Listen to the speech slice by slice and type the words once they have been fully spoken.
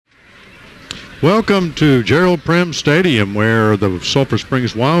Welcome to Gerald Prim Stadium, where the Sulphur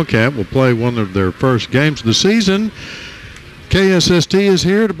Springs Wildcat will play one of their first games of the season. KSST is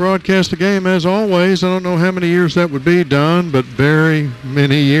here to broadcast the game as always. I don't know how many years that would be, Don, but very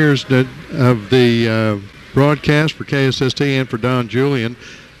many years of the broadcast for KSST and for Don Julian,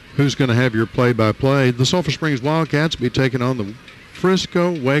 who's going to have your play-by-play. The Sulphur Springs Wildcats will be taking on the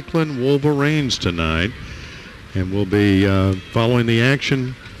Frisco Wakeland Wolverines tonight, and we'll be following the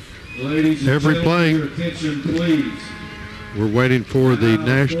action. Ladies every play. Your attention, please. We're waiting for the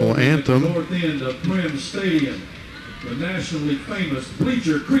national anthem. North end of Prim Stadium, the nationally famous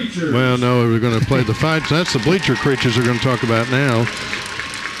Bleacher Creatures. Well, no, we're going to play the fights. That's the Bleacher Creatures we're going to talk about now.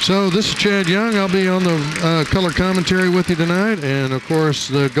 So this is Chad Young. I'll be on the color commentary with you tonight. And, of course,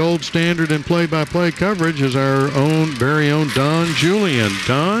 the gold standard in play-by-play coverage is our very own Don Julian.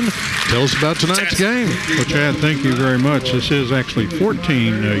 Don, tell us about tonight's game. Well, Chad, thank you very much. This is actually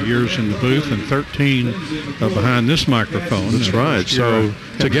 14 years in the booth and 13 behind this microphone. That's right. So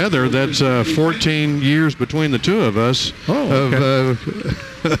together, that's 14 years between the two of us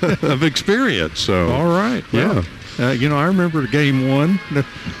of experience. So all right. Yeah. I remember game one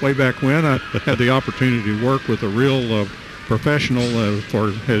way back when. I had the opportunity to work with a real professional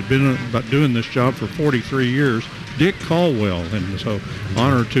had been doing this job for 43 years, Dick Caldwell, and so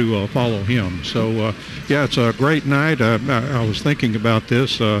honored to follow him. So, it's a great night. I was thinking about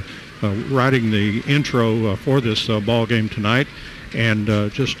this, writing the intro for this ball game tonight, and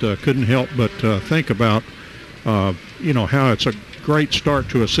just couldn't help but think about, how it's a great start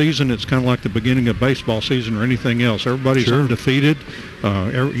to a season. It's kind of like the beginning of baseball season or anything else. Everybody's undefeated.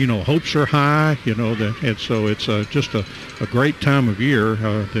 Hopes are high. And so it's just a great time of year,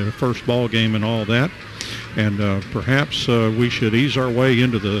 the first ball game and all that. And perhaps we should ease our way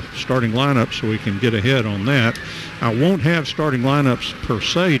into the starting lineup so we can get ahead on that. I won't have starting lineups per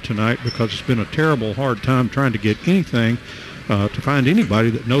se tonight because it's been a terrible hard time trying to get anything to find anybody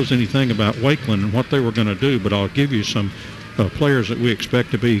that knows anything about Wakeland and what they were going to do. But I'll give you some players that we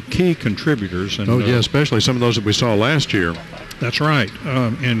expect to be key contributors. And, especially some of those that we saw last year. That's right,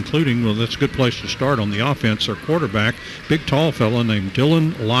 including, that's a good place to start on the offense. Our quarterback, big tall fellow named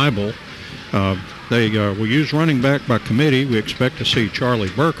Dylan Leibel. They will use running back by committee. We expect to see Charlie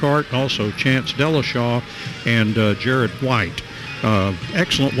Burkhart, also Chance Delashaw, and Jared White.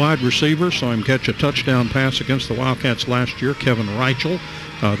 Excellent wide receiver, saw him catch a touchdown pass against the Wildcats last year, Kevin Reichel.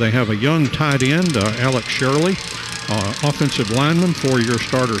 They have a young tight end, Alex Shirley. Offensive lineman, four-year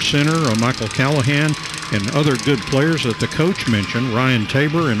starter center, Michael Callahan, and other good players that the coach mentioned, Ryan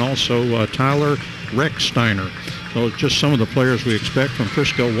Tabor and also Tyler Recksteiner. So just some of the players we expect from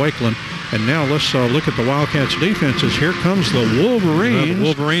Frisco Wakeland. And now let's look at the Wildcats' defenses. Here comes the Wolverines. The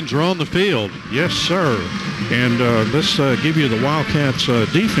Wolverines are on the field. Yes, sir. And let's give you the Wildcats'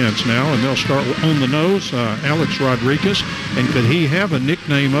 defense now, and they'll start on the nose, Alex Rodriguez. And could he have a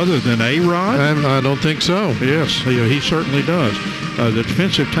nickname other than A-Rod? I don't think so. Yes, he certainly does. The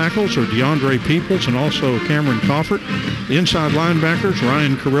defensive tackles are DeAndre Peoples and also Cameron Coffert. The inside linebackers,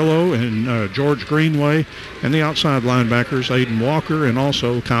 Ryan Carrillo and George Greenway. And the outside linebackers, Aiden Walker and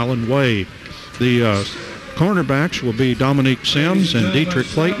also Colin Wade. The cornerbacks will be Dominique Sims and Dietrich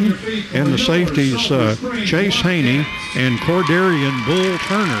Clayton. And the safeties, Chase Haney and Cordarian Bull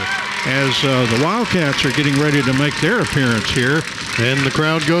Turner. As the Wildcats are getting ready to make their appearance here. And the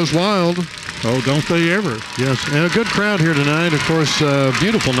crowd goes wild. Oh, don't they ever? Yes, and a good crowd here tonight. Of course,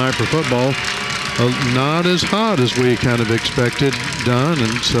 beautiful night for football. Not as hot as we kind of expected, Don,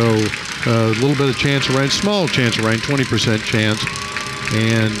 and so a little bit of chance of rain, small chance of rain, 20% chance.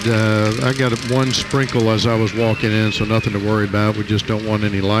 And I got one sprinkle as I was walking in, so nothing to worry about. We just don't want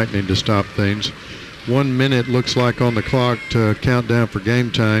any lightning to stop things. 1 minute looks like on the clock to count down for game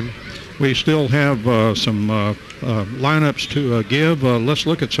time. We still have some lineups to give. Let's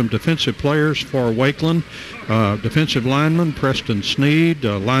look at some defensive players for Wakeland. Defensive lineman Preston Sneed,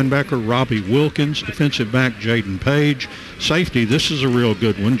 linebacker Robbie Wilkins, defensive back Jaden Page, safety, this is a real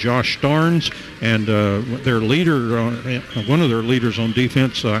good one, Josh Starnes, and their leader, one of their leaders on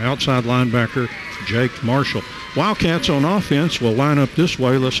defense, outside linebacker Jake Marshall. Wildcats on offense will line up this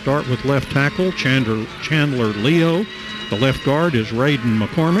way. Let's start with left tackle Chandler Leo. The left guard is Raiden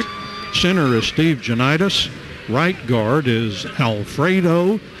McCormick. Center is Steve Janitis. Right guard is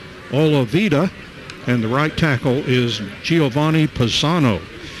Alfredo Olavida. And the right tackle is Giovanni Pisano.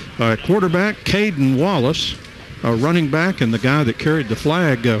 Quarterback, Caden Wallace. Running back and the guy that carried the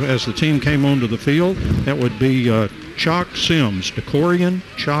flag as the team came onto the field, that would be Chalk Sims, Decorian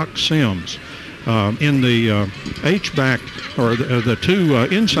Chalk Sims. In the H-back, or the two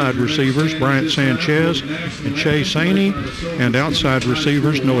inside receivers, Bryant Sanchez and Chase Haney, and outside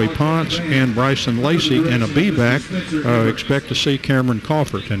receivers, Noe Ponce and Bryson Lacey, and a B-back, expect to see Cameron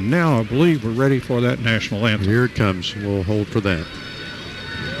Crawford. And now I believe we're ready for that national anthem. Here it comes. We'll hold for that.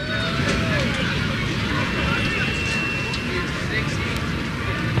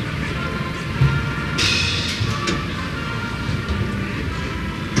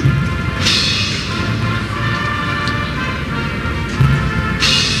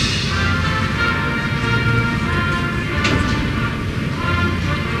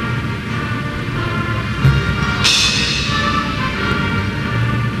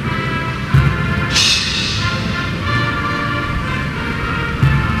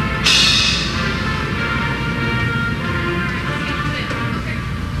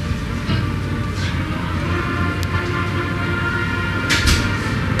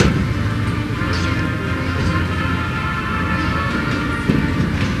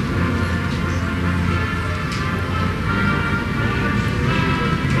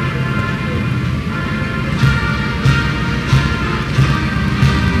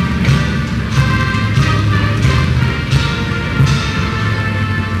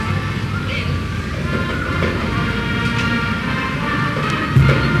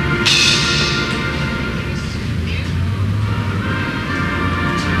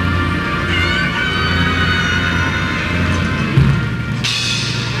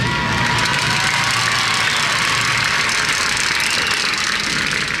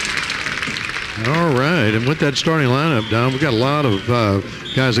 And with that starting lineup, Don, we've got a lot of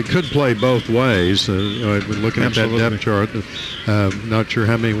guys that could play both ways. We're looking at that depth chart. Not sure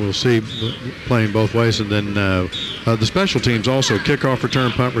how many we'll see playing both ways. And then the special teams also, kickoff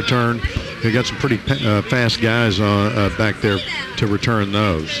return, punt return. They got some pretty fast guys back there to return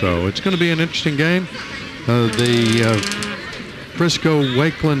those. So it's going to be an interesting game. The Frisco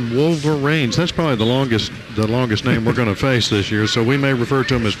Wakeland Wolverines. That's probably the longest name we're going to face this year. So we may refer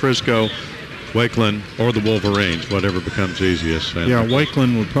to them as Frisco Wakeland or the Wolverines, whatever becomes easiest. Yeah,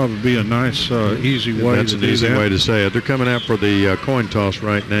 Wakeland would probably be a nice, easy way to do that. That's an easy way to say it. They're coming out for the coin toss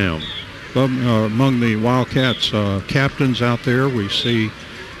right now. Among the Wildcats captains out there, we see,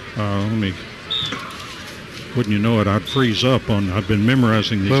 wouldn't you know it, I'd freeze up I've been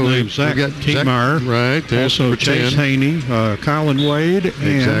memorizing these names. Zach Tiemeyer, right, also Chase Haney, Colin Wade,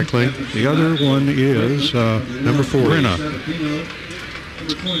 and the other one is number 4, Brenna.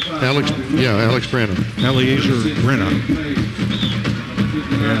 Alex Brenna. Eliezer Brenna.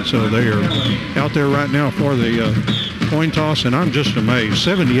 And so they are out there right now for the coin toss, and I'm just amazed.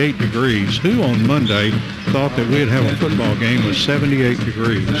 78 degrees. Who on Monday thought that we'd have a football game with 78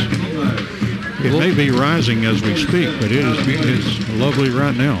 degrees? It may be rising as we speak, but it's lovely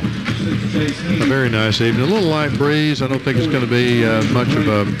right now. A very nice evening. A little light breeze. I don't think it's going to be much of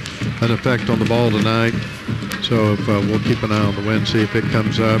an effect on the ball tonight. So if, we'll keep an eye on the wind, see if it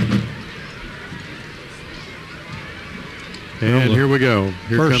comes up. And here we go.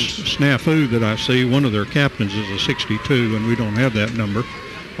 Here first comes snafu that I see. One of their captains is a 62, and we don't have that number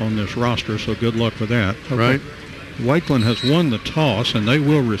on this roster, so good luck with that. Okay. Right. Wakeland has won the toss, and they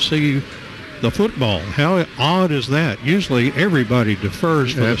will receive the football. How odd is that? Usually everybody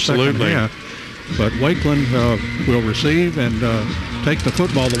defers for the second half. But Wakeland will receive and take the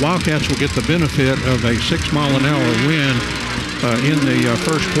football. The Wildcats will get the benefit of a 6-mile-an-hour wind in the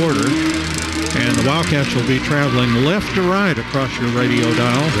first quarter. And the Wildcats will be traveling left to right across your radio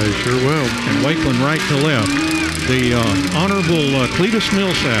dial. They sure will. And Wakeland right to left. The Honorable Cletus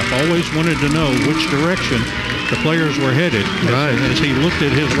Millsap always wanted to know which direction the players were headed as he looked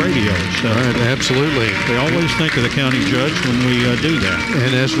at his radio. So absolutely. They always think of the county judge when we do that.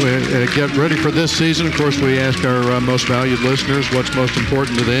 And as we get ready for this season, of course, we ask our most valued listeners what's most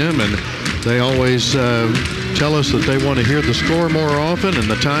important to them, and they always tell us that they want to hear the score more often and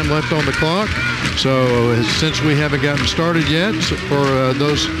the time left on the clock. So since we haven't gotten started yet, for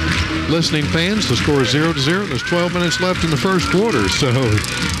those listening fans, the score is 0-0. There's 12 minutes left in the first quarter, so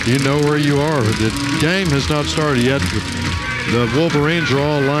you know where you are. The game has not started yet. The Wolverines are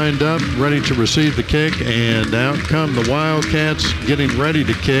all lined up, ready to receive the kick, and out come the Wildcats getting ready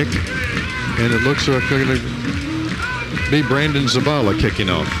to kick. And it looks like they're going to be Brandon Zavala kicking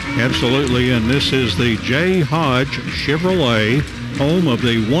off. Absolutely, and this is the J. Hodge Chevrolet, home of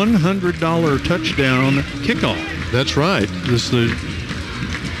the $100 touchdown kickoff. That's right. This is the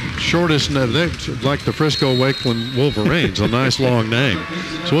shortest, like the Frisco Wakeland Wolverines, a nice long name.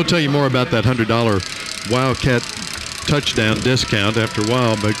 So we'll tell you more about that $100 Wildcat touchdown discount after a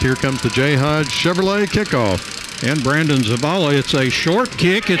while, but here comes the J. Hodge Chevrolet kickoff. And Brandon Zavala, it's a short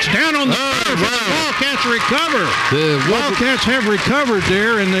kick. It's down on the Wildcats recover. The Wildcats have recovered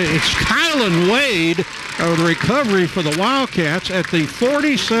there, and it's Kylan Wade, the recovery for the Wildcats at the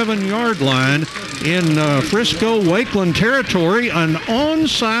 47-yard line in Frisco Wakeland territory, an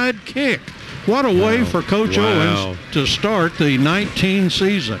onside kick. What a way for Coach Owens to start the 19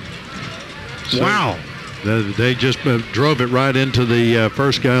 season. Wow. They just drove it right into the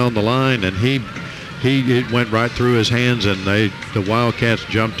first guy on the line, and it went right through his hands, and the Wildcats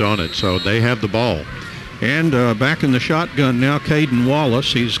jumped on it, so they have the ball. And back in the shotgun now, Caden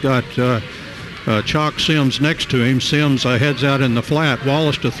Wallace. He's got Chalk Sims next to him. Sims heads out in the flat.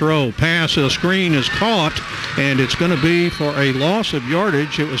 Wallace to throw. Pass, a screen is caught, and it's going to be for a loss of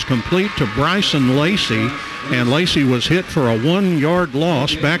yardage. It was complete to Bryson Lacey, and Lacey was hit for a 1-yard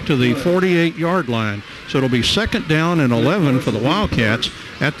loss back to the 48-yard line. So it'll be 2nd down and 11 for the Wildcats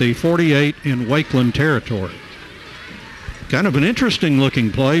at the 48 in Wakeland territory. Kind of an interesting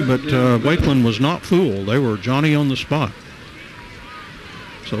looking play, but Wakeland was not fooled. They were Johnny on the spot.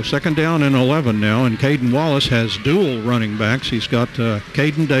 So 2nd down and 11 now, and Caden Wallace has dual running backs. He's got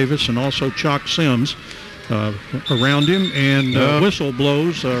Caden Davis and also Chalk Sims around him, and whistle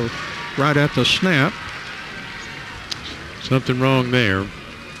blows right at the snap. Something wrong there.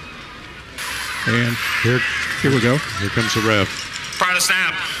 And here we go. Here comes the ref. Prior to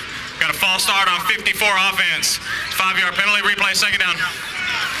snap, got a false start on 54 offense. 5-yard penalty, replay, 2nd down.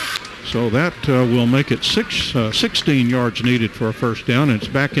 So that will make it 16 yards needed for a 1st down, and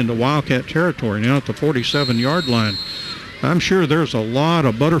it's back into Wildcat territory now at the 47-yard line. I'm sure there's a lot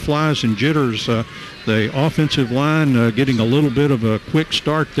of butterflies and jitters. The offensive line getting a little bit of a quick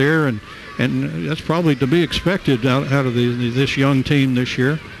start there, and that's probably to be expected out of this young team this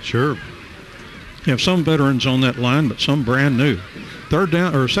year. Sure. You have some veterans on that line, but some brand new.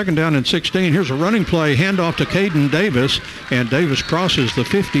 2nd down and 16. Here's a running play, handoff to Caden Davis, and Davis crosses the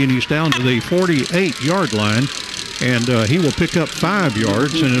 50, and he's down to the 48-yard line, and he will pick up 5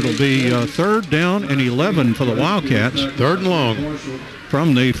 yards, and it'll be 3rd down and 11 for the Wildcats. 3rd and long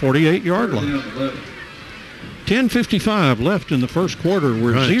from the 48-yard line. 10:55 left in the first quarter.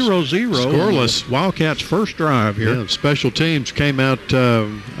 We're 0-0. Scoreless. Wildcats' first drive here. Yeah, special teams came out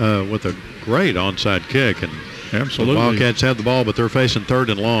with a great onside kick, and absolutely. The Wildcats have the ball, but they're facing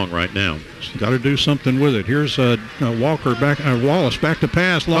 3rd and long right now. Got to do something with it. Here's Wallace back to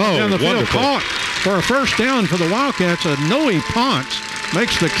pass. Down the field. Caught for a 1st down for the Wildcats. Noe Ponce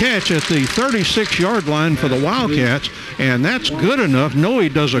makes the catch at the 36-yard line for the Wildcats, and that's good enough. Noe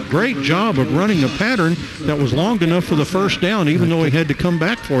does a great job of running a pattern that was long enough for the 1st down, even though he had to come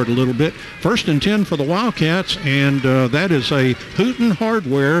back for it a little bit. 1st and 10 for the Wildcats, and that is a Hooten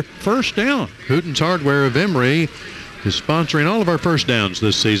Hardware 1st down. Hooten's Hardware of Emory is sponsoring all of our 1st downs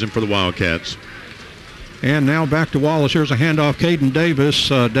this season for the Wildcats. And now back to Wallace. Here's a handoff. Caden Davis.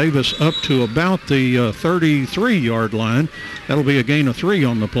 Davis up to about the 33-yard line. That'll be a gain of 3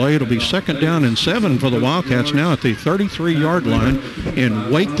 on the play. It'll be 2nd down and 7 for the Wildcats now at the 33-yard line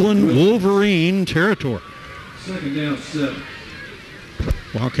in Wakeland Wolverine territory. 2nd down, 7.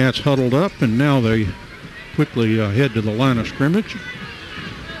 Wildcats huddled up, and now they quickly head to the line of scrimmage.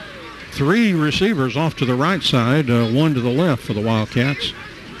 3 receivers off to the right side, 1 to the left for the Wildcats.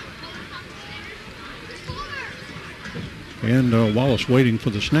 And Wallace waiting for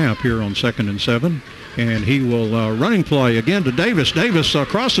the snap here on 2nd and 7. And he will running play again to Davis. Davis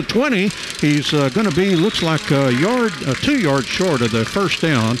across the 20. He's going to be, looks like 2 yards short of the 1st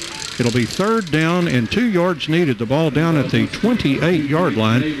down. It'll be 3rd down and 2 yards needed. The ball down at the 28-yard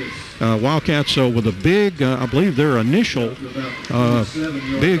line. Wildcats with a big, I believe their initial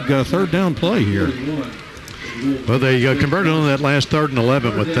big 3rd down play here. Well, they converted on that last 3rd and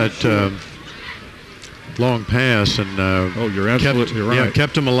 11 with that long pass, and you're absolutely right. Yeah,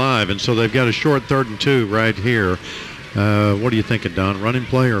 kept them alive, and so they've got a short 3rd and 2 right here. What are you thinking, Don? Running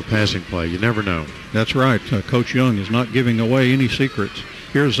play or passing play? You never know. That's right. Coach Young is not giving away any secrets.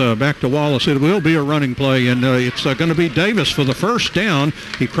 Here's back to Wallace. It will be a running play, and it's going to be Davis for the 1st down.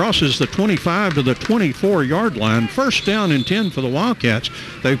 He crosses the 25 to the 24-yard line. 1st down and 10 for the Wildcats.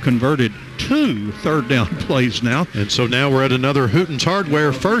 They've converted 2 3rd down plays now. And so now we're at another Hooten's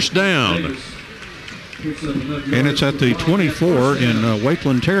Hardware 1st down. And it's at the 24 in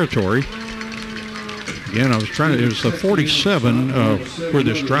Wakeland territory. Again, it was the 47 where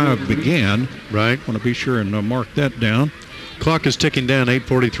this drive began. Right. Want to be sure and mark that down. Clock is ticking down,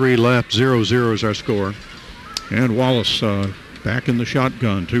 8:43 left, 0-0 is our score. And Wallace back in the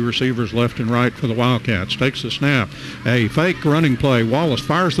shotgun. 2 receivers left and right for the Wildcats. Takes the snap. A fake running play. Wallace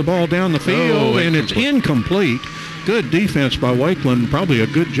fires the ball down the field, and it's incomplete. good defense by Wakeland, probably a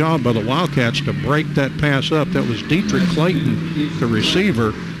good job by the Wildcats to break that pass up. That was Dietrich Clayton, the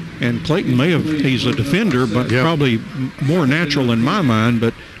receiver. And Clayton he's a defender, but probably more natural in my mind,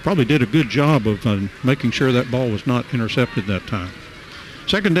 but probably did a good job of making sure that ball was not intercepted that time.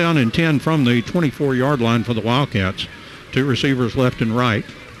 2nd down and 10 from the 24-yard line for the Wildcats. 2 receivers left and right.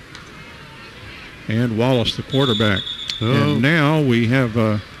 And Wallace, the quarterback. And now we have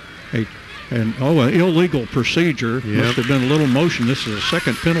an illegal procedure. Must have been a little motion. This is a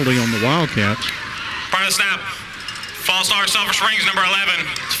 2nd penalty on the Wildcats. Part of the snap. False start, Sulphur Springs, number 11.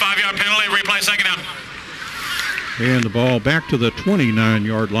 It's 5-yard penalty, replay, 2nd down. And the ball back to the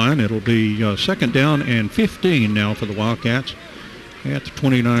 29-yard line. It'll be 2nd down and 15 now for the Wildcats at the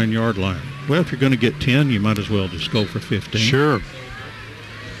 29-yard line. Well, if you're going to get 10, you might as well just go for 15. Sure. And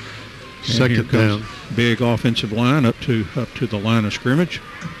 2nd down. Big offensive line up to the line of scrimmage.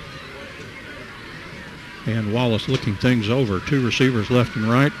 And Wallace looking things over. 2 receivers left and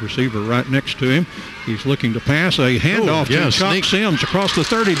right. Receiver right next to him. He's looking to pass. A handoff to Chuck Sims across the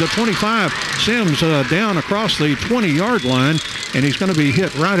 30 to 25. Sims down across the 20-yard line, and he's going to be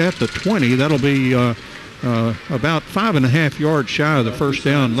hit right at the 20. That'll be about 5.5 yards shy of the first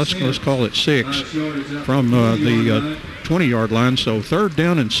down. Let's call it 6 from the 20-yard line. So 3rd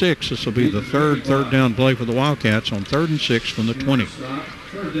down and 6. This will be the third down play for the Wildcats on 3rd and 6 from the 20.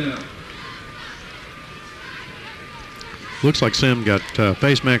 Looks like Sim got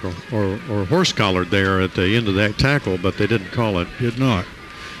face mask or horse collared there at the end of that tackle, but they didn't call it. Did not.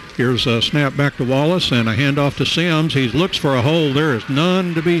 Here's a snap back to Wallace and a handoff to Sims. He looks for a hole. There is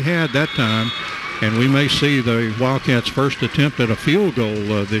none to be had that time. And we may see the Wildcats' first attempt at a field goal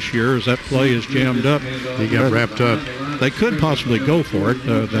this year as that play is jammed up. He got wrapped up. They could possibly go for it.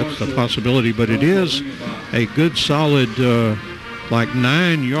 That's a possibility, but it is a good solid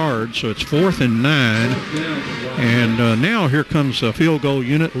 9 yards, so it's 4th and 9. And now here comes a field goal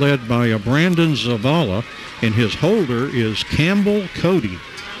unit led by Brandon Zavala, and his holder is Campbell Cody.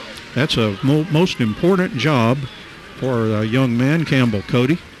 That's a most important job for a young man, Campbell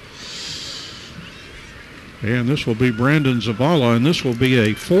Cody. And this will be Brandon Zavala, and this will be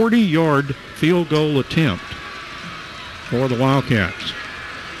a 40-yard field goal attempt for the Wildcats.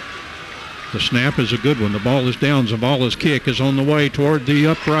 The snap is a good one. The ball is down. Zavala's kick is on the way toward the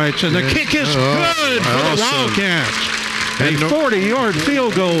uprights, and the kick is good for the Wildcats. A 40-yard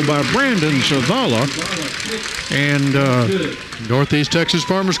field goal by Brandon Zavala. And Northeast Texas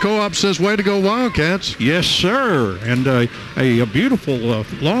Farmers Co-op says, way to go, Wildcats. Yes, sir. And a beautiful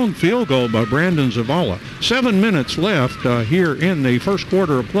long field goal by Brandon Zavala. 7 minutes left here in the first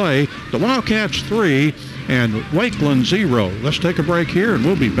quarter of play. The Wildcats 3 and Wakeland 0. Let's take a break here, and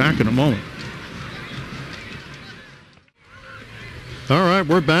we'll be back in a moment. All right,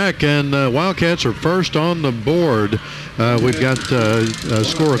 we're back, and Wildcats are first on the board. We've got a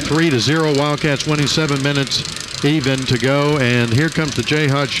score of 3-0. Wildcats winning, 7 minutes even to go, and here comes the J.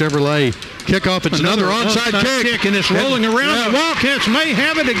 Hodge Chevrolet kickoff. It's another onside kick, and it's rolling around. Yeah. The Wildcats may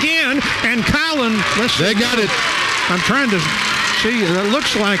have it again, and Kylan, they got it. I'm trying to see. It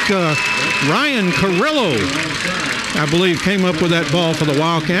looks like Ryan Carrillo, I believe, came up with that ball for the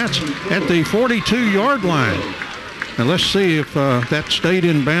Wildcats at the 42-yard line. And let's see if that stayed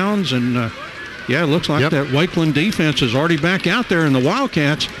in bounds. And, it looks like that Wakeland defense is already back out there. And the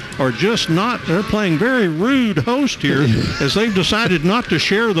Wildcats are just not – they're playing very rude host here as they've decided not to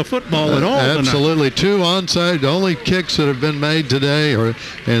share the football at all Absolutely. tonight. 2 onside, the only kicks that have been made today,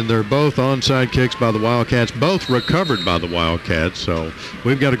 and they're both onside kicks by the Wildcats, both recovered by the Wildcats. So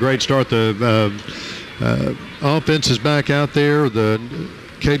we've got a great start. The offense is back out there.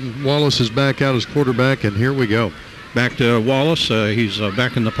 Caden Wallace is back out as quarterback, and here we go. Back to Wallace. He's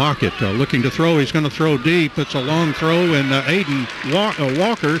back in the pocket looking to throw. He's going to throw deep. It's a long throw, and Aiden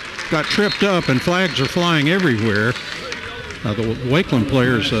Walker got tripped up, and flags are flying everywhere. The Wakeland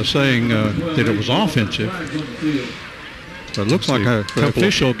players saying that it was offensive. But it looks like the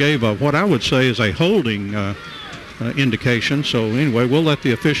official gave what I would say is a holding indication. So anyway, we'll let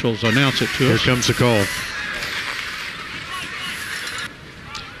the officials announce it to us. Here comes the call.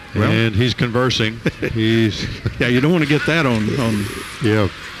 Well, and he's conversing. You don't want to get that on. Yeah.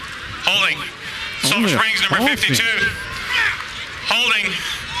 Holding. Sulphur Springs, number 52. Holding.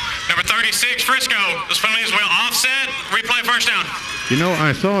 Number 36, Frisco. This penalty is well offset. Replay, first down.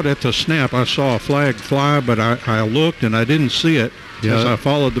 I thought at the snap I saw a flag fly, but I looked and I didn't see it as I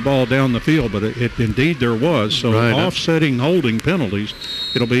followed the ball down the field. But it indeed there was. So offsetting holding penalties.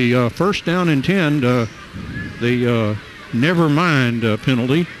 It'll be first down and 10. The never mind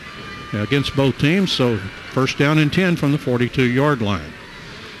penalty against both teams. So first down and 10 from the 42-yard line.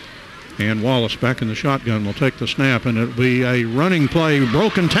 And Wallace back in the shotgun will take the snap, and it'll be a running play,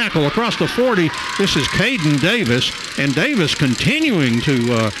 broken tackle across the 40. This is Caden Davis, and Davis continuing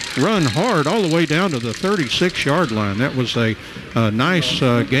to run hard all the way down to the 36-yard line. That was a nice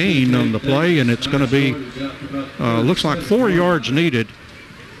gain on the play, and it's going to be, looks like 4 yards needed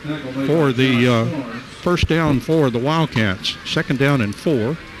for the first down for the Wildcats. 2nd down and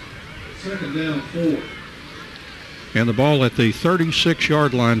 4. 2nd down 4. And the ball at the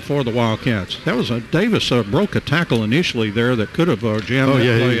 36-yard line for the Wildcats. That was Davis broke a tackle initially there that could have jammed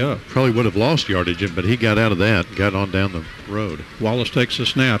that play up. Probably would have lost yardage, but he got out of that, got on down the road. Wallace takes the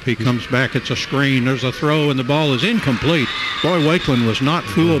snap. He comes back. It's a screen. There's a throw, and the ball is incomplete. Boy, Wakeland was not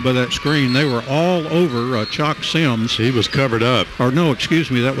fooled by that screen. They were all over Chalk Sims. He was covered up. Or no, excuse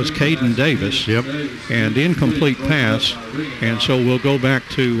me, that was Caden Davis. Yep. And incomplete pass. And so we'll go back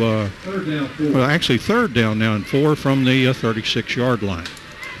to, well, actually 3rd down now and 4 from the 36-yard line.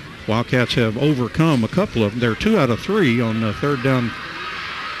 Wildcats have overcome a couple of them. They're 2 out of 3 on 3rd down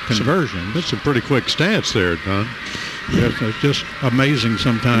conversions. That's some pretty quick stats there, Don. It's just amazing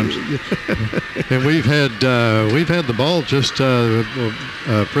sometimes. And we've had the ball. Just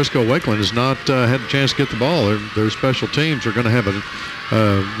Frisco Wakeland has not had a chance to get the ball. Their special teams are going to have a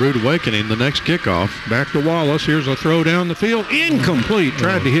rude awakening the next kickoff. Back to Wallace. Here's a throw down the field. Incomplete.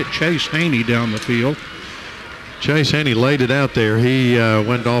 Tried to hit Chase Haney down the field. Chase Haney laid it out there. He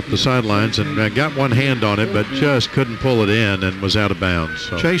went off the sidelines and got one hand on it, but just couldn't pull it in and was out of bounds.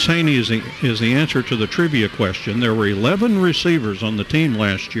 So. Chase Haney is the answer to the trivia question. There were 11 receivers on the team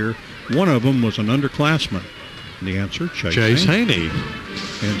last year. One of them was an underclassman. The answer, Chase Haney.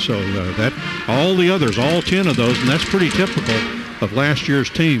 And so that all the others, all 10 of those, and that's pretty typical of last year's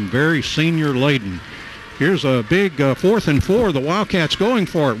team, very senior laden. Here's a big 4th and 4. The Wildcats going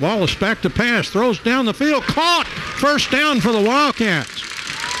for it. Wallace back to pass, throws down the field, caught. First down for the Wildcats.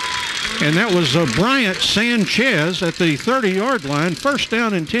 And that was Bryant Sanchez at the 30-yard line. First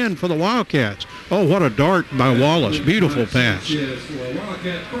down and 10 for the Wildcats. Oh, what a dart by Wallace. Beautiful pass. And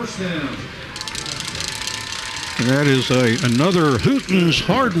that is another Hooten's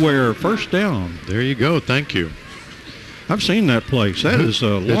Hardware first down. There you go. Thank you. I've seen that place. That is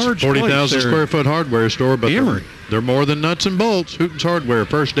a large 40,000 square foot hardware store, but they're more than nuts and bolts. Hooten's Hardware,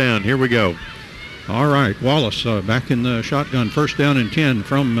 first down. Here we go. All right, Wallace back in the shotgun, first down and 10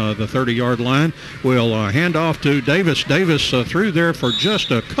 from the 30-yard line. We'll hand off to Davis. Davis through there for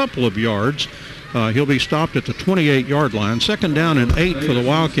just a couple of yards. He'll be stopped at the 28-yard line. 2nd down and 8 for the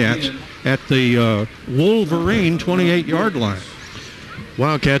Wildcats at the Wolverine 28-yard line.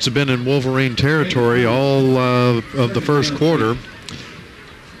 Wildcats have been in Wolverine territory all of the first quarter.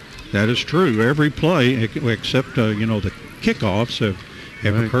 That is true. Every play except, the kickoffs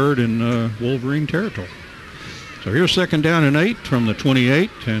have occurred in Wolverine territory. So here's 2nd down and 8 from the 28,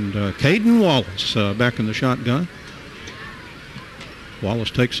 and Caden Wallace back in the shotgun. Wallace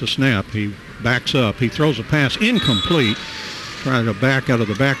takes the snap. He backs up. He throws a pass incomplete, trying to back out of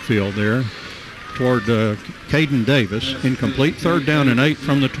the backfield there toward Caden Davis. Incomplete. 3rd down and 8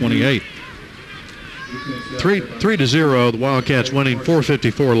 from the 28. 3-0. The Wildcats winning.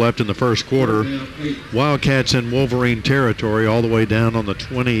 4:54 left in the first quarter. Wildcats in Wolverine territory all the way down on the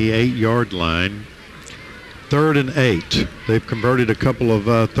 28-yard line. 3rd and 8. They've converted a couple of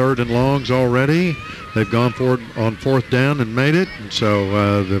 3rd and longs already. They've gone for it on 4th down and made it. And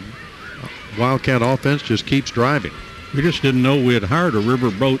so the Wildcat offense just keeps driving. We just didn't know we had hired a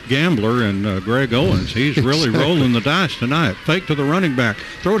riverboat gambler and Greg Owens. He's really rolling the dice tonight. Fake to the running back.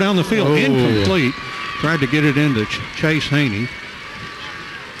 Throw down the field. Incomplete. Tried to get it into Chase Haney.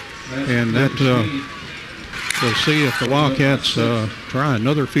 And that we'll see if the Wildcats try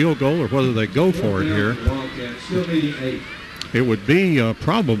another field goal or whether they go for it here. It would be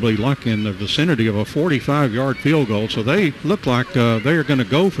probably like in the vicinity of a 45-yard field goal. So they look like they are going to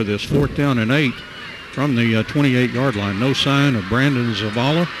go for this 4th down and 8 from the 28-yard line. No sign of Brandon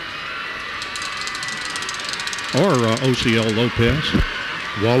Zavala or OCL Lopez.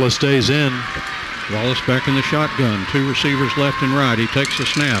 Wallace stays in. Wallace back in the shotgun. 2 receivers left and right. He takes the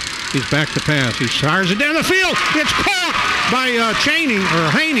snap. He's back to pass. He fires it down the field. It's caught by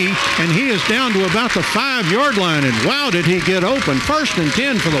Haney, and he is down to about the 5-yard line. And wow, did he get open. 1st and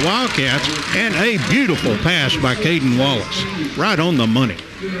 10 for the Wildcats, and a beautiful pass by Caden Wallace. Right on the money.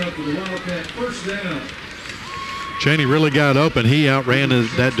 Chaney really got open. He outran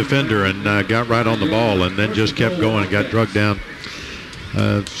that defender and got right on the ball and then just kept going and got drugged down.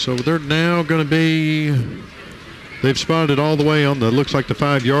 So they're now going to be They've spotted all the way on the, looks like the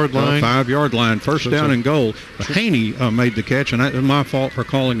 5-yard line. 5-yard line, first Looks down like- and goal. Haney made the catch, and it's my fault for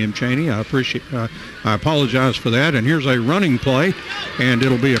calling him Chaney. I apologize for that. And here's a running play, and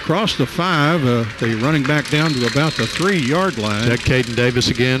it'll be across the 5. The running back down to about the 3-yard line. Is that Caden Davis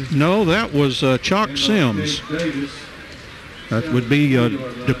again? No, that was Chalk Sims. That would be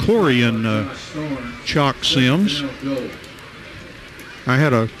Decorian Chalk Sims. I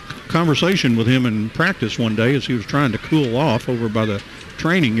had a conversation with him in practice one day as he was trying to cool off over by the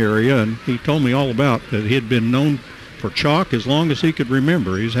training area, and he told me all about that he had been known for Chalk as long as he could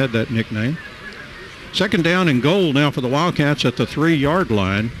remember. He's had that nickname. Second down and goal now for the Wildcats at the 3-yard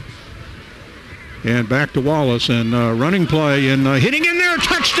line. And back to Wallace, and running play, and hitting in there,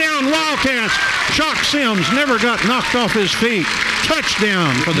 touchdown Wildcats. Chalk Sims never got knocked off his feet.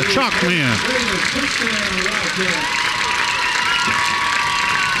 Touchdown for the Chalk man.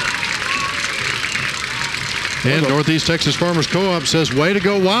 And Northeast Texas Farmers Co-op says, way to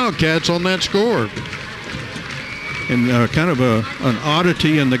go Wildcats on that score. And kind of an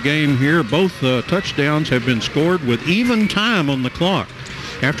oddity in the game here. Both touchdowns have been scored with even time on the clock.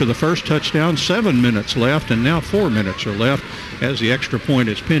 After the first touchdown, 7 minutes left, and now 4 minutes are left as the extra point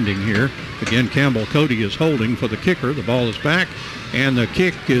is pending here. Again, Campbell Cody is holding for the kicker. The ball is back, and the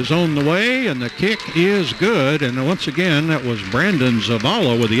kick is on the way, and the kick is good. And once again, that was Brandon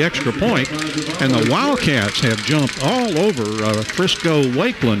Zavala with the extra point. And the Wildcats have jumped all over Frisco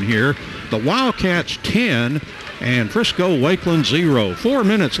Wakeland here. The Wildcats 10 and Frisco Wakeland 0. 4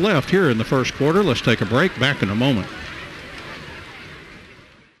 minutes left here in the first quarter. Let's take a break. Back in a moment.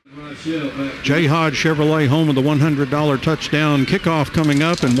 J. Hodge Chevrolet, home of the $100 touchdown kickoff coming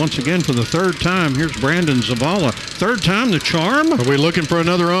up. And once again, for the third time, here's Brandon Zavala. Third time the charm. Are we looking for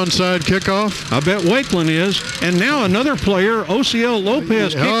another onside kickoff? I bet Wakeland is. And now another player, OCL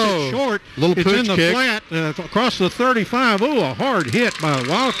Lopez, kicked it short. Little it's pooch in the kick. flat across the 35. Oh, a hard hit by the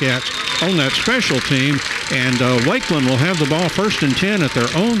Wildcats on that special team. And Wakeland will have the ball 1st and 10 at their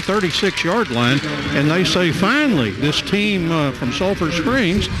own 36-yard line. And they say, finally, this team from Sulphur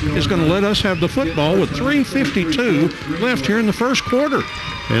Springs is going to let us have the football with 3:52 left here in the first quarter.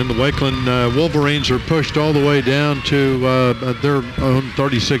 And the Wakeland Wolverines are pushed all the way down to their own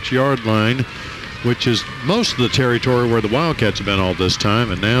 36-yard line, which is most of the territory where the Wildcats have been all this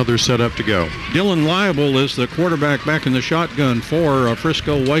time, and now they're set up to go. Dylan Liable is the quarterback back in the shotgun for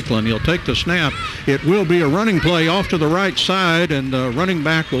Frisco Wakeland. He'll take the snap. It will be a running play off to the right side, and the running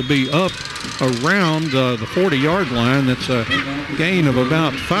back will be up around the 40-yard line. That's a gain of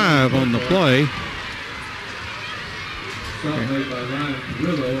about 5 on the play.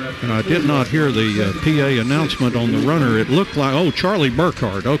 And I did not hear the PA announcement on the runner. It looked like, oh, Charlie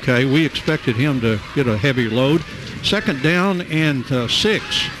Burkhardt. Okay, we expected him to get a heavy load. Second down and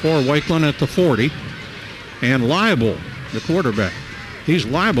 6 for Wakeland at the 40. And Liable, the quarterback, he's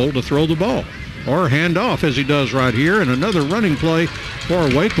liable to throw the ball or hand off as he does right here. And another running play for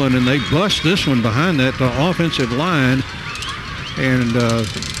Wakeland, and they bust this one behind that offensive line. And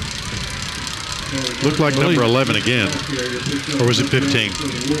Looked like number 11 again. Or was it 15?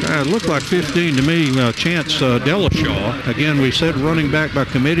 It looked like 15 to me. Chance Delashaw. Again, we said running back by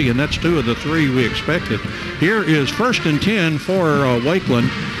committee, and that's 2 of the 3 we expected. Here is 1st and 10 for Wakeland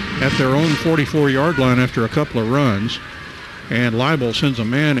at their own 44-yard line after a couple of runs. And Liable sends a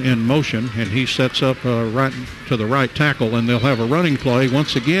man in motion, and he sets up right to the right tackle, and they'll have a running play.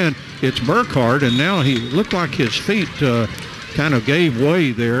 Once again, it's Burkhardt, and now he looked like his feet kind of gave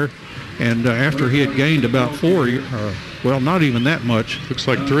way there. And after he had gained about 4, well, not even that much. Looks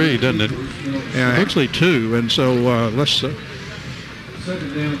like 3, doesn't it? Yeah, actually 2. And so let's 1,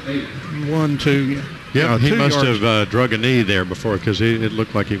 2. Yeah, he 2 must yards. have drug a knee there before, because it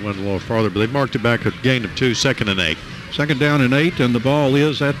looked like he went a little farther. But they marked it back a gain of 2, 2nd and 8. 2nd down and 8, and the ball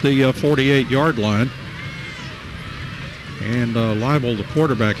is at the 48-yard line. And Liable, the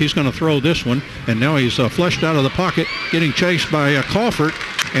quarterback, he's going to throw this one, and now he's flushed out of the pocket, getting chased by Crawford.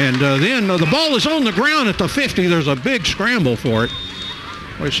 And then the ball is on the ground at the 50. There's a big scramble for it.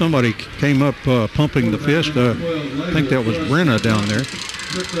 Boy, somebody came up pumping the fist. I think that was Brenna down there.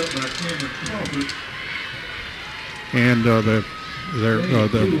 And the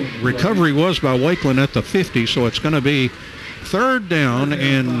recovery was by Wakeland at the 50, so it's going to be 3rd down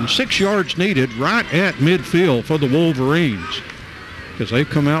and 6 yards needed right at midfield for the Wolverines, because they've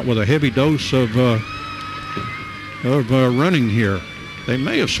come out with a heavy dose of running here. They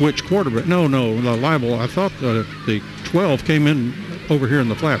may have switched quarterback. No, the Liable. I thought the 12 came in over here in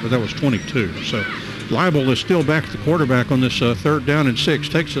the flat, but that was 22. So Leibel is still back at the quarterback on this 3rd down and 6.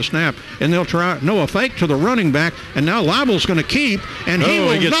 Takes the snap, and they'll try a fake to the running back, and now Leibel's going to keep, and he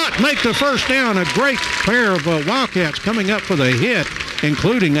will not make the first down. A great pair of Wildcats coming up for the hit,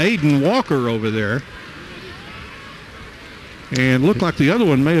 including Aiden Walker over there. And looked like the other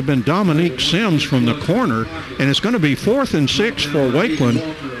one may have been Dominique Sims from the corner, and it's going to be 4th and 6 for Wakeland.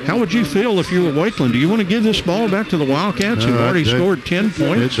 How would you feel if you were Wakeland? Do you want to give this ball back to the Wildcats who've already scored 10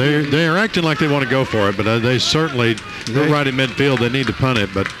 points? They're acting like they want to go for it, but they're right in midfield. They need to punt it,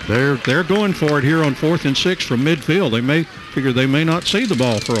 but they're going for it here on 4th and 6 from midfield. They may not see the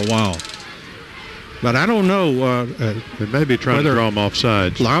ball for a while. But I don't know. They may be trying to draw them off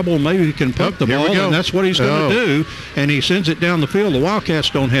sides. Leibel maybe can pump the ball, and that's what he's going to do. And he sends it down the field. The Wildcats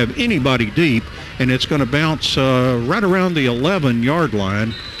don't have anybody deep, and it's going to bounce right around the 11-yard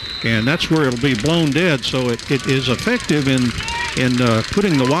line. And that's where it'll be blown dead. So it is effective in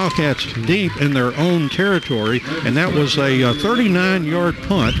putting the Wildcats deep in their own territory. And that was a 39-yard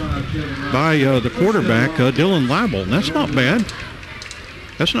punt by the quarterback, Dylan Leibel. And that's not bad.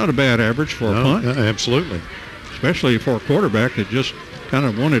 That's not a bad average for a punt. Absolutely. Especially for a quarterback that just kind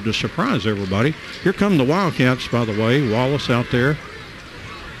of wanted to surprise everybody. Here come the Wildcats, by the way. Wallace out there.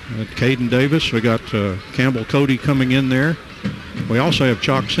 Caden Davis. We got Campbell Cody coming in there. We also have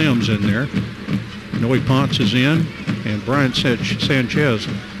Chalk Sims in there. Noe Ponce is in. And Brian Sanchez.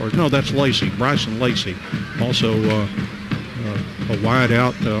 That's Lacey. Bryson Lacey. Also a wide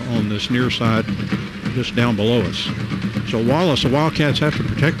out on this near side just down below us. So Wallace, the Wildcats have to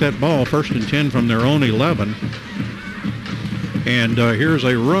protect that ball, 1st and 10 from their own 11. And here's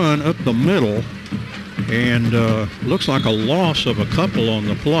a run up the middle, and looks like a loss of a couple on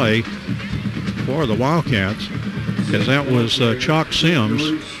the play for the Wildcats, as that was Chalk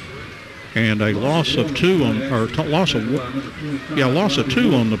Sims, and a loss of 2 on, loss of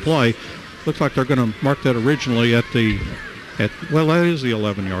 2 on the play. Looks like they're going to mark that originally that is the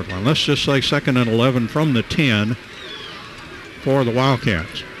 11-yard line. Let's just say 2nd and 11 from the 10 for the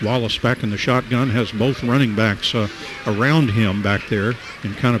Wildcats. Wallace back in the shotgun, has both running backs around him back there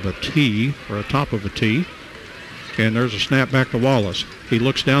in kind of a T, or a top of a T. And there's a snap back to Wallace. He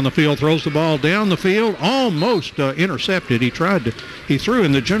looks down the field, throws the ball down the field, almost intercepted. He threw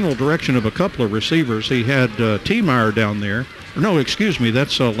in the general direction of a couple of receivers. He had T-Meyer down there. No, excuse me,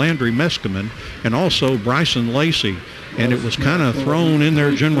 that's Landry Meskimen, and also Bryson Lacey. And it was kind of thrown in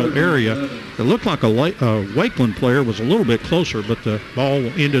their general area. It looked like a Wakeland player was a little bit closer, but the ball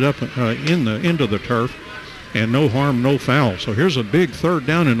ended up in the end of the turf, and no harm, no foul. So here's a big 3rd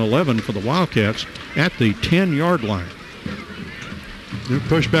down and 11 for the Wildcats at the 10-yard line. They've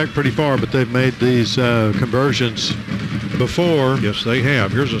pushed back pretty far, but they've made these conversions before. Yes, they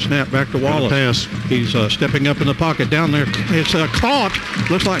have. Here's a snap back to Wallace. He's stepping up in the pocket down there. It's caught.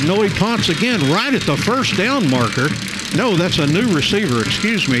 Looks like Noe Ponce again right at the 1st down marker. No, that's a new receiver,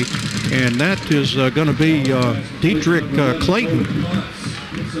 excuse me. And that is going to be Dietrich Clayton.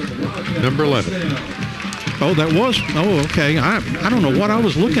 Number 11. Oh, that was? Oh, okay. I don't know what I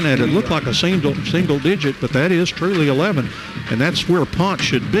was looking at. It looked like a single digit, but that is truly 11. And that's where Ponce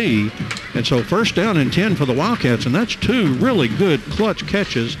should be. And so 1st down and 10 for the Wildcats, and that's 2 really good clutch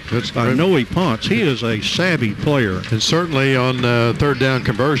catches by Noe Ponce. He is a savvy player. And certainly on 3rd down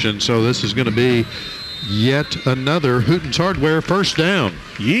conversion, so this is going to be yet another Hooten's Hardware 1st down.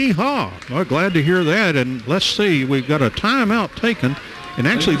 Yeehaw. Well, glad to hear that. And let's see, we've got a timeout taken. And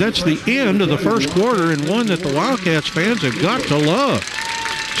actually, that's the end of the 1st quarter, and one that the Wildcats fans have got to love.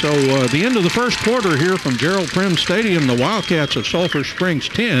 So the end of the 1st quarter here from Gerald Prim Stadium, the Wildcats of Sulphur Springs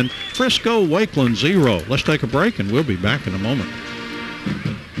 10, Frisco Wakeland 0. Let's take a break, and we'll be back in a moment.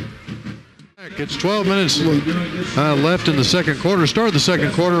 It's 12 minutes left in the 2nd quarter. Start of the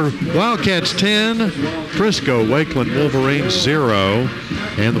 2nd quarter, Wildcats 10, Frisco Wakeland Wolverines 0.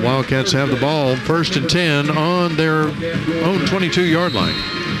 And the Wildcats have the ball 1st and 10 on their own 22-yard line.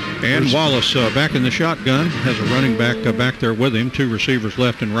 And Wallace back in the shotgun, has a running back back there with him, 2 receivers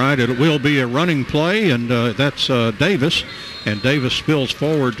left and right. It will be a running play, and that's Davis. And Davis spills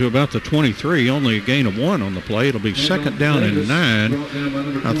forward to about the 23, only a gain of 1 on the play. It'll be 2nd down and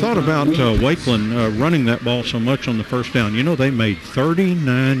 9. I thought about Wakeland running that ball so much on the 1st down. You know, they made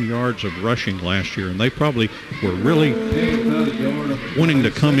 39 yards of rushing last year, and they probably were really wanting to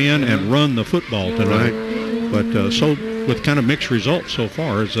come in and run the football tonight. But so with kind of mixed results so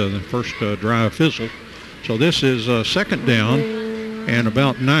far as the first drive fizzled. So this is 2nd down and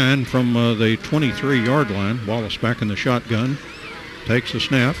about 9 from the 23-yard line. Wallace back in the shotgun. takes the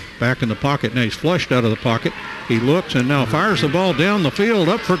snap, back in the pocket. Now he's flushed out of the pocket. He looks and now fires the ball down the field,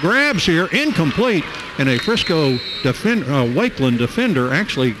 up for grabs here, incomplete. And a Frisco Wakeland defender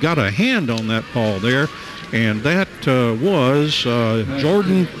actually got a hand on that ball there. And that was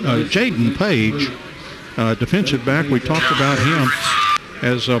Jaden Page, defensive back. We talked about him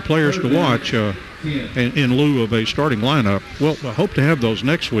as players to watch in lieu of a starting lineup. Well, I hope to have those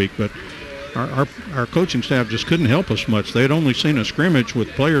next week, but our coaching staff just couldn't help us much. They had only seen a scrimmage with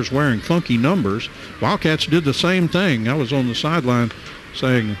players wearing funky numbers. Wildcats did the same thing. I was on the sideline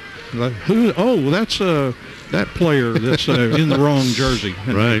saying, "Who? Oh, that's that player that's in the wrong jersey."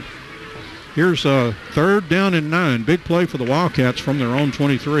 And right. Here's 3rd down and 9. Big play for the Wildcats from their own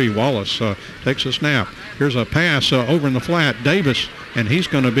 23. Wallace takes a snap. Here's a pass over in the flat. Davis, and he's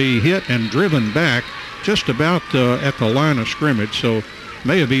going to be hit and driven back just about at the line of scrimmage. So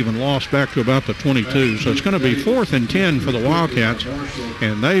may have even lost back to about the 22. So it's going to be 4th and 10 for the Wildcats,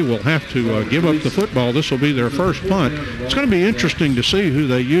 and they will have to give up the football. This will be their first punt. It's going to be interesting to see who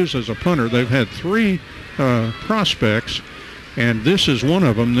they use as a punter. They've had 3 prospects, and this is one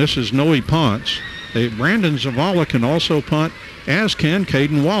of them. This is Noe Ponce. Brandon Zavala can also punt, as can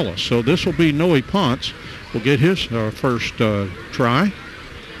Caden Wallace. So this will be Noe Ponce. Will get his first try.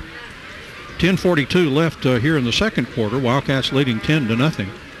 10:42 left here in the second quarter. Wildcats leading 10-0.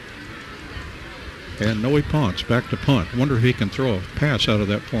 And Noe Ponce back to punt. Wonder if he can throw a pass out of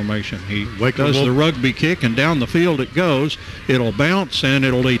that formation. He does the rugby kick, and down the field it goes. It'll bounce, and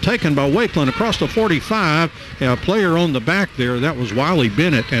it'll be taken by Wakeland across the 45. A player on the back there, that was Wiley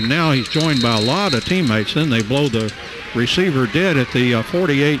Bennett, and now he's joined by a lot of teammates. Then they blow the receiver dead at the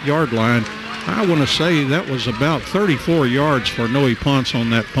 48-yard line. I want to say that was about 34 yards for Noe Ponce on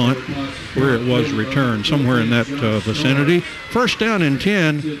that punt, where it was returned, somewhere in that vicinity. First down and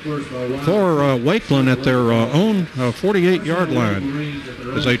 10 for Wakeland at their own 48-yard line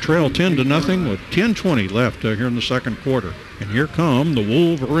as they trail 10-0 with 10:20 left here in the second quarter. And here come the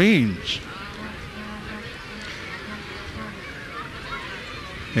Wolverines.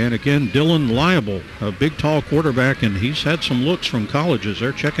 And again, Dylan Liable, a big, tall quarterback, and he's had some looks from colleges.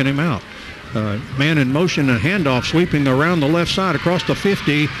 They're checking him out. Man in motion and handoff, sweeping around the left side across the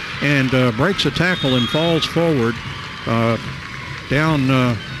 50, and breaks a tackle and falls forward down.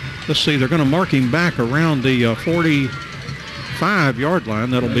 Let's see, they're going to mark him back around the 45-yard line.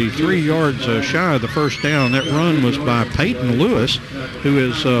 That'll be 3 yards shy of the first down. That run was by Peyton Lewis, who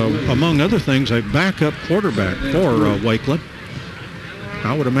is, among other things, a backup quarterback for Wakeland.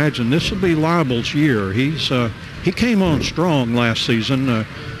 I would imagine this will be Liable's year. He came on strong last season.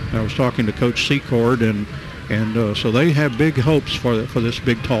 I was talking to Coach Secord, and so they have big hopes for this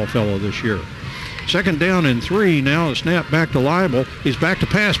big, tall fellow this year. Second down and 3 now. The snap back to Liable. He's back to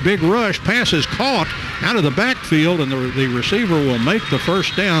pass. Big rush. Pass is caught out of the backfield, and the receiver will make the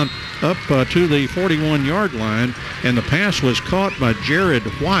first down up to the 41-yard line. And the pass was caught by Jared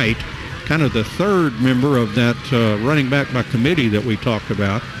White, kind of the third member of that running back by committee that we talked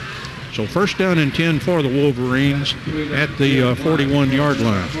about. So first down and 10 for the Wolverines at the 41-yard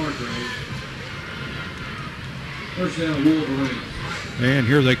line. First down, Wolverines. And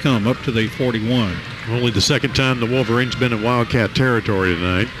here they come up to the 41. Only the second time the Wolverines been in Wildcat territory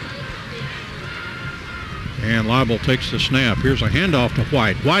tonight. And Liable takes the snap. Here's a handoff to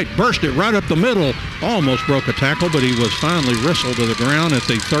White. White burst it right up the middle. Almost broke a tackle, but he was finally wrestled to the ground at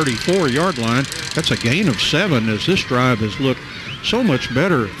the 34-yard line. That's a gain of 7 as this drive has looked so much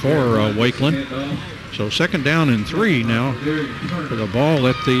better for Wakeland. So second down and 3 now for the ball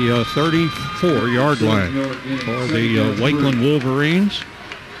at the 34-yard line for the Wakeland Wolverines.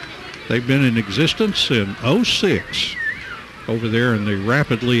 They've been in existence in 06 over there in the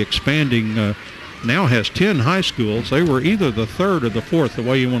rapidly expanding, now has 10 high schools. They were either the 3rd or the 4th, the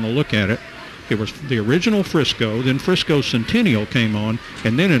way you want to look at it. It was the original Frisco, then Frisco Centennial came on,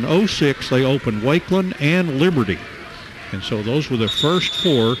 and then in 06 they opened Wakeland and Liberty. And so those were the first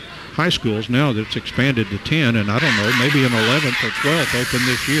 4 high schools. Now that it's expanded to 10, and I don't know, maybe an 11th or 12th open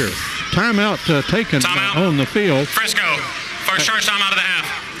this year. Timeout taken on the field. Frisco, first charge time out of the half.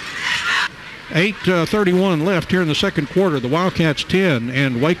 8:31 left here in the second quarter. The Wildcats 10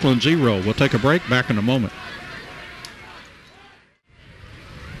 and Wakeland 0. We'll take a break. Back in a moment.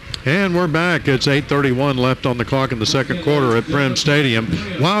 And we're back. It's 8:31 left on the clock in the second quarter at Prem Stadium.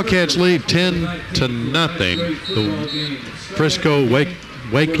 Wildcats lead 10-0. The Frisco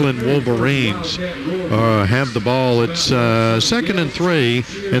Wakeland Wolverines have the ball. It's second and 3,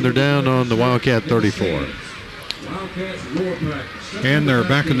 and they're down on the Wildcat 34. And they're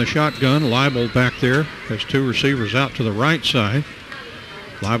back in the shotgun. Liable back there has 2 receivers out to the right side.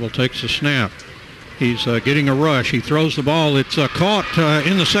 Liable takes the snap. He's getting a rush. He throws the ball. It's caught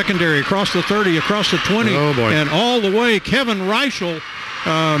in the secondary, across the 30, across the 20, and all the way. Kevin Reichel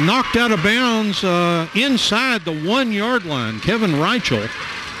knocked out of bounds inside the 1 yard line. Kevin Reichel,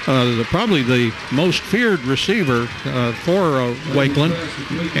 probably the most feared receiver for Wakeland,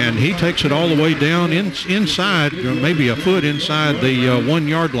 and he takes it all the way down inside, maybe a foot inside the 1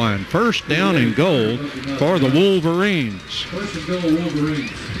 yard line. First down and goal for the Wolverines. First and goal, Wolverines.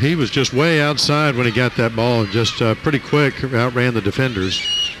 He was just way outside when he got that ball, and just pretty quick outran the defenders.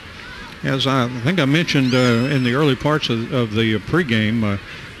 As I think I mentioned in the early parts of the pregame,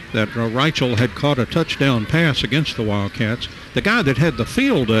 that Reichel had caught a touchdown pass against the Wildcats. The guy that had the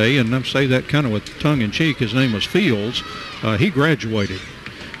field day, and I say that kind of with tongue-in-cheek, his name was Fields, he graduated.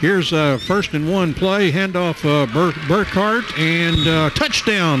 Here's a 1st and 1 play, handoff Burkhart, and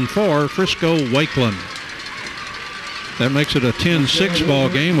touchdown for Frisco Wakeland. That makes it a 10-6 ball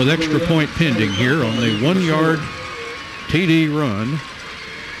game with extra point pending here on the 1 yard TD run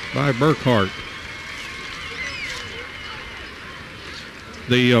by Burkhart.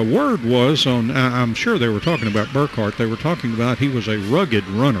 The word was on, I'm sure they were talking about Burkhart, they were talking about he was a rugged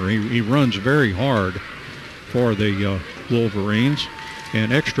runner. He runs very hard for the Wolverines.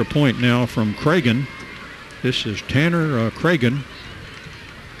 And extra point now from Cragen. This is Tanner Cragen.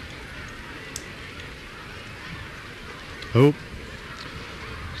 Oh,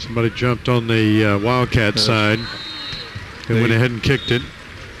 somebody jumped on the Wildcat side and went ahead and kicked it.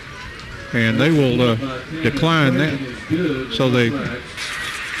 And they will decline that. So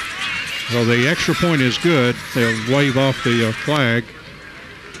the extra point is good. They'll wave off the flag.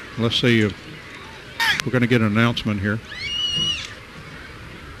 Let's see if we're going to get an announcement here.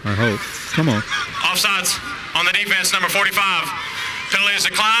 I hope. Come on. Offsides on the defense, number 45. Penalty is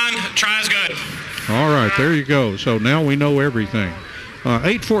declined. Try is good. All right, there you go. So now we know everything.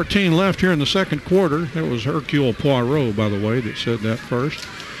 8:14 left here in the second quarter. That was Hercule Poirot, by the way, that said that first.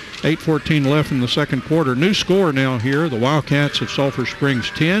 8:14 left in the second quarter. New score now here. The Wildcats of Sulphur Springs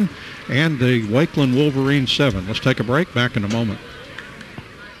 10 and the Wakeland Wolverines 7. Let's take a break. Back in a moment.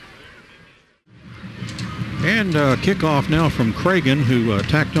 And kickoff now from Cragen, who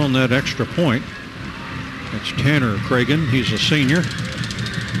tacked on that extra point. That's Tanner Cragen. He's a senior.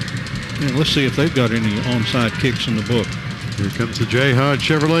 And let's see if they've got any onside kicks in the book. Here comes the J. Hodge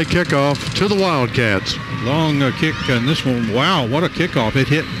Chevrolet kickoff to the Wildcats. Long kick, and this one, wow, what a kickoff. It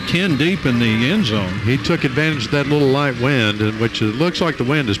hit 10 deep in the end zone. He took advantage of that little light wind, in which it looks like the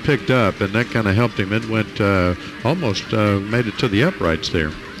wind has picked up, and that kind of helped him. It went almost made it to the uprights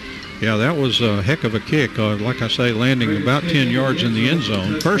there. Yeah, that was a heck of a kick. Like I say, landing about 10 yards in the end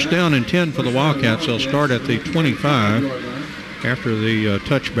zone. First down and 10 for the Wildcats. They'll start at the 25 after the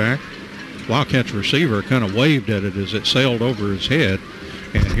touchback. Wildcats receiver kind of waved at it as it sailed over his head.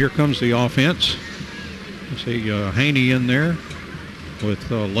 And here comes the offense. You see Haney in there with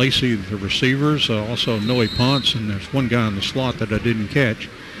Lacey, the receivers, also Noe Ponce, and there's one guy in the slot that I didn't catch.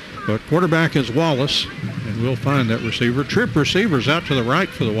 But quarterback is Wallace, and we'll find that receiver. Trip receivers out to the right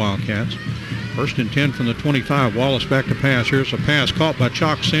for the Wildcats. First and 10 from the 25. Wallace back to pass. Here's a pass caught by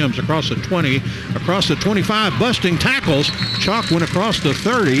Chalk Sims across the 20, across the 25, busting tackles. Chalk went across the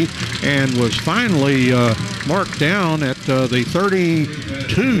 30 and was finally marked down at the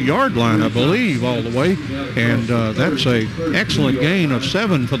 32-yard line, I believe, all the way. And that's an excellent gain of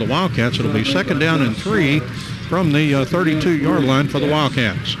 7 for the Wildcats. It'll be second down and 3 from the 32-yard line for the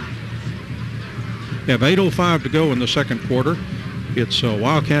Wildcats. We have 8:05 to go in the second quarter. It's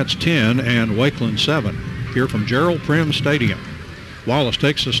Wildcats 10 and Wakeland 7 here from Gerald Prim Stadium. Wallace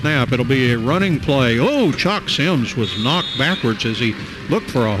takes the snap. It'll be a running play. Oh, Chalk Sims was knocked backwards as he looked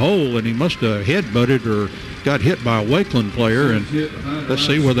for a hole, and he must have head-butted or got hit by a Wakeland player. And let's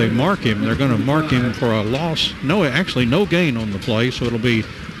see where they mark him. They're going to mark him for a loss. No, actually no gain on the play, so it'll be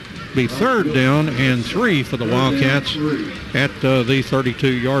third down and 3 for the Wildcats at the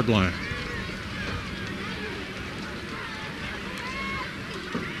 32-yard line.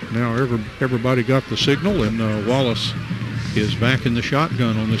 Now everybody got the signal, and Wallace is back in the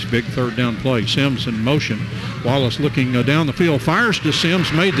shotgun on this big third down play. Sims in motion. Wallace looking down the field, fires to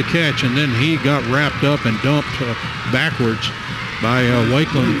Sims, made the catch, and then he got wrapped up and dumped backwards by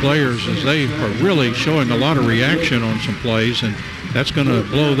Wakeland players as they are really showing a lot of reaction on some plays, and that's going to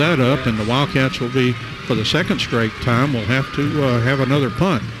blow that up, and the Wildcats will be, for the second straight time, will have to have another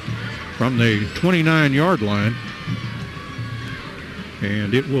punt from the 29-yard line.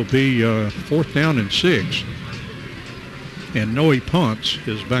 And it will be fourth down and 6. And Noe Ponce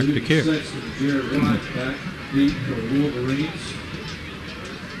is back to kick.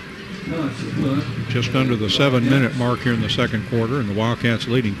 Just under the 7-minute mark here in the second quarter, and the Wildcats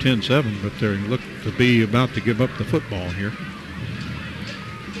leading 10-7, but they look to be about to give up the football here.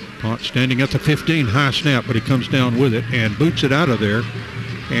 Pont standing at the 15, high snap, but he comes down with it and boots it out of there.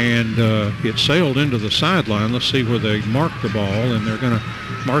 And it sailed into the sideline. Let's see where they mark the ball, and they're going to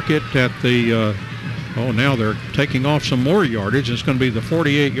mark it at the, now they're taking off some more yardage. It's going to be the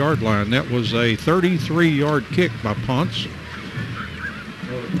 48-yard line. That was a 33-yard kick by Ponce.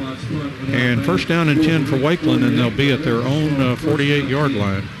 And first down and 10 for Wakeland, and they'll be at their own 48-yard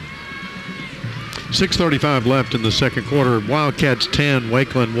line. 6:35 left in the second quarter. Wildcats 10,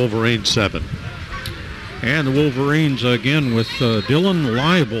 Wakeland Wolverines 7. And the Wolverines again with Dylan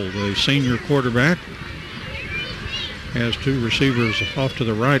Leibel, the senior quarterback. Has two receivers off to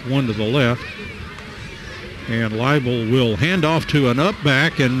the right, one to the left. And Leibel will hand off to an up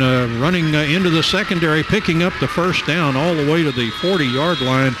back and running into the secondary, picking up the first down all the way to the 40-yard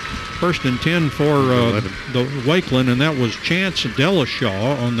line. First and 10 for the Wakeland, and that was Chance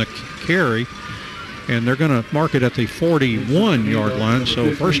Delashaw on the carry. And they're going to mark it at the 41-yard line.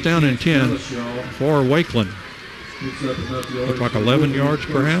 So first down and 10 for Wakeland. Looks like 11 yards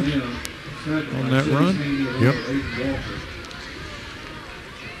perhaps on that run. Yep.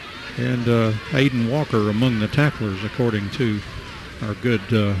 And Aiden Walker among the tacklers, according to our good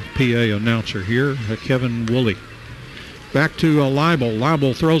PA announcer here, Kevin Woolley. Back to Leibel.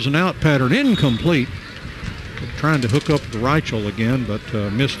 Leibel throws an out pattern, incomplete. Trying to hook up the Reichel again, but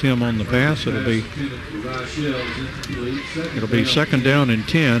missed him on the pass. It'll be second down and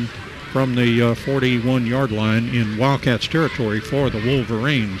 10 from the 41-yard line in Wildcats territory for the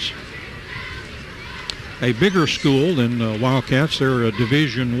Wolverines. A bigger school than the Wildcats. They're a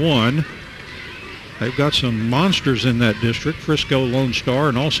Division I. They've got some monsters in that district. Frisco Lone Star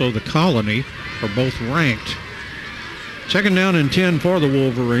and also the Colony are both ranked. Second down and 10 for the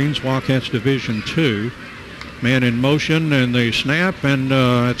Wolverines, Wildcats Division II. Man in motion, and they snap, and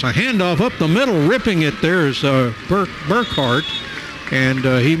it's a handoff up the middle. Ripping it there is Burkhart, and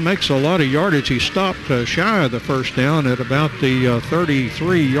he makes a lot of yardage. He stopped shy of the first down at about the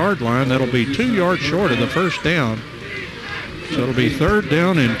 33-yard line. That'll be 2 yards short of the first down. So it'll be third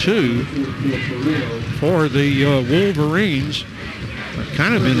down and 2 for the Wolverines.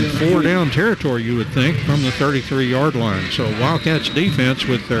 Kind of in 4-down territory, you would think, from the 33-yard line. So Wildcats defense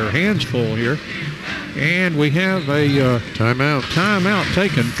with their hands full here. And we have a timeout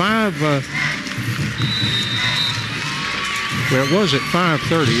taken. Well, it was at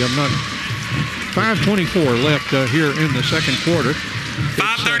 5:30. 5:24 left here in the second quarter.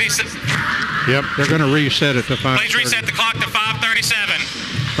 5:37. Yep. They're going to reset it to 5:30. Please reset the clock to 5:37.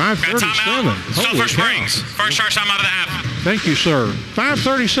 5:37. Sulphur Springs. First charge time out of the half. Thank you, sir.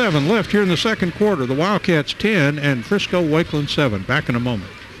 5:37 left here in the second quarter. The Wildcats 10 and Frisco Wakeland 7. Back in a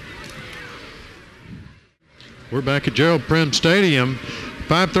moment. We're back at Gerald Prem Stadium.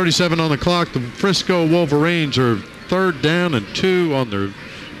 5:37 on the clock. The Frisco Wolverines are third down and 2 on the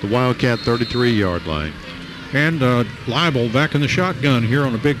Wildcat 33-yard line. And Leibel back in the shotgun here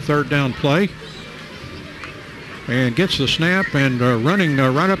on a big third down play. And gets the snap and running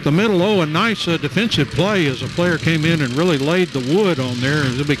right up the middle. Oh, a nice defensive play as a player came in and really laid the wood on there.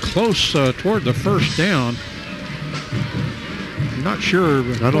 It'll be close toward the first down. I'm not sure.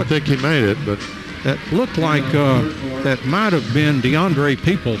 I don't think he made it, but that looked like that might have been DeAndre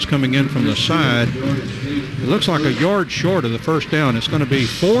Peoples coming in from the side. It looks like a yard short of the first down. It's going to be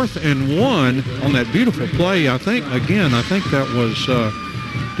 4th and 1 on that beautiful play. I think that was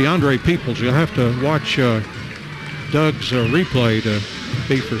DeAndre Peoples. You'll have to watch Doug's replay to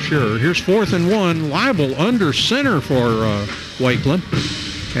be for sure. Here's 4th and 1. Leibel under center for Wakeland.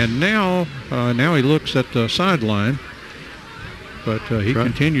 And now he looks at the sideline. But he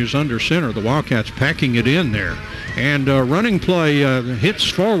continues under center. The Wildcats packing it in there. And running play hits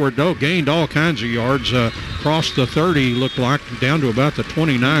forward, though, gained all kinds of yards. Crossed the 30, looked like, down to about the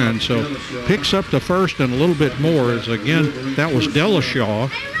 29. So picks up the first and a little bit more. As again, that was Delashaw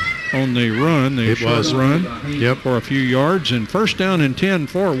on the run, the short run for a few yards. And first down and 10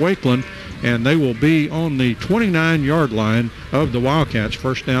 for Wakeland. And they will be on the 29-yard line of the Wildcats,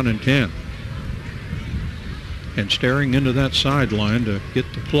 first down and 10. And staring into that sideline to get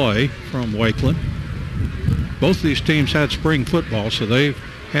the play from Wakeland. Both of these teams had spring football, so they've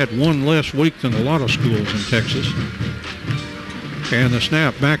had one less week than a lot of schools in Texas. And the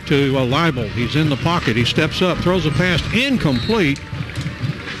snap back to Leibel. He's in the pocket. He steps up, throws a pass, incomplete.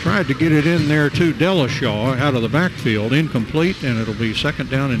 Tried to get it in there to Delashaw out of the backfield, incomplete, and it'll be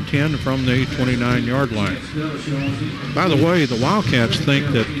second down and 10 from the 29-yard line. By the way, the Wildcats think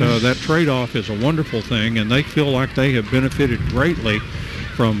that that trade-off is a wonderful thing, and they feel like they have benefited greatly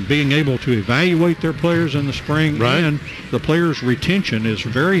from being able to evaluate their players in the spring, right. And the players' retention is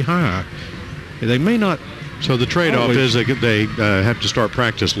very high. They may not. So the trade-off is they have to start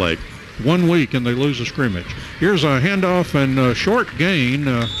practice late. 1 week and they lose a scrimmage. Here's a handoff and a short gain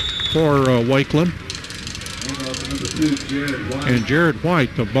for Wakeland. And Jared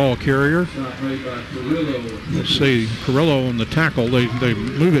White, the ball carrier. Let's see, Carrillo on the tackle. They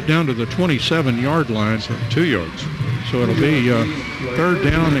move it down to the 27-yard line. So 2 yards. So it'll be 3rd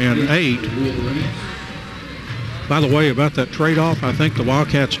down and 8. By the way, about that trade-off, I think the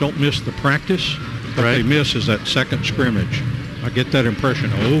Wildcats don't miss the practice. What they miss is that second scrimmage. I get that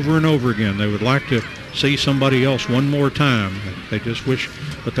impression over and over again. They would like to see somebody else one more time. They just wish,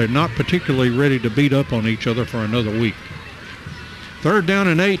 but they're not particularly ready to beat up on each other for another week. 3rd down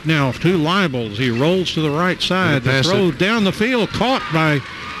and 8 now to Libels. He rolls to the right side. The throw down the field, caught by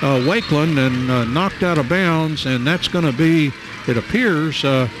Wakeland and knocked out of bounds, and that's going to be, it appears,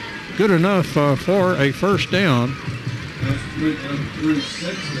 good enough for a first down.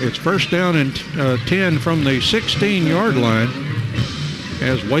 It's 1st down and 10 from the 16-yard line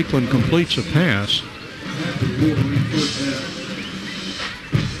as Wakeland completes a pass.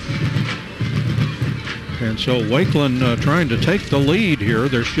 And so Wakeland trying to take the lead here.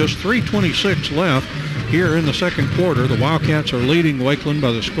 There's just 3:26 left here in the second quarter. The Wildcats are leading Wakeland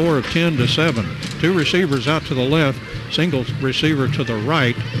by the score of 10-7. 2 receivers out to the left, single receiver to the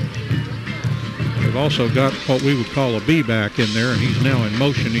right. They've also got what we would call a B-back in there, and he's now in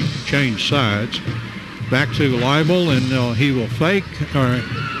motion. He changed sides. Back to Libel, and he will fake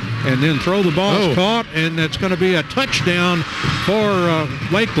and then throw the ball. Caught, and it's going to be a touchdown for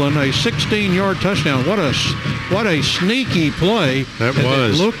Wakeland, a 16-yard touchdown. What a sneaky play. That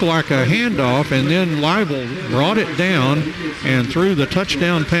was. It looked like a handoff, and then Libel brought it down and threw the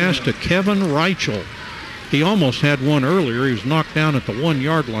touchdown pass to Kevin Reichel. He almost had one earlier. He was knocked down at the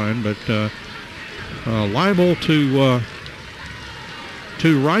 1-yard line, but Libel to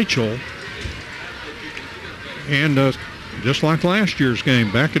Reichel, and just like last year's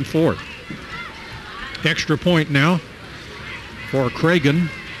game, back and forth. Extra point now for Cragen,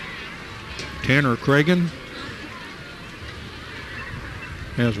 Tanner Cragen,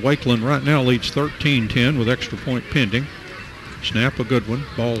 as Wakeland right now leads 13-10 with extra point pending. Snap, a good one.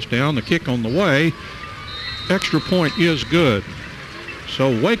 Ball's down, the kick on the way. Extra point is good. So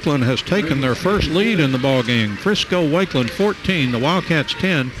Wakeland has taken their first lead in the ball game. Frisco Wakeland 14, the Wildcats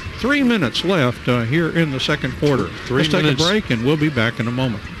 10. 3 minutes left here in the second quarter. Let's take a break, and we'll be back in a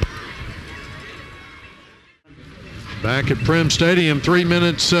moment. Back at Prim Stadium, 3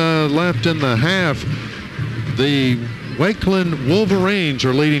 minutes left in the half. The Wakeland Wolverines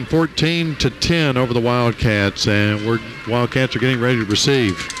are leading 14-10 over the Wildcats, and Wildcats are getting ready to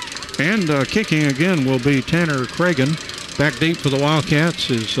receive. And kicking again will be Tanner Cragen. Back deep for the Wildcats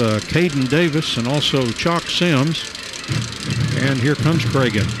is Caden Davis and also Chalk Sims. And here comes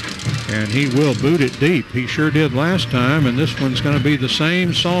Cragen. And he will boot it deep. He sure did last time, and this one's going to be the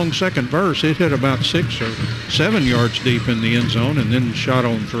same song second verse. It hit about 6 or 7 yards deep in the end zone and then shot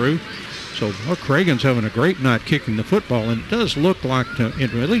on through. So Cragen's having a great night kicking the football, and it does look like,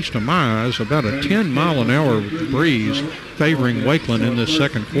 at least to my eyes, about a 10-mile-an-hour breeze favoring Wakeland in this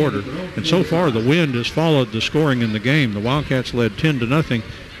second quarter. And so far, the wind has followed the scoring in the game. The Wildcats led 10-0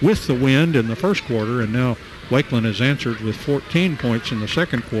 with the wind in the first quarter, and now Wakeland has answered with 14 points in the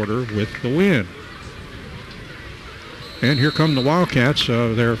second quarter with the wind. And here come the Wildcats.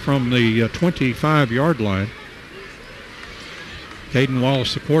 They're from the 25-yard line. Caden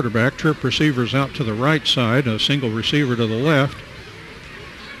Wallace, the quarterback. Trip receivers out to the right side, a single receiver to the left.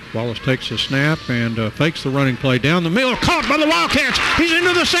 Wallace takes a snap and fakes the running play down the middle. Caught by the Wildcats. He's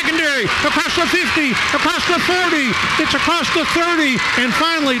into the secondary. Across the 50, across the 40. It's across the 30, and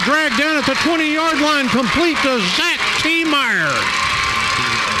finally dragged down at the 20-yard line, complete to Zach T-Meyer.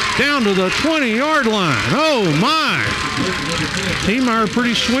 Down to the 20-yard line. Oh, my. T-Meyer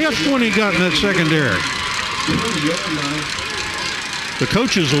pretty swift when he got in that secondary. The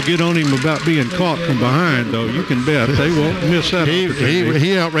coaches will get on him about being caught from behind, though. You can bet they won't miss that opportunity.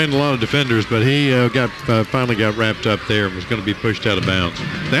 He outran a lot of defenders, but he finally got wrapped up there and was going to be pushed out of bounds.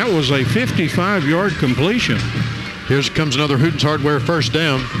 That was a 55-yard completion. Here comes another Hooten's Hardware first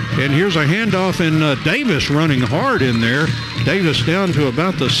down. And here's a handoff, and Davis running hard in there. Davis down to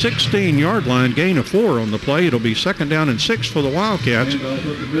about the 16-yard line, gain of 4 on the play. It'll be 2nd down and 6 for the Wildcats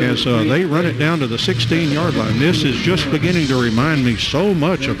as they run it down to the 16-yard line. This is just beginning to remind me so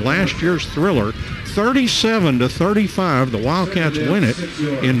much of last year's thriller. 37-35, the Wildcats win it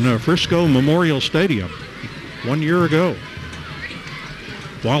in Frisco Memorial Stadium 1 year ago.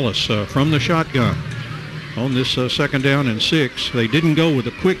 Wallace from the shotgun. on this second down and 6. They didn't go with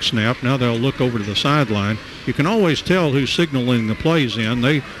a quick snap. Now they'll look over to the sideline. You can always tell who's signaling the plays in.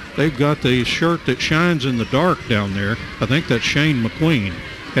 They've got the shirt that shines in the dark down there. I think that's Shane McQueen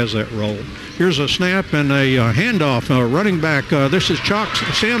has that role. Here's a snap and a handoff. Running back, this is Chalk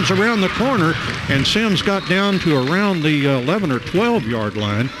Sims around the corner, and Sims got down to around the 11 or 12 yard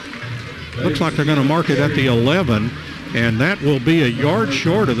line. Looks like they're going to mark it at the 11, and that will be a yard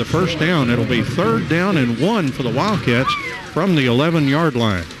short of the first down. It'll be 3rd down and 1 for the Wildcats from the 11-yard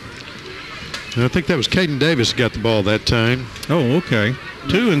line. I think that was Caden Davis who got the ball that time. Oh, okay.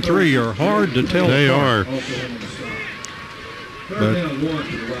 2 and 3 are hard to tell. They are. 3rd down and 1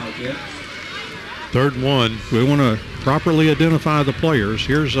 for the Wildcats. 3rd and 1. We want to properly identify the players.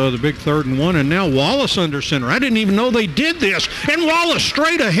 Here's the big 3rd and 1, and now Wallace under center. I didn't even know they did this. And Wallace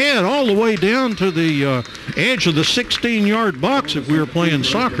straight ahead all the way down to the edge of the 16-yard box if we were playing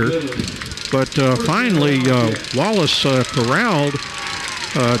soccer. But finally, Wallace corralled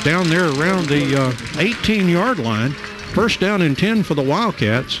down there around the 18-yard line. 1st down and 10 for the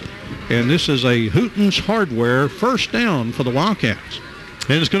Wildcats. And this is a Hooten's Hardware 1st down for the Wildcats.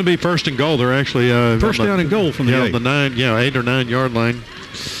 And it's going to be 1st and goal. They're actually 1st down and goal from the 8. The 8 or 9 yard line.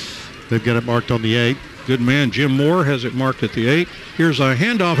 They've got it marked on the 8. Good man. Jim Moore has it marked at the 8. Here's a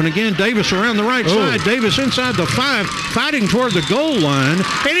handoff, and again, Davis around the right side. Davis inside the 5, fighting toward the goal line.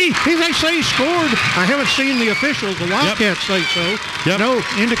 And they say he scored. I haven't seen the officials. The Wildcats say so. Yep. No,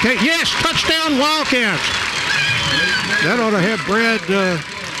 indicate. Yes, touchdown Wildcats. That ought to have Brad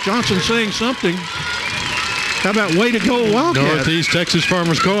Johnson saying something. How about way to go Wildcats? Northeast Texas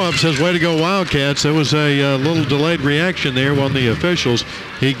Farmers Co-op says way to go Wildcats. There was a little delayed reaction there on the officials.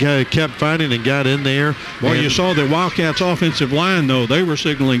 He kept fighting and got in there. Well, you saw the Wildcats offensive line, though. They were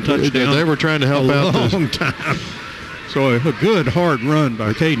signaling touchdown. They were trying to help out a long time. So a good hard run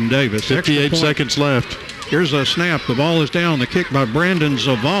by Caden Davis. 58 seconds left. Here's a snap. The ball is down. The kick by Brandon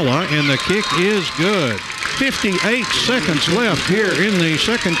Zavala, and the kick is good. 58 seconds left here in the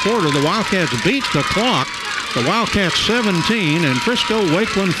second quarter. The Wildcats beat the clock. The Wildcats 17 and Frisco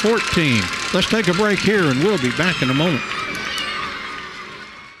Wakeland 14. Let's take a break here, and we'll be back in a moment.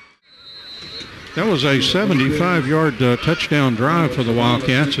 That was a 75-yard touchdown drive for the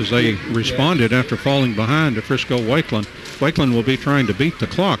Wildcats as they responded after falling behind to Frisco Wakeland. Wakeland will be trying to beat the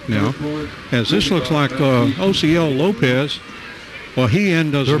clock now, as this looks like OCL Lopez. Well, he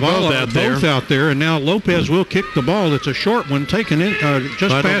and Zavala both out there, and now Lopez will kick the ball. It's a short one, taken in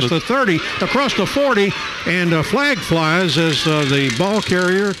just right past the 30, across the 40, and a flag flies as the ball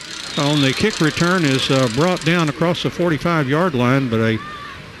carrier on the kick return is brought down across the 45-yard line, but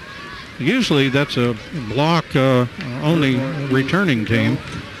usually that's a block-only returning team.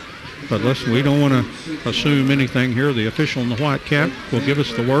 But we don't want to assume anything here. The official in the white cap will give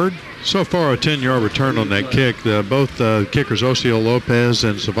us the word. So far, a 10-yard return on that kick. Both kickers, Osceola Lopez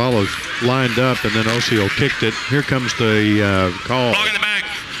and Zavala, lined up, and then Osceola kicked it. Here comes the call. Ball in the back.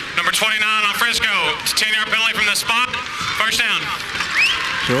 Number 29 on Frisco. It's a 10-yard penalty from the spot. 1st down.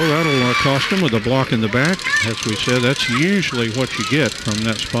 So that'll cost them with a block in the back. As we said, that's usually what you get from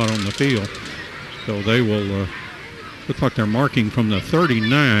that spot on the field. So they will look like they're marking from the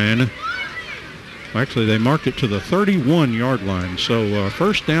 39. Actually, they marked it to the 31-yard line. So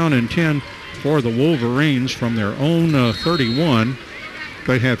 1st down and 10 for the Wolverines from their own 31.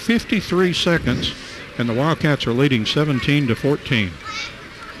 They have 53 seconds, and the Wildcats are leading 17-14.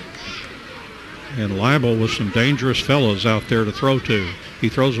 And Leibel with some dangerous fellows out there to throw to. He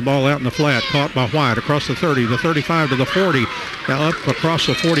throws the ball out in the flat, caught by White across the 30, the 35 to the 40, now up across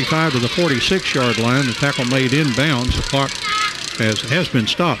the 45 to the 46-yard line. The tackle made inbounds. The clock has been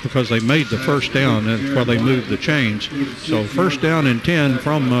stopped because they made the 1st down and while they moved the chains. So 1st down and 10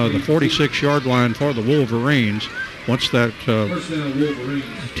 from the 46-yard line for the Wolverines. Once that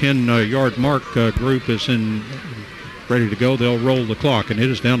 10-yard mark group is ready to go, they'll roll the clock, and it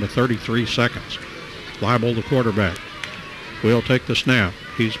is down to 33 seconds. Leibel, the quarterback, will take the snap.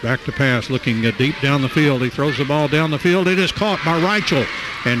 He's back to pass, looking deep down the field. He throws the ball down the field. It is caught by Reichel,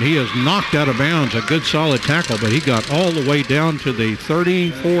 and he is knocked out of bounds. A good solid tackle, but he got all the way down to the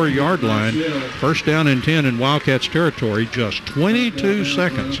 34-yard line. 1st down and 10 in Wildcats territory. Just 22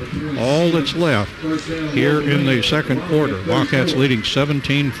 seconds, all that's left here in the second quarter. Wildcats leading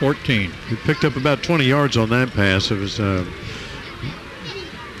 17-14. He picked up about 20 yards on that pass. It was...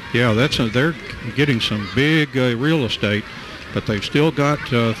 Yeah, they're getting some big real estate, but they've still got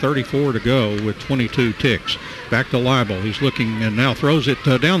 34 to go with 22 ticks. Back to Leibel. He's looking and now throws it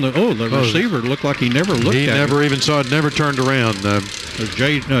down the... the receiver looked like he never looked at it. He never even saw it, never turned around.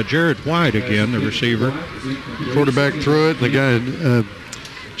 Jared White again, the receiver. Quarterback threw it. The guy,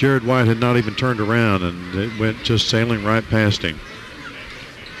 Jared White had not even turned around, and it went just sailing right past him.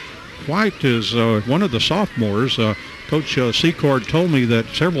 White is one of the sophomores. Coach Secord told me that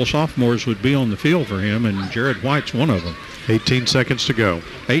several sophomores would be on the field for him, and Jared White's one of them. 18 seconds to go.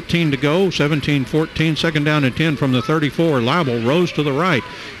 18 to go, 17-14, second down and 10 from the 34. Leibel rose to the right.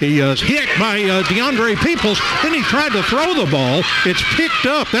 He is hit by DeAndre Peoples. Then he tried to throw the ball. It's picked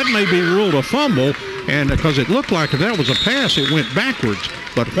up. That may be ruled a fumble, and because it looked like if that was a pass, it went backwards.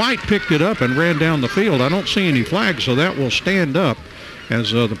 But White picked it up and ran down the field. I don't see any flags, so that will stand up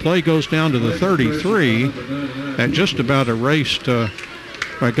as the play goes down to the 33 and just about erased.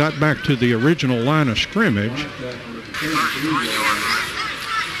 I got back to the original line of scrimmage.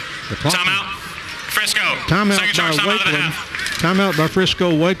 Timeout. Frisco. Timeout by Wakeland. Timeout by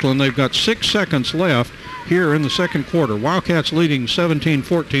Frisco Wakeland. They've got 6 seconds left here in the second quarter. Wildcats leading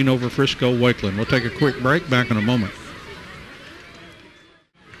 17-14 over Frisco Wakeland. We'll take a quick break. Back in a moment.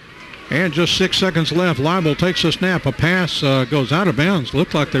 And just 6 seconds left. Leibel takes a snap. A pass goes out of bounds.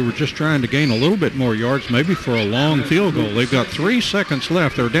 Looked like they were just trying to gain a little bit more yards, maybe for a long field goal. They've got 3 seconds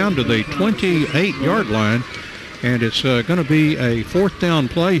left. They're down to the 28-yard line. And it's going to be a fourth down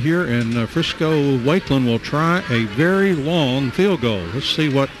play here, and Frisco Wakeland will try a very long field goal. Let's see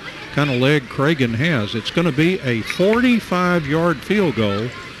what kind of leg Cragen has. It's going to be a 45-yard field goal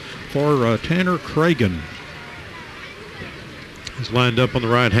for Tanner Cragen. He's lined up on the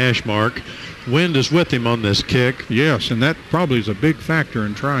right hash mark. Wind is with him on this kick. Yes, and that probably is a big factor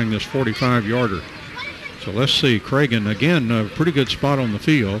in trying this 45-yarder. So let's see. Cragen, again, a pretty good spot on the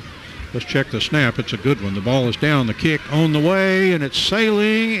field. Let's check the snap. It's a good one. The ball is down. The kick on the way, and it's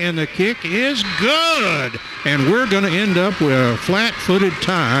sailing, and the kick is good. And we're going to end up with a flat-footed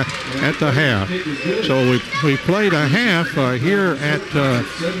tie at the half. So we played a half here at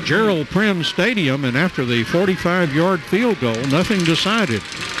Gerald Prim Stadium, and after the 45-yard field goal, nothing decided.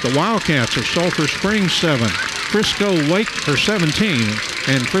 The Wildcats of Sulphur Springs 7, Frisco 17,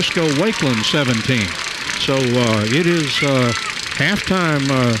 and Frisco Wakeland 17. So it is halftime.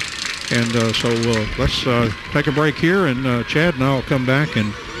 So let's take a break here, and Chad and I will come back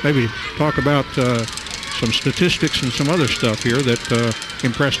and maybe talk about some statistics and some other stuff here that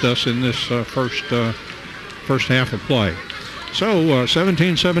impressed us in this first half of play. So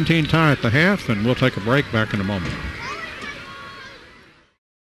 17-17 tie at the half, and we'll take a break. Back in a moment.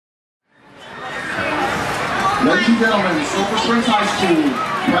 Ladies and gentlemen, Sulphur Springs High School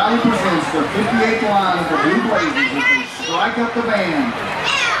proudly presents the 58th line of the Blue Blazers as they strike up the band.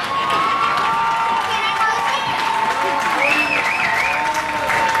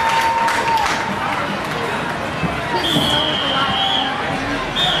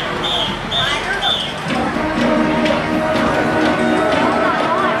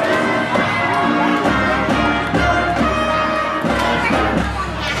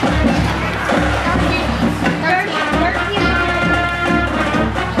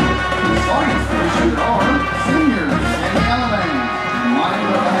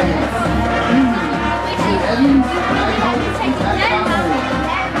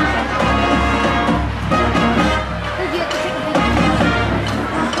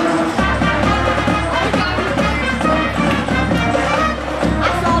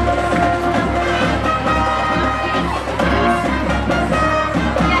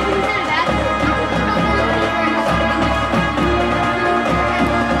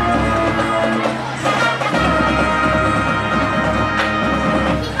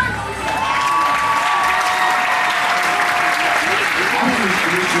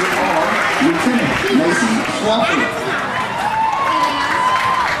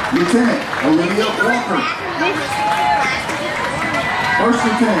 Lieutenant Olivia Walker. First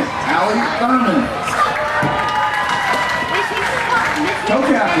Lieutenant Allie Thurman.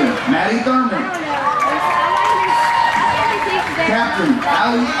 Co-Captain Maddie Thurman. Captain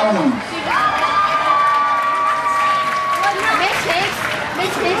Allie Owens.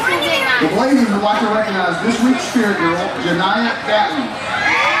 The Blazers would like to recognize this week's Spirit Girl, Janiyah Gatlin.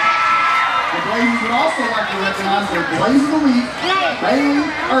 The Blazers would also like to recognize their Blaze of the Week, Bailey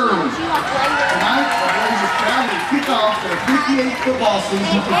Early. Tonight, the Blazers proudly kick off their 58th football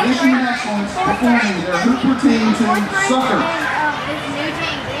season with tradition and excellence, performing their Hooper team Sucker.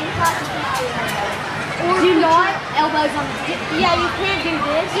 Do not elbows on the stick. Yeah, you can't do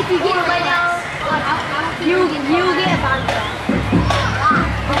this. If you get way down, you get a bond.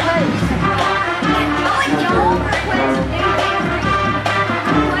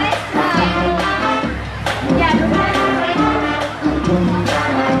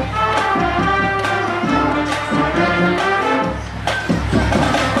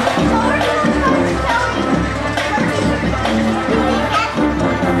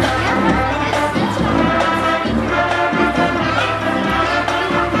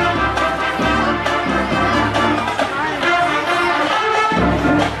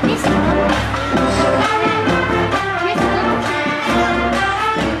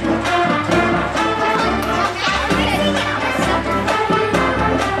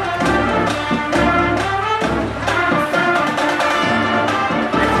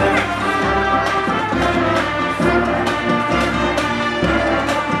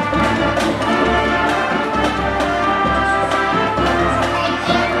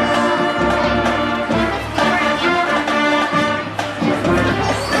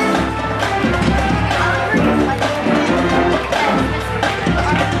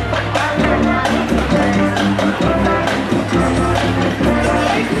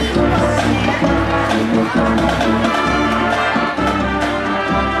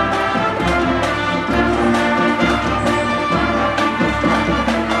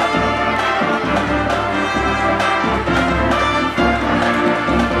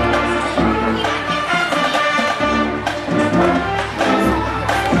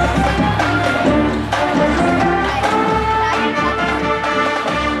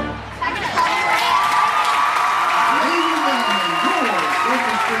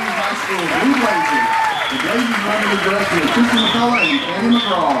 Andy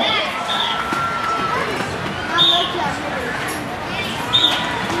McGraw.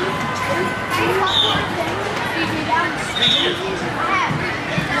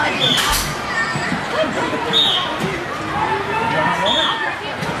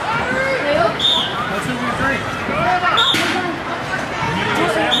 That's what we drink. You need to get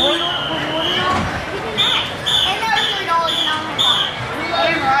Sam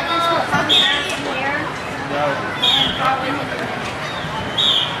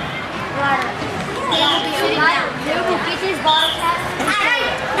Get this bottle cap.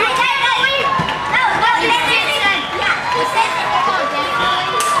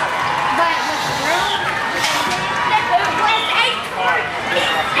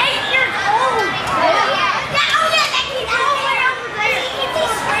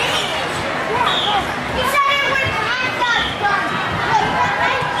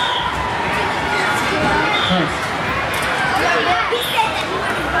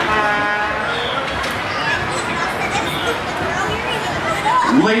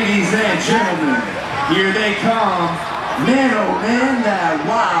 Ladies and gentlemen, here they come. Man, oh man, that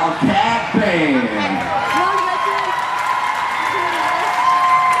Wildcat band.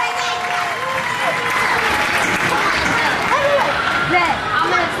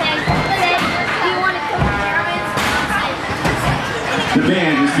 The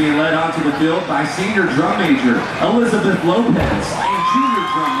band is being led onto the field by senior drum major Elizabeth Lopez and junior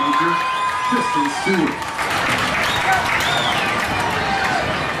drum major Kristen Stewart.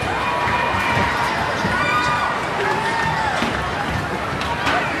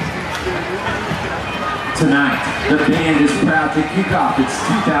 Tonight, the band is proud to kick off its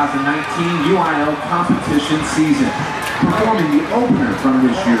 2019 UIL competition season, performing the opener from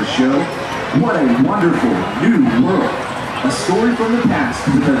this year's show, What a Wonderful New World, a story from the past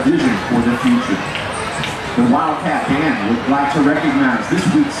with a vision for the future. The Wildcat Band would like to recognize this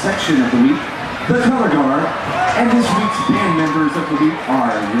week's section of the week, the Color Guard, and this week's band members of the week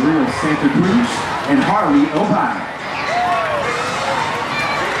are Uriel Santa Cruz and Harley O'Brien.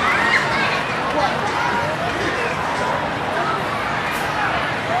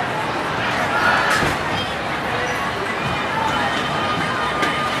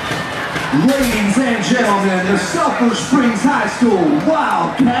 Ladies and gentlemen, the Sulphur Springs High School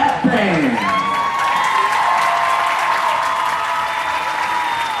Wildcat Band.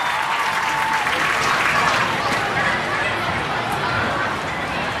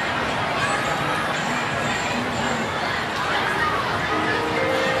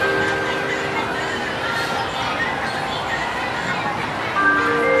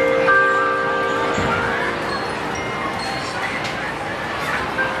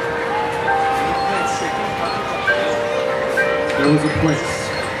 There was a place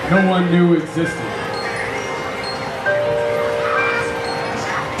no one knew existed.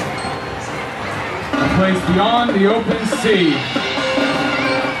 A place beyond the open sea.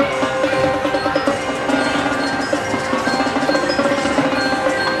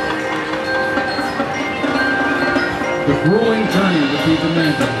 The grueling journey would be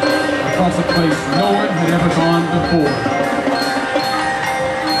demanded across a place no one had ever gone before.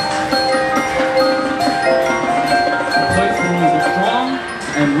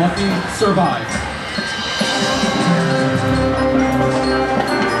 And lucky survive.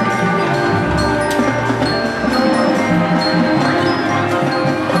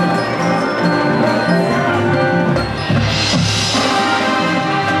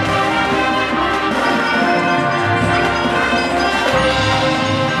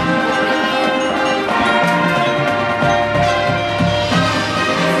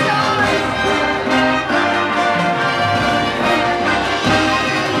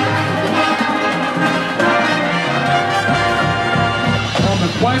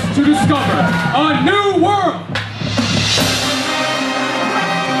 Quest to discover a new world!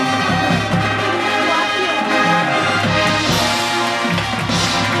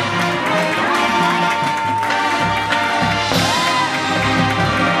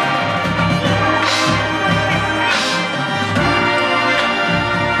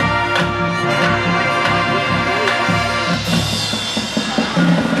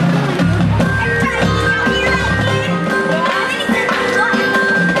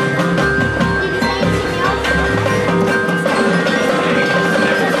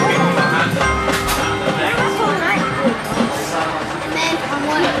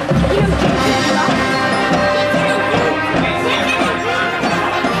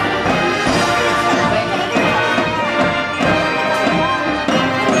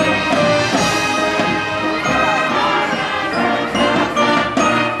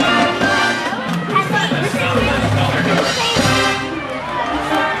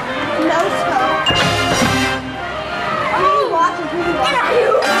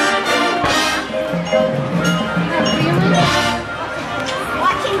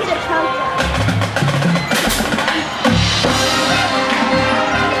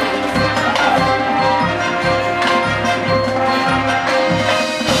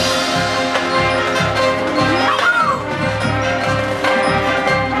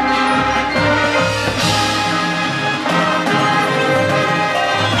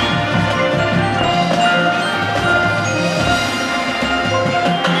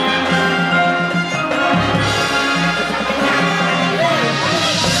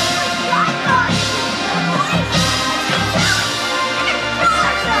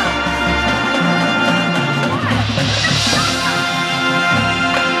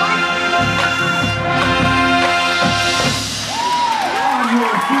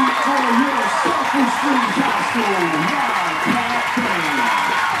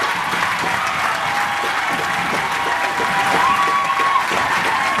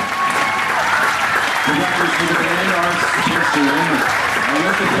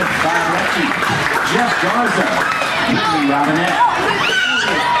 Five lefty, Jeff Garza. Anthony Robinette.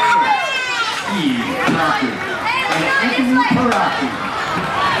 Steve Paraki. And Anthony Paraki.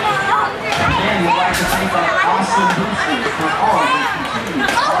 And we'd like to thank our awesome boosters for all of their continued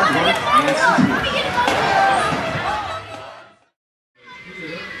hard work and support.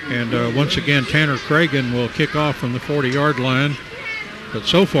 And once again, Tanner Cragen will kick off from the 40-yard line. But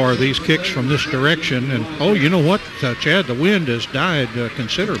so far, these kicks from this direction, and oh, you know what, Chad, the wind has died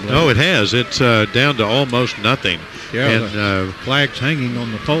considerably. Oh, it has. It's down to almost nothing. Yeah, and the flag's hanging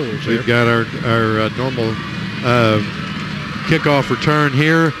on the poles. We've got our normal kickoff return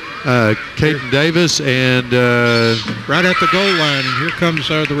here. Caden Davis and right at the goal line, and here comes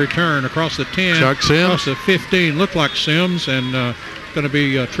the return across the 10, Chuck Sims. Across the 15. Looked like Sims, and going to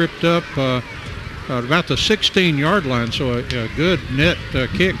be tripped up about the 16-yard line. So a good net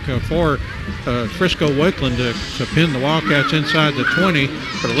kick for Frisco Wakeland to pin the Wildcats inside the 20.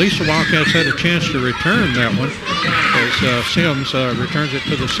 But at least the Wildcats had a chance to return that one as Sims returns it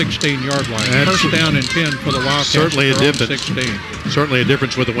to the 16-yard line. First down and 10 for the Wildcats. Certainly a difference. 16. Certainly a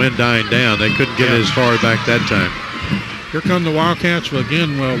difference with the wind dying down. They couldn't get as far back that time. Here come the Wildcats.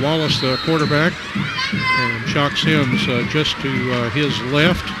 Again, Wallace, the quarterback, and Chuck Sims just to his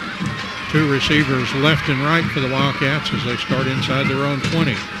left. Two receivers left and right for the Wildcats as they start inside their own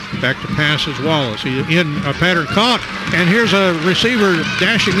 20. Back to pass is Wallace. He in a pattern caught, and here's a receiver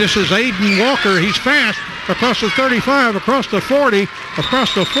dashing. This is Aiden Walker. He's fast across the 35, across the 40,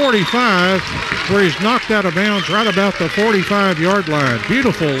 across the 45, where he's knocked out of bounds right about the 45-yard line.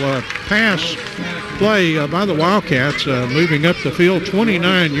 Beautiful pass play by the Wildcats, moving up the field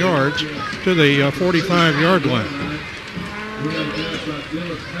 29 yards to the 45-yard line.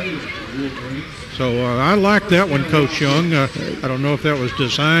 So I like that one, Coach Young. I don't know if that was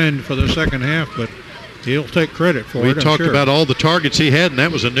designed for the second half, but he'll take credit for it. We talked about all the targets he had, and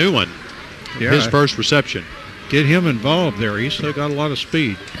that was a new one. Yeah, his first reception. Get him involved there. He's still got a lot of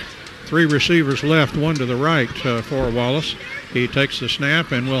speed. Three receivers left, one to the right for Wallace. He takes the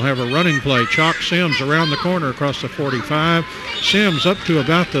snap, and we'll have a running play. Chalk Sims around the corner across the 45. Sims up to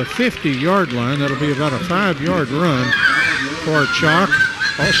about the 50-yard line. That'll be about a 5-yard run for Chalk,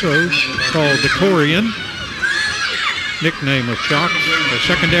 also called the Corian, nickname of Chalk. A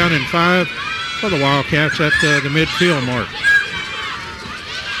second down and 5 for the Wildcats at the midfield mark.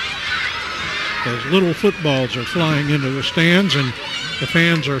 As little footballs are flying into the stands, and the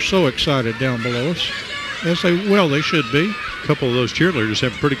fans are so excited down below us, as they should be. A couple of those cheerleaders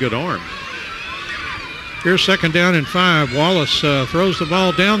have a pretty good arm. Here's second down and 5. Wallace throws the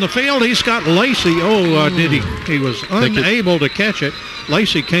ball down the field. He's got Lacey. Did he? He was unable to catch it.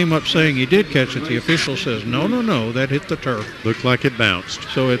 Lacey came up saying he did catch it. The official says, no, that hit the turf. Looked like it bounced.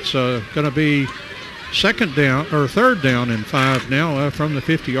 So it's going to be third down and 5 now from the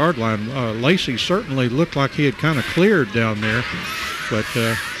 50-yard line. Lacey certainly looked like he had kind of cleared down there. But,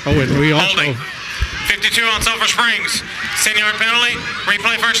 and we also... Holding. 52 on Sulphur Springs. 10-yard penalty.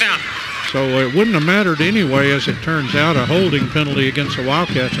 Replay first down. So it wouldn't have mattered anyway, as it turns out, a holding penalty against the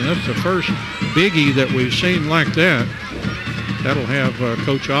Wildcats, and that's the first biggie that we've seen like that. That'll have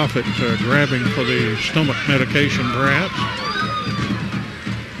Coach Offit grabbing for the stomach medication, perhaps.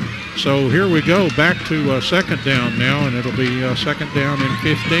 So here we go, back to second down now, and it'll be second down and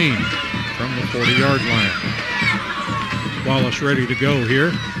 15 from the 40-yard line. Wallace ready to go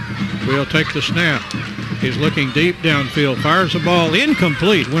here. We'll take the snap. He's looking deep downfield, fires the ball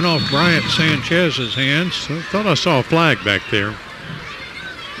incomplete, went off Bryant Sanchez's hands. So I thought I saw a flag back there.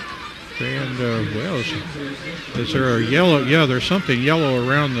 And, is there a yellow? Yeah, there's something yellow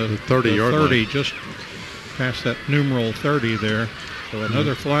around the 30-yard line. Just past that numeral 30 there. So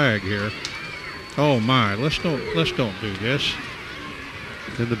another flag here. Oh my, let's don't do this.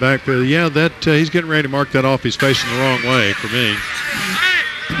 In the backfield, he's getting ready to mark that off. He's facing the wrong way for me.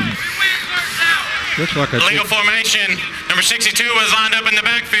 Looks like a legal formation. Number 62 was lined up in the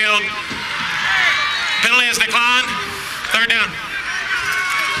backfield. Penalty is declined. Third down.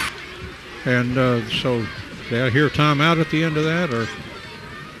 And so they hear timeout at the end of that, or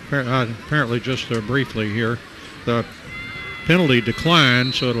apparently just briefly here. The penalty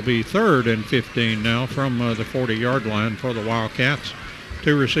declined, so it'll be third and 15 now from the 40-yard line for the Wildcats.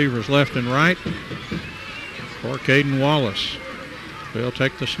 Two receivers left and right for Caden Wallace. They'll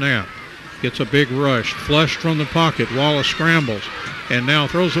take the snap. Gets a big rush, flushed from the pocket. Wallace scrambles and now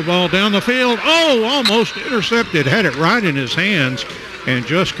throws the ball down the field. Oh, almost intercepted. Had it right in his hands and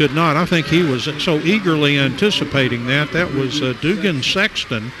just could not. I think he was so eagerly anticipating that. That was Dugan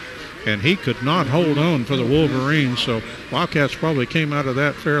Sexton, and he could not hold on for the Wolverines. So Wildcats probably came out of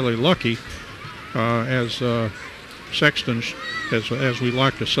that fairly lucky as Sexton, as we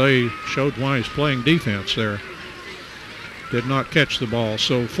like to say, showed why he's playing defense there. Did not catch the ball.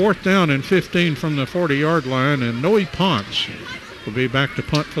 So 4th down and 15 from the 40-yard line, and Noe Ponce will be back to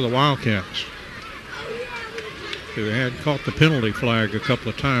punt for the Wildcats, who had caught the penalty flag a couple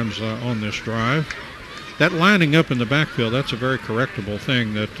of times on this drive. That lining up in the backfield, that's a very correctable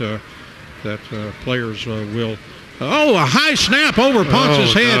thing that players will. Oh, a high snap over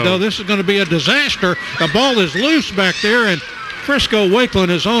Ponce's head, though. This is going to be a disaster. The ball is loose back there, and Frisco Wakeland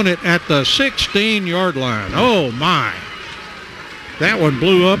is on it at the 16-yard line. Oh, my. That one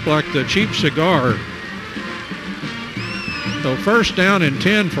blew up like the cheap cigar. So 1st down and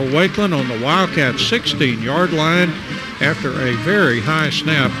 10 for Wakeland on the Wildcats' 16-yard line after a very high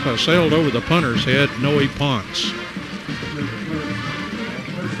snap sailed over the punter's head, Noe Ponce.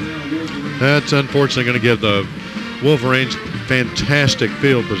 That's unfortunately going to give the Wolverines fantastic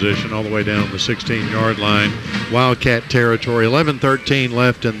field position all the way down the 16-yard line. Wildcat territory, 11-13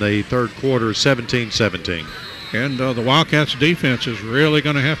 left in the third quarter, 17-17. And the Wildcats defense is really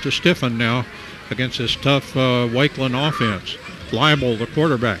going to have to stiffen now against this tough Wakeland offense. Leibel, the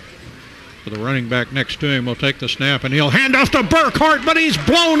quarterback, with the running back next to him, will take the snap, and he'll hand off to Burkhart, but he's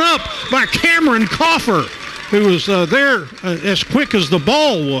blown up by Cameron Coffer, who was there as quick as the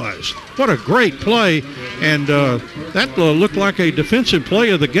ball was. What a great play, and that looked like a defensive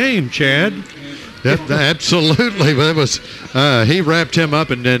play of the game, Chad. Absolutely. But it was he wrapped him up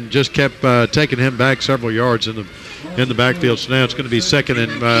and then just kept taking him back several yards in the backfield. So now it's going to be 2nd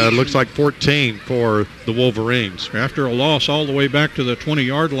and looks like 14 for the Wolverines. After a loss all the way back to the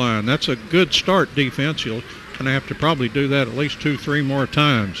 20-yard line, that's a good start, defense. You'll going to have to probably do that at least 2-3 more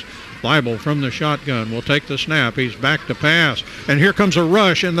times. Leibel from the shotgun will take the snap. He's back to pass, and here comes a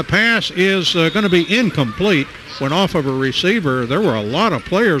rush, and the pass is going to be incomplete. Went off of a receiver. There were a lot of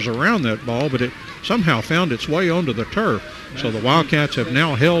players around that ball, but it somehow found its way onto the turf. So the Wildcats have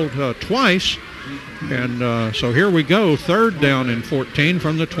now held twice, and so here we go, 3rd down and 14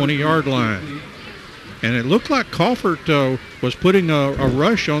 from the 20-yard line. And it looked like Colfort was putting a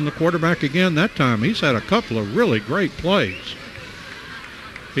rush on the quarterback again that time. He's had a couple of really great plays.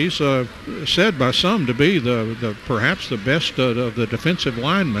 He's said by some to be perhaps the best of the defensive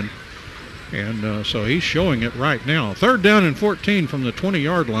linemen. And so he's showing it right now. 3rd down and 14 from the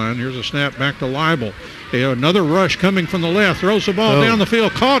 20-yard line. Here's a snap back to Leibel. Another rush coming from the left. Throws the ball down the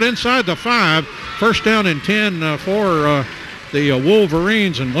field. Caught inside the 5. 1st down and 10 for the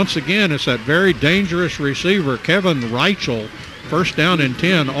Wolverines. And once again, it's that very dangerous receiver, Kevin Reichel. 1st down and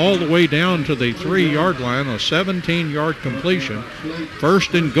 10 all the way down to the 3-yard line. A 17-yard completion.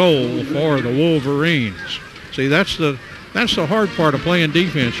 1st and goal for the Wolverines. See, that's the hard part of playing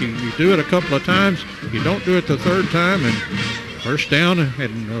defense. You do it a couple of times, you don't do it the 3rd time, and 1st down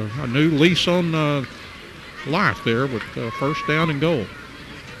and a new lease on life there with 1st down and goal.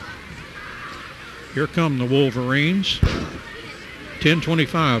 Here come the Wolverines.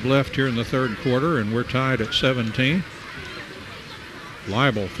 10:25 left here in the 3rd quarter, and we're tied at 17.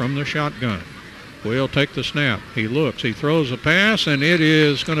 Leibel from the shotgun. Will take the snap. He looks. He throws a pass, and it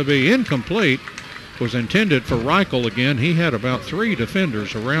is going to be incomplete. Was intended for Reichel again. He had about 3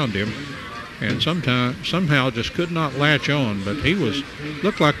 defenders around him, and somehow just could not latch on. But he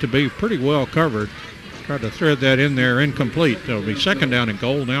looked like to be pretty well covered. Tried to thread that in there, incomplete. It'll be 2nd down and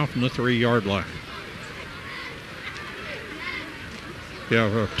goal now from the 3-yard line.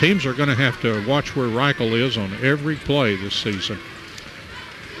 Yeah, teams are going to have to watch where Reichel is on every play this season,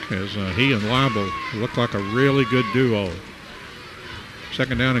 as he and Leibel look like a really good duo.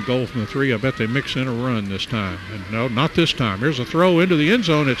 2nd down and goal from the 3. I bet they mix in a run this time. And no, not this time. Here's a throw into the end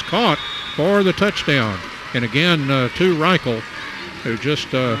zone. It's caught for the touchdown. And again, to Reichel, who just,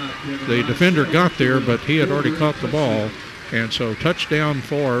 the defender got there, but he had already caught the ball. And so touchdown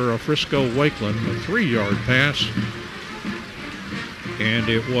for Frisco Wakeland, a 3-yard pass. And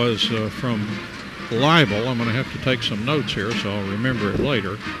it was from Leibel. I'm going to have to take some notes here, so I'll remember it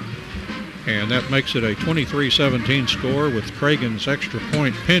later. And that makes it a 23-17 score with Cragen's extra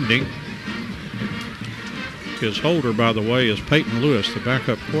point pending. His holder, by the way, is Peyton Lewis, the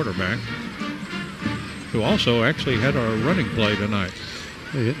backup quarterback, who also actually had a running play tonight.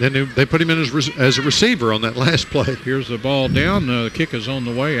 They put him in as a receiver on that last play. Here's the ball down. The kick is on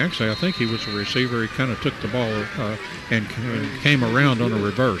the way. Actually, I think he was a receiver. He kind of took the ball and came around on a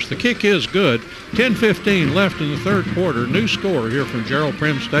reverse. The kick is good. 10:15 left in the 3rd quarter. New score here from Gerald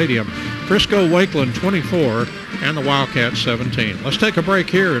Prim Stadium. Frisco Wakeland 24 and the Wildcats 17. Let's take a break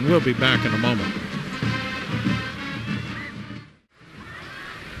here, and we'll be back in a moment.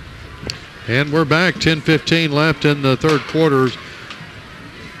 And we're back. 10:15 left in the 3rd quarter.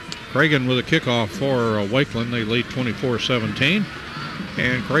 Cragen with a kickoff for Wakeland. They lead 24-17.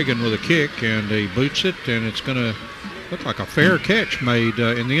 And Cragen with a kick, and he boots it, and it's going to look like a fair catch made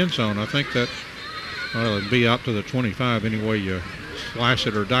in the end zone. I think that it'd be out to the 25 any way you slice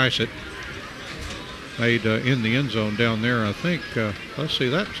it or dice it. Made in the end zone down there, I think. Let's see,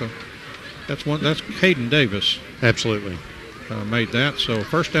 that's Caden Davis. Absolutely. Made that. So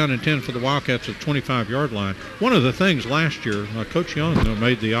first down and 10 for the Wildcats at the 25-yard line. One of the things last year, Coach Young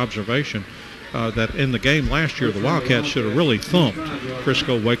made the observation that in the game last year, the Wildcats should have really thumped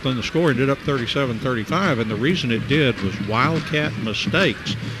Frisco Wakeland. The score ended up 37-35, and the reason it did was Wildcat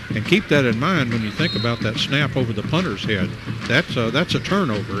mistakes. And keep that in mind when you think about that snap over the punter's head. That's a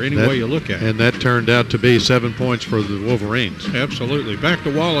turnover any way you look at it. And that turned out to be 7 points for the Wolverines. Absolutely. Back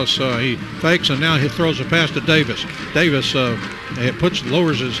to Wallace. He fakes, and now he throws a pass to Davis. Davis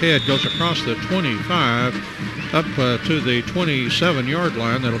lowers his head, goes across the 25, up to the 27-yard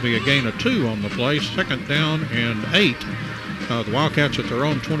line. That'll be a gain of 2 on the play. Second down and 8. The Wildcats at their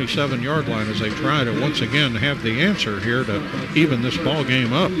own 27-yard line as they try to once again have the answer here to even this ball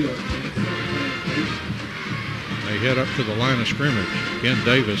game up. They head up to the line of scrimmage. Again,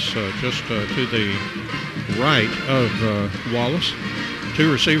 Davis just to the right of Wallace.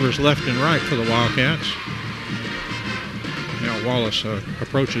 2 receivers left and right for the Wildcats. Now Wallace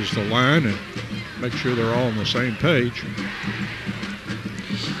approaches the line and makes sure they're all on the same page.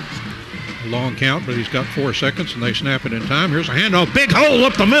 Long count, but he's got 4 seconds, and they snap it in time. Here's a handoff, big hole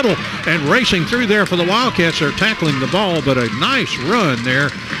up the middle, and racing through there for the Wildcats. They're tackling the ball, but a nice run there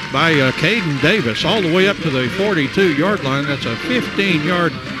by Caden Davis all the way up to the 42-yard line. That's a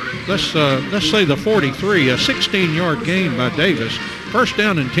 15-yard, let's say the 43, a 16-yard gain by Davis. First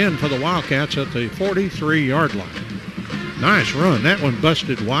down and 10 for the Wildcats at the 43-yard line. Nice run. That one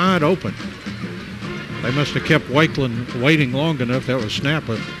busted wide open. They must have kept Wakeland waiting long enough. That was snap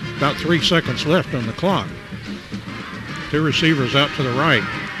with about 3 seconds left on the clock. 2 receivers out to the right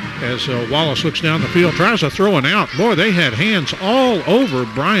as Wallace looks down the field, tries to throw an out. Boy, they had hands all over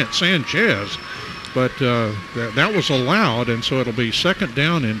Bryant Sanchez, but that was allowed, and so it'll be second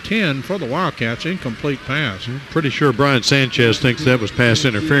down and 10 for the Wildcats. Incomplete pass. Pretty sure Bryant Sanchez thinks that was pass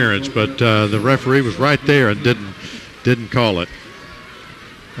interference, but the referee was right there and didn't call it.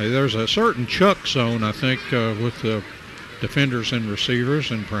 Hey, there's a certain chuck zone, I think, with the defenders and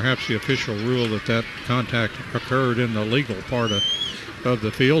receivers, and perhaps the official rule that contact occurred in the legal part of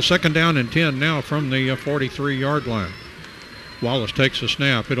the field. Second down and 10 now from the 43-yard line. Wallace takes a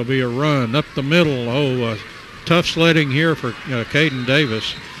snap. It'll be a run up the middle. Tough sledding here for Caden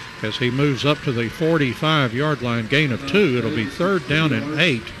Davis as he moves up to the 45-yard line. Gain of 2. It'll be third down and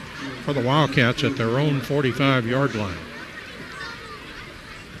 8 for the Wildcats at their own 45-yard line.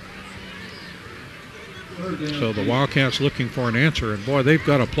 So the Wildcats looking for an answer, and boy, they've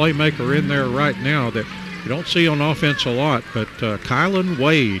got a playmaker in there right now that you don't see on offense a lot, but Kylan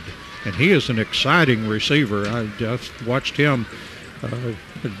Wade, and he is an exciting receiver. I just watched him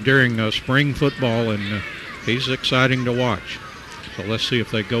during spring football, and he's exciting to watch. So let's see if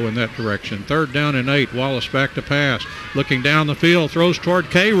they go in that direction. Third down and 8. Wallace back to pass. Looking down the field, throws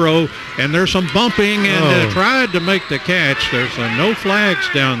toward Cairo, and there's some bumping, and tried to make the catch. There's no flags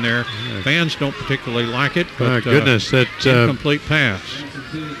down there. Fans don't particularly like it, but my goodness, that incomplete pass.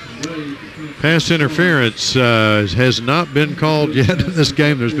 Pass interference has not been called yet in this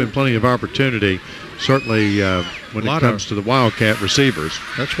game. There's been plenty of opportunity, certainly when it comes to the Wildcat receivers.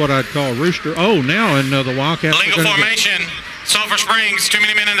 That's what I'd call rooster. Oh, now in the Wildcats. Illegal formation. Sulphur Springs, too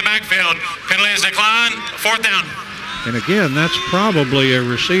many men in the backfield. Penalty is declined. Fourth down. And again, that's probably a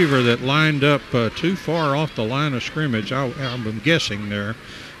receiver that lined up too far off the line of scrimmage, I'm guessing there,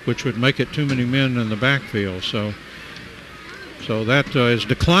 which would make it too many men in the backfield. So that is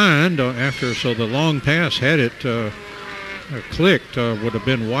declined after. So the long pass, had it clicked, would have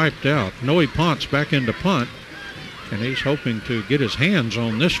been wiped out. Noe Ponce back into punt, and he's hoping to get his hands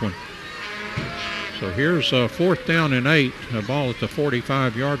on this one. So here's fourth down and 8, a ball at the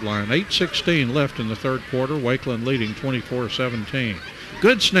 45-yard line. 8:16 left in the third quarter. Wakeland leading 24-17.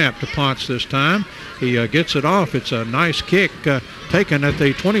 Good snap to Ponce this time. He gets it off. It's a nice kick taken at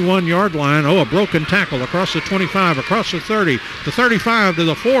the 21-yard line. Oh, a broken tackle across the 25, across the 30, the 35 to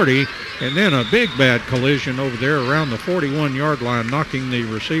the 40, and then a big bad collision over there around the 41-yard line, knocking the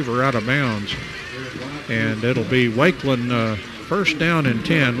receiver out of bounds. And it'll be Wakeland first down and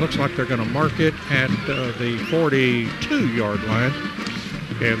 10. Looks like they're going to mark it at the 42-yard line.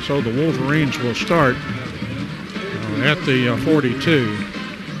 And so the Wolverines will start at the 42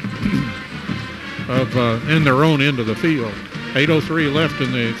 in their own end of the field. 8:03 left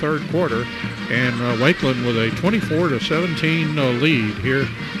in the third quarter, and Wakeland with a 24-17 lead here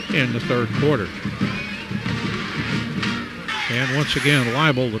in the third quarter. And once again,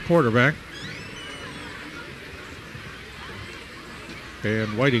 Leibel, the quarterback,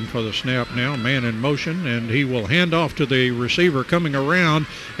 and waiting for the snap now, man in motion, and he will hand off to the receiver coming around,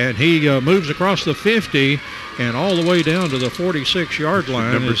 and he moves across the 50 and all the way down to the 46-yard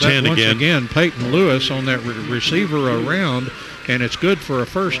line. Number 10 once again, Peyton Lewis on that receiver around, and it's good for a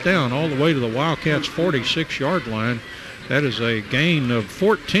first down all the way to the Wildcats' 46-yard line. That is a gain of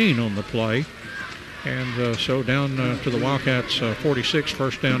 14 on the play. And so down to the Wildcats' 46,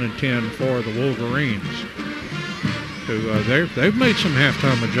 first down and 10 for the Wolverines. They've made some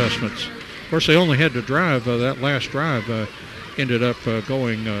halftime adjustments. Of course, they only had to drive. That last drive ended up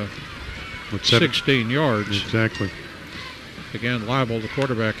going 16 yards. Exactly. Again, Leibel, the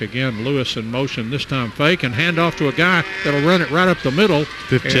quarterback, again, Lewis in motion, this time fake, and hand off to a guy that'll run it right up the middle.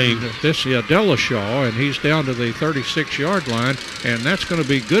 15. And this, Delashaw, and he's down to the 36-yard line, and that's going to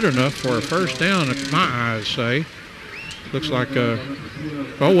be good enough for a first down, my eyes say. Looks like,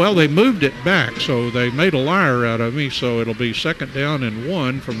 they moved it back, so they made a liar out of me, so it'll be second down and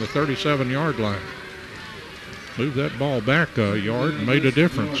 1 from the 37-yard line. Moved that ball back a yard and made a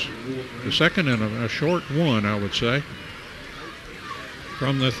difference. The second and a short 1, I would say,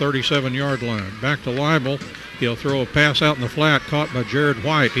 from the 37-yard line. Back to Leibel. He'll throw a pass out in the flat, caught by Jared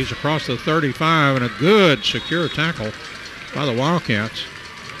White. He's across the 35, and a good secure tackle by the Wildcats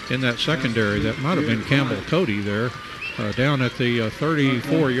in that secondary. That might have been Campbell Cody there. Down at the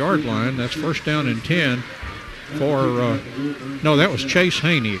 34-yard line. That's first down and 10 for, no, that was Chase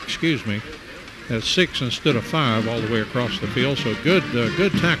Haney, excuse me. That's 6 instead of 5 all the way across the field. So good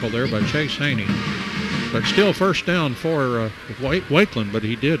tackle there by Chase Haney. But still first down for Wakeland, but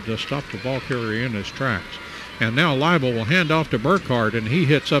he did stop the ball carrier in his tracks. And now Leibel will hand off to Burkhart, and he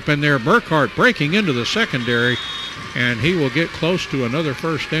hits up in there. Burkhart breaking into the secondary, and he will get close to another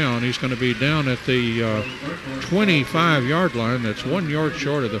first down. He's going to be down at the 25-yard line. That's 1 yard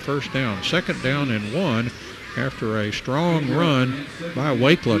short of the first down. Second down and 1 after a strong run by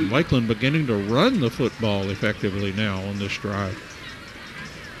Wakeland. Wakeland beginning to run the football effectively now on this drive.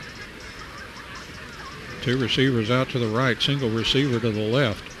 Two receivers out to the right, single receiver to the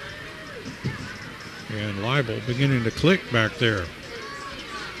left. And Leibel beginning to click back there.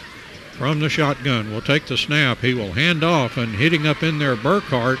 From the shotgun, will take the snap. He will hand off, and hitting up in there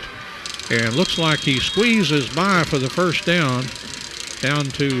Burkhart, and looks like he squeezes by for the first down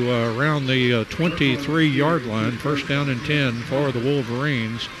to around the 23-yard line. First down and 10 for the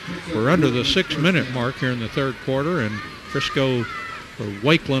Wolverines. We're under the 6-minute mark here in the third quarter, and Frisco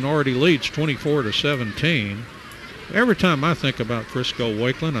Wakeland already leads 24-17. Every time I think about Frisco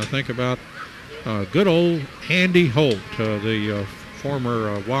Wakeland, I think about good old Andy Holt, the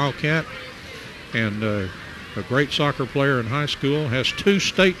former Wildcat, and a great soccer player in high school, has 2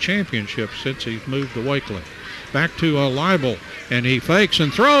 state championships since he's moved to Wakeland. Back to Leibel, and he fakes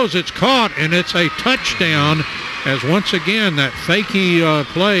and throws. It's caught, and it's a touchdown, as once again that fakey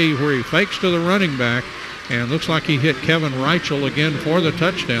play where he fakes to the running back, and looks like he hit Kevin Reichel again for the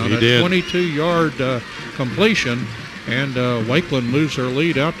touchdown. He did. 22-yard completion, and Wakeland moves their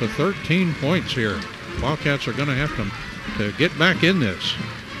lead out to 13 points here. Wildcats are going to have to get back in this.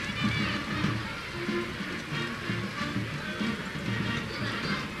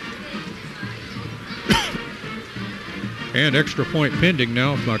 And extra point pending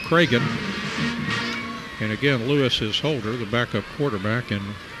now by Cragen. And again, Lewis is Holder, the backup quarterback and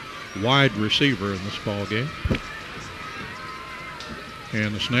wide receiver in this ball game.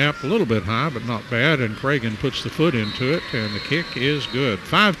 And the snap a little bit high, but not bad. And Cragen puts the foot into it, and the kick is good.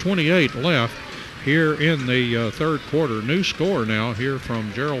 5:28 left here in the third quarter. New score now here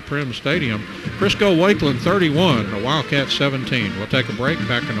from Gerald Prim Stadium. Frisco Wakeland 31, the Wildcats 17. We'll take a break.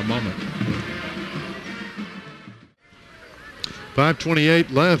 Back in a moment.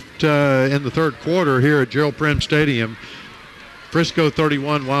 5:28 left in the third quarter here at Gerald Prim Stadium. Frisco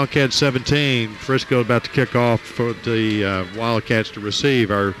 31, Wildcats 17. Frisco about to kick off for the Wildcats to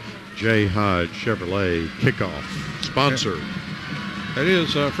receive our J. Hodge Chevrolet kickoff sponsor. That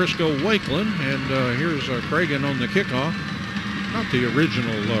is Frisco Wakeland, and here's Cragen on the kickoff. Not the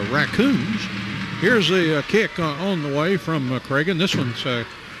original Raccoons. Here's the kick on the way from Cragen. This one's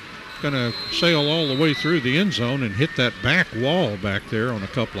going to sail all the way through the end zone and hit that back wall back there on a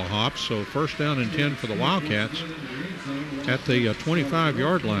couple of hops. So first down and 10 for the Wildcats at the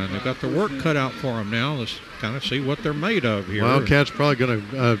 25-yard line. They've got their work cut out for them now. Let's kind of see what they're made of here. Wildcats probably going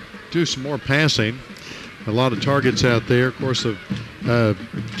to do some more passing. A lot of targets out there. Of course,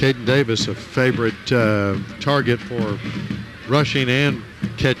 Caden Davis, a favorite target for rushing and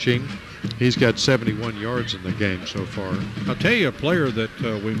catching. He's got 71 yards in the game so far. I'll tell you a player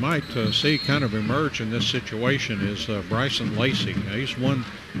that we might see kind of emerge in this situation is Bryson Lacey. He's one,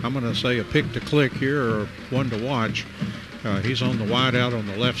 I'm going to say a pick to click here, or one to watch. He's on the wide out on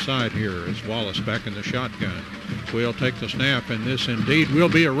the left side here as Wallace back in the shotgun. Will take the snap, and this indeed will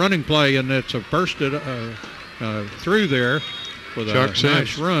be a running play, and it's a bursted through there with a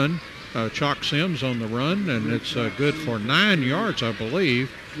nice run. Chalk Sims on the run, and it's good for 9 yards, I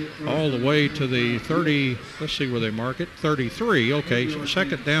believe, all the way to the 30, let's see where they mark it, 33. Okay, so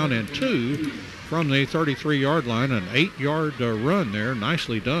second down and 2 from the 33-yard line, an 8-yard run there,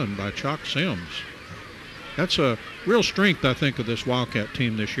 nicely done by Chalk Sims. That's a real strength, I think, of this Wildcat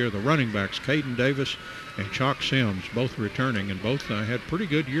team this year. The running backs, Caden Davis and Chalk Sims, both returning, and both had pretty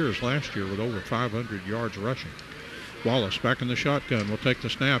good years last year with over 500 yards rushing. Wallace back in the shotgun will take the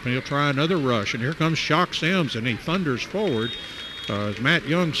snap, and he'll try another rush. And here comes Chalk Sims, and he thunders forward. As Matt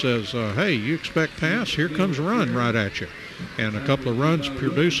Young says, hey, you expect pass? Here comes run right at you. And a couple of runs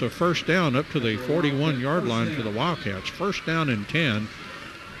produce a first down up to the 41-yard line for the Wildcats. First down and 10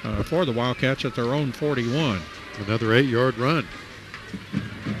 for the Wildcats at their own 41. Another 8-yard run.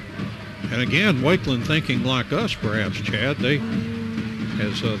 And again, Wakeland thinking like us, perhaps, Chad. They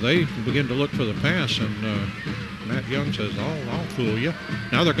begin to look for the pass, and Matt Young says, I'll fool you.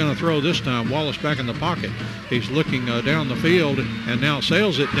 Now they're going to throw this time. Wallace back in the pocket. He's looking down the field, and now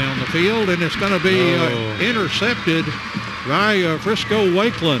sails it down the field, and it's going to be intercepted by Frisco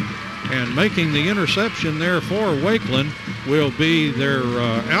Wakeland. And making the interception there for Wakeland will be their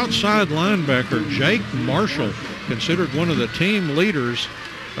outside linebacker, Jake Marshall, considered one of the team leaders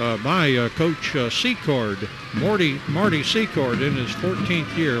by Coach Secord, Marty Secord, in his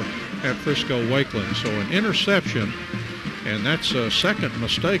 14th year at Frisco Wakeland. So an interception, and that's a second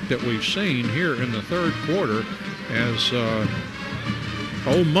mistake that we've seen here in the third quarter, as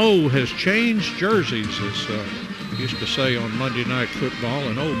old Mo has changed jerseys, as used to say on Monday Night Football,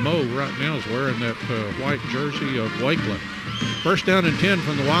 and old Mo right now is wearing that white jersey of Wakeland. First down and 10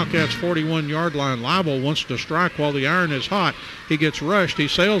 from the Wildcats' 41-yard line. Leibel wants to strike while the iron is hot. He gets rushed. He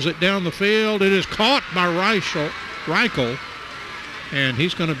sails it down the field. It is caught by Reichel, and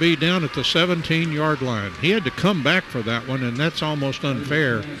he's going to be down at the 17-yard line. He had to come back for that one, and that's almost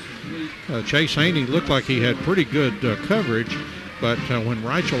unfair. Chase Haney looked like he had pretty good coverage, but when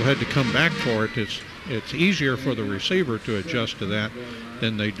Reichel had to come back for it, it's easier for the receiver to adjust to that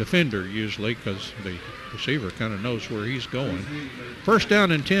than the defender usually, because the receiver kind of knows where he's going. First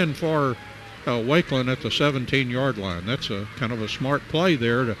down and 10 for Wakeland at the 17-yard line. That's a kind of a smart play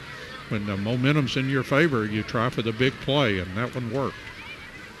there. When the momentum's in your favor, you try for the big play, and that one worked.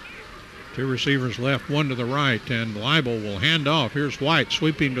 Two receivers left, one to the right, and Leibel will hand off. Here's White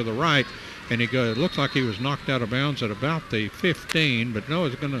sweeping to the right, and it looks like he was knocked out of bounds at about the 15, but no,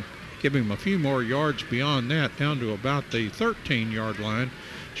 it's going to give him a few more yards beyond that, down to about the 13-yard line.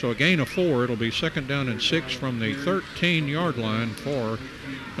 So a gain of 4. It'll be second down and 6 from the 13-yard line for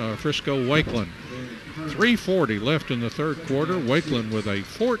Frisco Wakeland. 3:40 left in the third quarter. Wakeland with a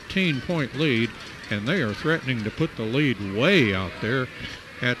 14-point lead, and they are threatening to put the lead way out there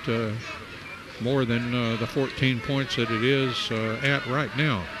at more than the 14 points that it is at right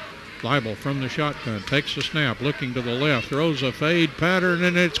now. Leibel from the shotgun takes the snap, looking to the left, throws a fade pattern,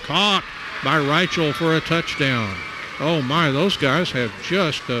 and it's caught by Reichel for a touchdown. Oh my, those guys have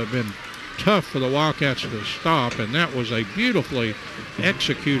just been tough for the Wildcats to stop, and that was a beautifully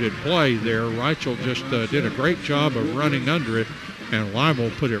executed play there. Reichel just did a great job of running under it, and Leibel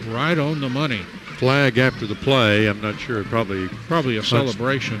put it right on the money. Flag after the play. I'm not sure. Probably a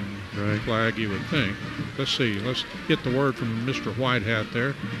celebration flag, you would think. Let's see. Let's get the word from Mr. Whitehat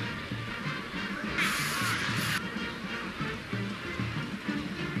there.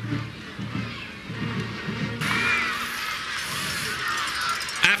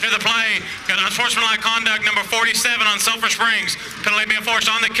 After the play, got unsportsmanlike conduct number 47 on Sulphur Springs. Penalty being forced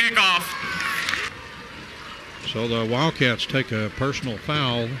on the kickoff. So the Wildcats take a personal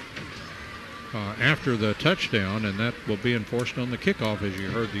foul after the touchdown, and that will be enforced on the kickoff, as you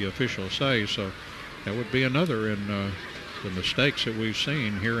heard the official say. So that would be another in the mistakes that we've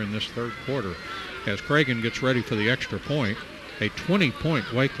seen here in this third quarter. As Cragen gets ready for the extra point, a 20-point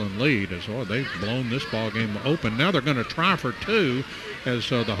Wakeland lead, as well. They've blown this ball game open. Now they're going to try for 2, as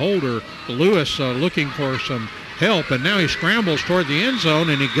the holder, Lewis, looking for some help, and now he scrambles toward the end zone,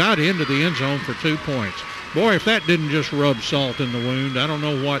 and he got into the end zone for 2 points. Boy, if that didn't just rub salt in the wound, I don't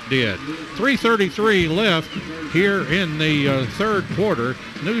know what did. 3:33 left here in the third quarter.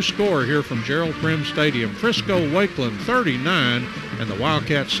 New score here from Gerald Prim Stadium. Frisco Wakeland 39 and the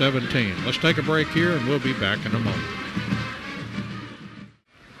Wildcats 17. Let's take a break here, and we'll be back in a moment.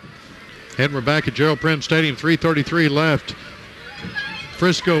 And we're back at Gerald Prem Stadium, 3:33 left.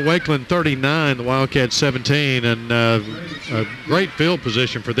 Frisco Wakeland 39, the Wildcats 17, and a great field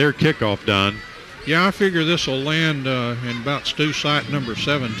position for their kickoff, Don. Yeah, I figure this will land in about Stu site number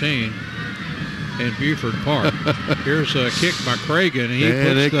 17 in Buford Park. Here's a kick by Cragen. He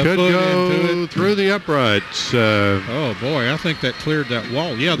And it puts the could foot go into it. through the uprights. Oh, boy, I think that cleared that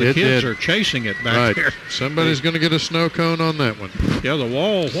wall. Yeah, the kids are chasing it back there. Somebody's going to get a snow cone on that one. Yeah, the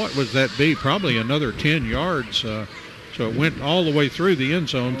wall, what would that be? Probably another 10 yards. So it went all the way through the end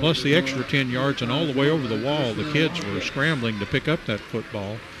zone, plus the extra 10 yards, and all the way over the wall. The kids were scrambling to pick up that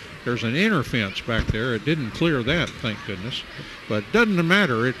football. There's an inner fence back there. It didn't clear that, thank goodness. But it doesn't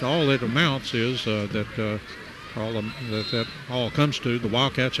matter. All it amounts is that all comes to the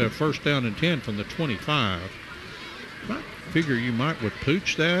Wildcats have first down and 10 from the 25. I figure you might would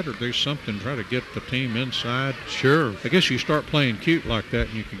pooch that or do something, try to get the team inside. Sure. I guess you start playing cute like that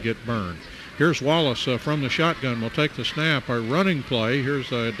and you can get burned. Here's Wallace from the shotgun. Will take the snap. A running play. Here's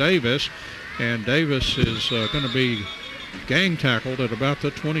Davis. And Davis is going to be gang tackled at about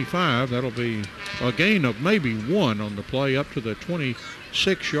the 25. That'll be a gain of maybe 1 on the play up to the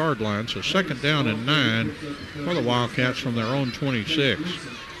 26-yard line. So second down and 9 for the Wildcats from their own 26.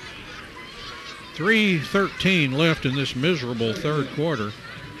 3:13 left in this miserable third quarter.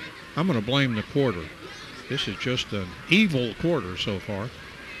 I'm going to blame the quarter. This is just an evil quarter so far.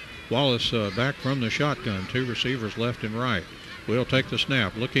 Wallace back from the shotgun. 2 receivers left and right. We'll take the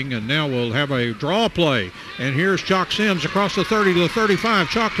snap, looking, and now we'll have a draw play. And here's Chalk Sims across the 30 to the 35,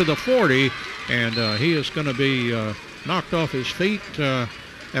 Chalk to the 40, and he is going to be knocked off his feet at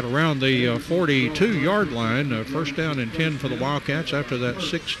around the 42-yard line. First down and 10 for the Wildcats after that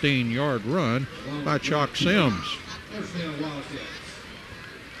 16-yard run by Chalk Sims.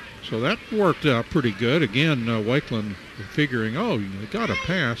 So that worked out pretty good. Again, Wakeland figuring, you got a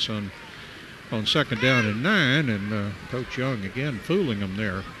pass on second down and 9, and Coach Young again fooling them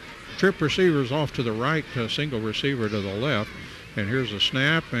there. Trip receivers off to the right, single receiver to the left. And here's a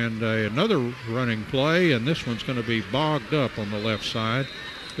snap and another running play, and this one's going to be bogged up on the left side.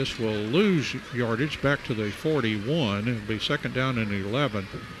 This will lose yardage back to the 41. It'll be second down and 11.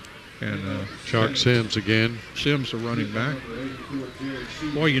 And Chalk Sims again. Sims, the running back.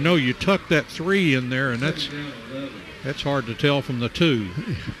 Boy, you tuck that 3 in there, and that's hard to tell from the 2.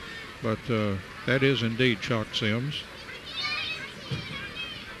 But that is indeed Chalk Sims.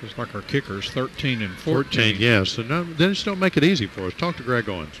 Just like our kickers, 13 and 14. Yes. So no, they just don't make it easy for us. Talk to Greg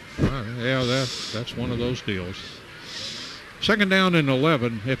Owens. Yeah, that's one of those deals. Second down and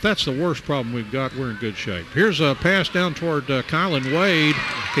 11. If that's the worst problem we've got, we're in good shape. Here's a pass down toward Kylan Wade.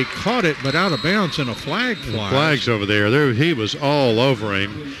 He caught it, but out of bounds, and a flag flies. The flag's over there. He was all over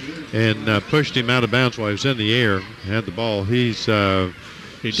him and pushed him out of bounds while he was in the air. Had the ball. He's slow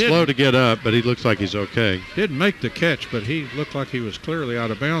to get up, but he looks like he's okay. Didn't make the catch, but he looked like he was clearly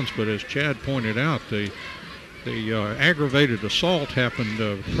out of bounds. But as Chad pointed out, the aggravated assault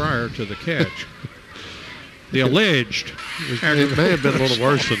happened prior to the catch. The alleged. It may have been a little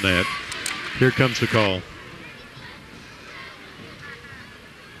worse than that. Here comes the call.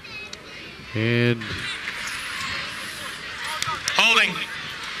 And holding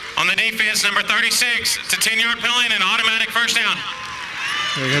on the defense, number 36. It's a 10-yard penalty and an automatic first down.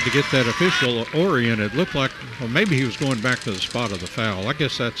 They had to get that official oriented. Looked like, well, maybe he was going back to the spot of the foul. I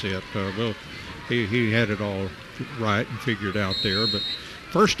guess that's it. He had it all right and figured out there. But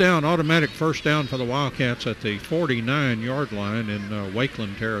first down, automatic first down for the Wildcats at the 49-yard line in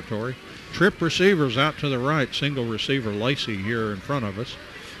Wakeland territory. Trip receivers out to the right. Single receiver Lacey here in front of us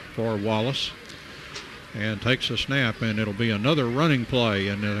for Wallace. And takes a snap, and it'll be another running play.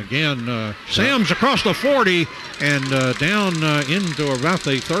 And then again, Sims across the 40 and down into about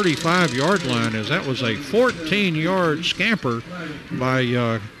the 35-yard line, as that was a 14-yard scamper by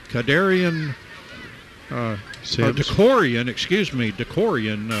Kadarian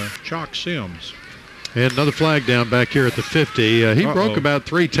Decorian Chalk Sims. And another flag down back here at the 50. He broke about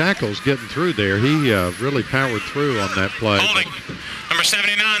 3 tackles getting through there. He really powered through on that play. Holding. Number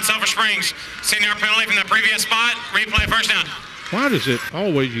 79, Sulphur Springs. Senior penalty from the previous spot. Replay first down. Why does it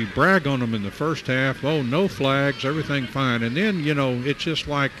always, you brag on them in the first half, no flags, everything fine. And then, it's just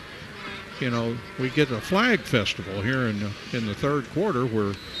like, we get a flag festival here in the third quarter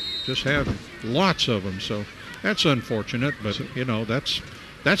where just have lots of them. So that's unfortunate, but,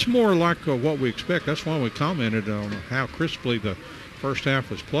 that's more like what we expect. That's why we commented on how crisply the first half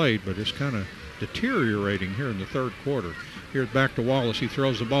was played, but it's kind of deteriorating here in the third quarter. Here's back to Wallace. He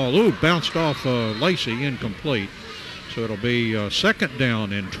throws the ball. Bounced off Lacey, incomplete. So it'll be second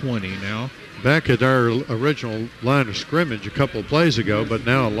down and 20 now. back at our original line of scrimmage a couple of plays ago, but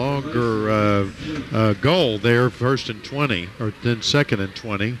now a longer goal there, 1st and 20, or then 2nd and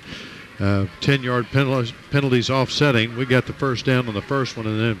 20. 10-yard penalties offsetting. We got the first down on the first one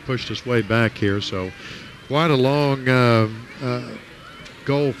and then pushed us way back here. So quite a long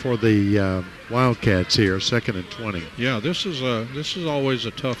goal for the Wildcats here, 2nd and 20. Yeah, this is always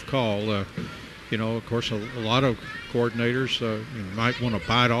a tough call. You know, of course, a lot of coordinators you might want to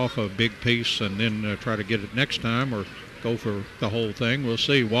bite off a big piece and then try to get it next time or go for the whole thing. We'll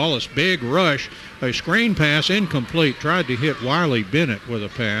see. Wallace, big rush, a screen pass, incomplete. Tried to hit Wiley Bennett with a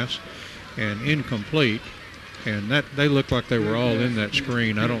pass, and incomplete. And that they looked like they were all in that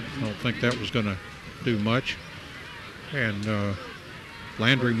screen. I don't think that was going to do much. And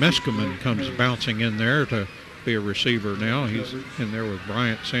Landry Meskimen comes bouncing in there to be a receiver now. He's in there with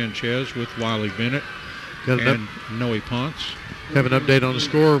Bryant Sanchez with Wiley Bennett and Noe Ponce. Have an update on the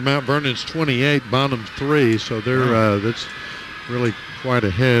score. Mount Vernon's 28, Bonham 3, so they're that's really quite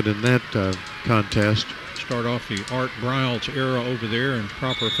ahead in that contest. Start off the Art Briles era over there in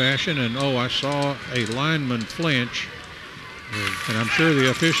proper fashion, and I saw a lineman flinch, and I'm sure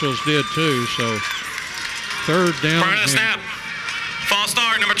the officials did too. So 3rd down. Burn the snap. False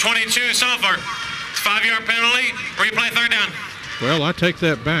start, number 22, Sulphur. 5-yard penalty. Replay 3rd down. Well, I take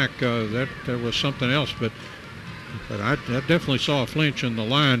that back. That was something else, but I definitely saw a flinch in the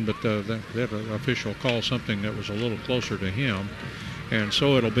line, but that official called something that was a little closer to him. And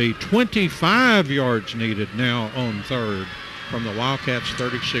so it'll be 25 yards needed now on 3rd from the Wildcats'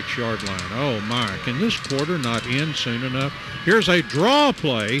 36-yard line. Oh, my. Can this quarter not end soon enough? Here's a draw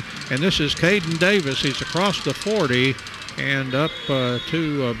play, and this is Caden Davis. He's across the 40 and up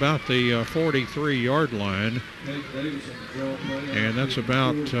to about the 43-yard line. And that's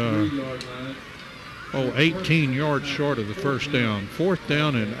about 18 yards short of the first down. 4th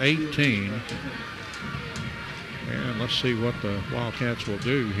down and 18. And let's see what the Wildcats will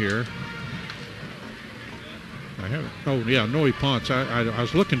do here. Noe Ponce. I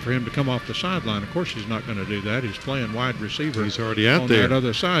was looking for him to come off the sideline. Of course, he's not going to do that. He's playing wide receiver. He's already out on there. On that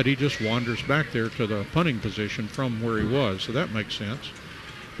other side, he just wanders back there to the punting position from where he was. So that makes sense.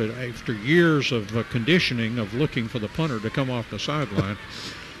 But after years of conditioning of looking for the punter to come off the sideline,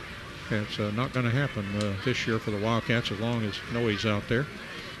 it's not going to happen this year for the Wildcats as long as Noe's out there.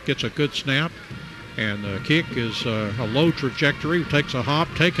 Gets a good snap. And the kick is a low trajectory. Takes a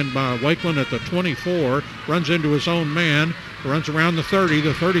hop, taken by Wakeland at the 24. Runs into his own man. Runs around the 30,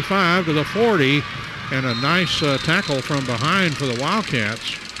 the 35 to the 40. And a nice tackle from behind for the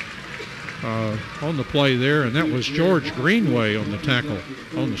Wildcats on the play there. And that was George Greenway on the tackle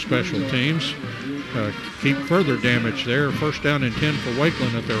on the special teams. Keep further damage there. 1st down and 10 for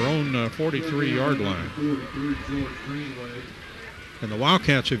Wakeland at their own 43-yard line. And the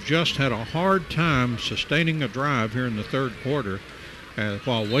Wildcats have just had a hard time sustaining a drive here in the 3rd quarter,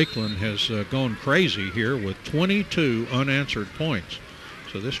 while Wakeland has gone crazy here with 22 unanswered points.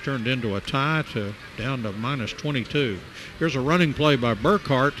 So this turned into a tie down to minus 22. Here's a running play by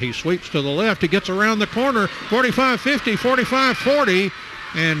Burkhart. He sweeps to the left. He gets around the corner, 45-50, 45-40,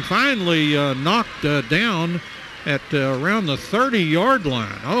 and finally knocked down at around the 30-yard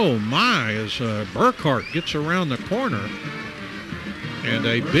line. Oh, my, as Burkhart gets around the corner. And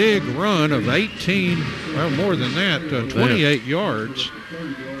a big run of 18, well, more than that, 28 yards.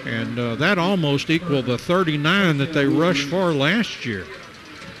 And that almost equaled the 39 that they rushed for last year.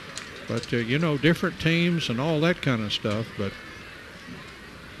 But, different teams and all that kind of stuff. But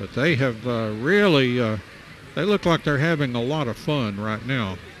they have really, they look like they're having a lot of fun right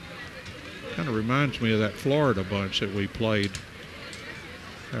now. Kind of reminds me of that Florida bunch that we played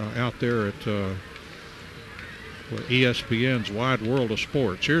out there at ESPN's Wide World of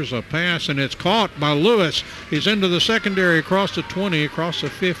Sports. Here's a pass, and it's caught by Lewis. He's into the secondary across the 20, across the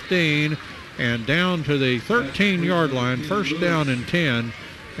 15, and down to the 13-yard line. 1st down and 10,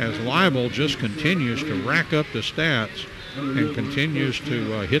 as Leibel just continues to rack up the stats and continues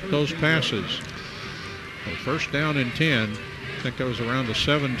to hit those passes. So 1st down and 10. I think that was around a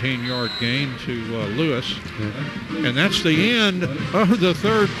 17-yard gain to Lewis. And that's the end of the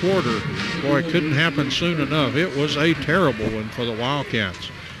 3rd quarter. Boy, it couldn't happen soon enough. It was a terrible one for the Wildcats.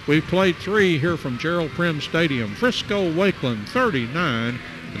 We've played 3 here from Gerald Prim Stadium. Frisco Wakeland 39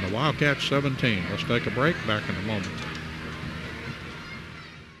 and the Wildcats 17. Let's take a break. Back in a moment.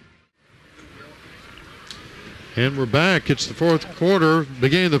 And we're back. It's the 4th quarter,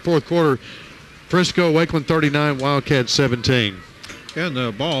 beginning of the 4th quarter. Frisco Wakeland 39, Wildcats 17. And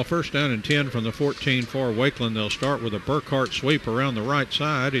the ball 1st down and 10 from the 14 for Wakeland. They'll start with a Burkhart sweep around the right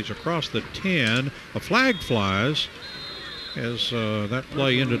side. He's across the 10. A flag flies. as that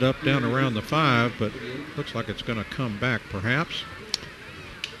play ended up down around the 5, but looks like it's going to come back perhaps.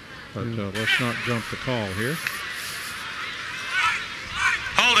 But let's not jump the call here.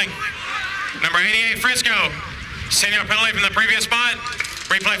 Holding. Number 88, Frisco. Senior penalty from the previous spot.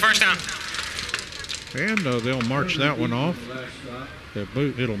 Replay first down. And they'll march that one off.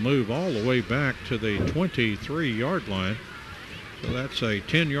 It'll move all the way back to the 23-yard line. So that's a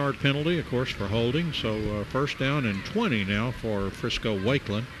 10-yard penalty, of course, for holding. So first down and 20 now for Frisco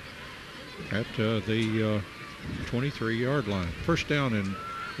Wakeland at the 23-yard line. First down and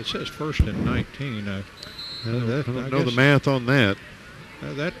it says first and 19. I don't know the math on that.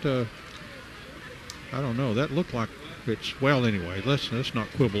 I don't know. That looked like it's, well, anyway, let's not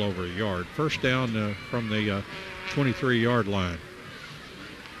quibble over a yard. First down from the 23-yard line.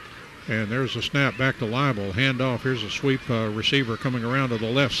 And there's a snap back to Leibel. Handoff. Here's a sweep receiver coming around to the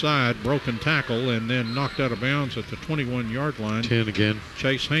left side. Broken tackle and then knocked out of bounds at the 21-yard line. 10 again.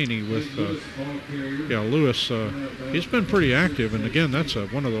 Chase Haney with, Lewis. He's been pretty active. And again, that's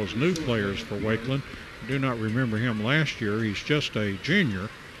one of those new players for Wakeland. I do not remember him last year. He's just a junior.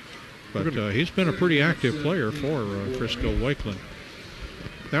 But he's been a pretty active player for Frisco Wakeland.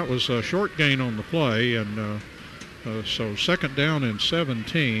 That was a short gain on the play, and so second down and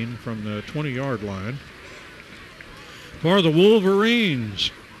 17 from the 20-yard line for the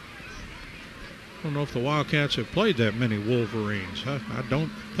Wolverines. I don't know if the Wildcats have played that many Wolverines. I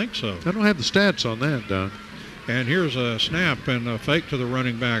don't think so. I don't have the stats on that, Don. And here's a snap and a fake to the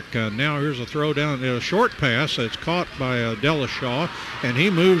running back. Now here's a throw down, a short pass that's caught by Delishaw, and he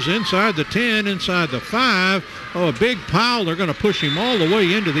moves inside the 10, inside the 5. Oh, a big pile. They're going to push him all the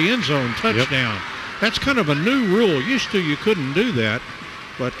way into the end zone. Touchdown. Yep. That's kind of a new rule. Used to you couldn't do that,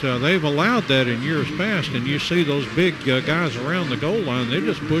 but they've allowed that in years past, and you see those big guys around the goal line. They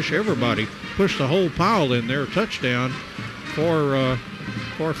just push everybody, push the whole pile in there. Touchdown for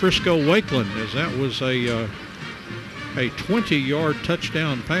Frisco Wakeland, as that was a 20-yard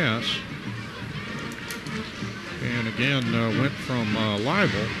touchdown pass. And again, went from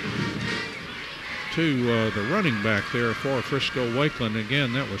Leibel to the running back there for Frisco Wakeland.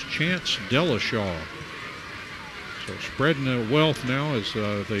 Again, that was Chance Delishaw. So spreading the wealth now as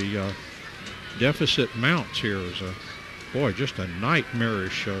the deficit mounts here. Is just a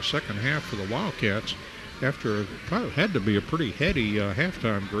nightmarish second half for the Wildcats after it had to be a pretty heady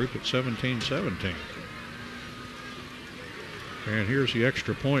halftime group at 17-17. And here's the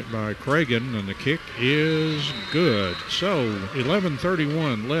extra point by Cragen, and the kick is good. So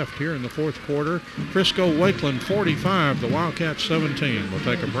 11:31 left here in the fourth quarter. Frisco Wakeland 45, the Wildcats 17. We'll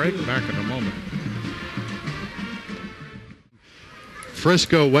take a break, back in a moment.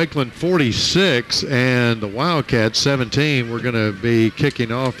 Frisco Wakeland 46 and the Wildcats 17. We're going to be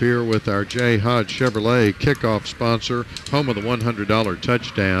kicking off here with our J. Hodge Chevrolet kickoff sponsor, home of the $100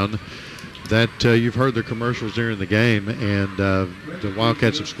 touchdown. That you've heard the commercials during the game, and the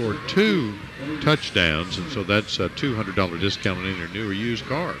Wildcats have scored 2 touchdowns, and so that's a $200 discount on any new or used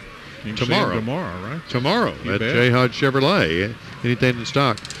car. Tomorrow, right? Tomorrow at J. Hodge Chevrolet. Anything in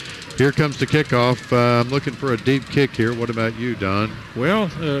stock. Here comes the kickoff. I'm looking for a deep kick here. What about you, Don? Well,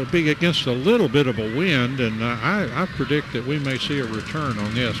 being against a little bit of a wind, and I predict that we may see a return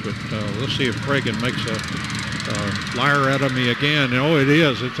on this, but let's see if Cragen makes a liar out of me again. Oh, it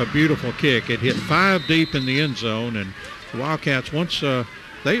is. It's a beautiful kick. It hit 5 deep in the end zone, and the Wildcats, once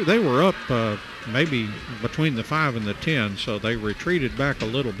they were up maybe between the 5 and the 10, so they retreated back a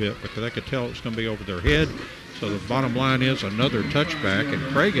little bit because they could tell it was going to be over their head. So the bottom line is another touchback, and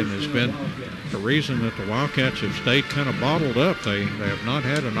Cragen has been the reason that the Wildcats have stayed kind of bottled up. They have not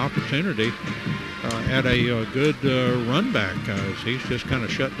had an opportunity at a good run back. He's just kind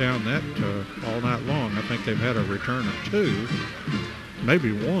of shut down that all night long. I think they've had a return or 2,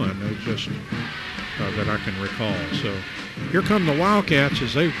 maybe 1. It's just that I can recall. So here come the Wildcats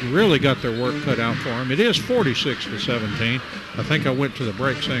as they've really got their work cut out for them. It is 46-17. I think I went to the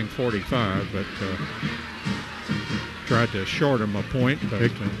break saying 45, but tried to short him a point.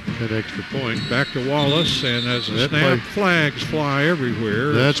 But, that extra point. Back to Wallace, and as a snap, flags fly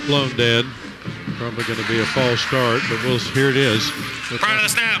everywhere. That's blown dead. Probably going to be a false start, but here it is. Prior to the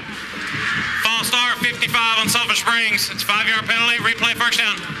snap, false start, 55 on Sulphur Springs. It's a 5-yard penalty. Replay first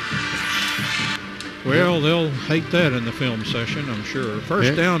down. Well, they'll hate that in the film session, I'm sure.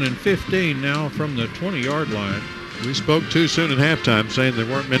 First down and 15 now from the 20-yard line. We spoke too soon at halftime, saying there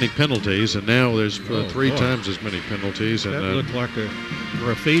weren't many penalties, and now there's 3 times as many penalties. That and looked like a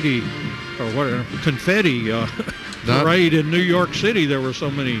graffiti or what? Confetti parade in New York City, there were so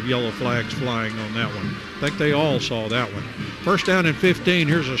many yellow flags flying on that one. I think they all saw that one. First down and 15.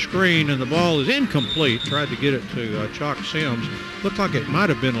 Here's a screen, and the ball is incomplete. Tried to get it to Chalk Sims. Looked like it might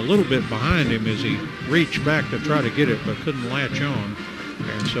have been a little bit behind him as he reached back to try to get it, but couldn't latch on.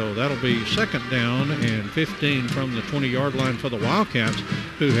 And so that'll be second down and 15 from the 20-yard line for the Wildcats,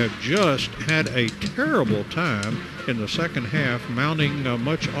 who have just had a terrible time in the second half mounting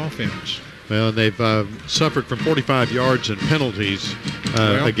much offense. Well, and they've suffered from 45 yards and penalties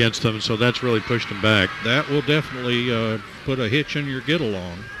against them, so that's really pushed them back. That will definitely put a hitch in your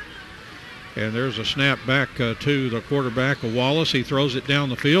get-along. And there's a snap back to the quarterback of Wallace. He throws it down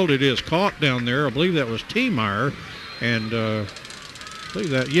the field. It is caught down there. I believe that was T-Meyer. And I believe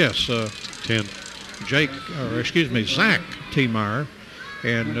that, yes, 10. Zach T-Meyer.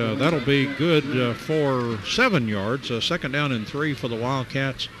 And that'll be good for 7 yards. Second down and 3 for the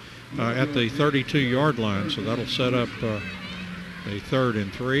Wildcats at the 32-yard line. So that'll set up a 3rd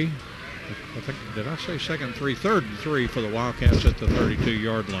and 3. I think, did I say second and 3? 3rd and 3 for the Wildcats at the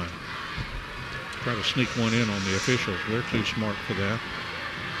 32-yard line. Try to sneak one in on the officials. They're too smart for that.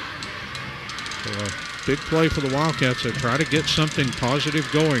 So big play for the Wildcats. They try to get something positive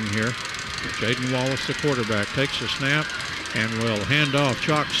going here. Jaden Wallace, the quarterback, takes a snap and will hand off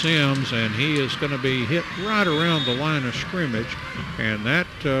Chalk Sims, and he is going to be hit right around the line of scrimmage. And that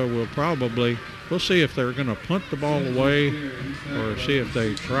will probably, we'll see if they're going to punt the ball away or see if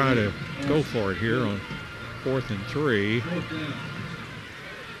they try to go for it here on 4th and 3.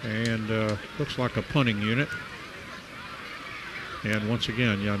 And looks like a punting unit. And once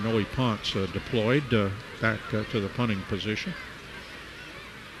again, Noe Ponce deployed back to the punting position.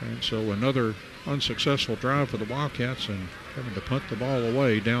 And so another unsuccessful drive for the Wildcats and having to punt the ball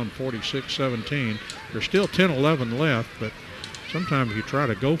away down 46-17. There's still 10-11 left, but sometimes you try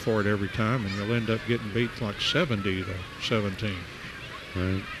to go for it every time and you'll end up getting beat like 70-17.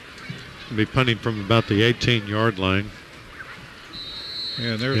 Right. We'll be punting from about the 18-yard line.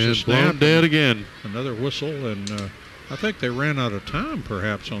 And there's a snap. Blown dead again. Another whistle, and I think they ran out of time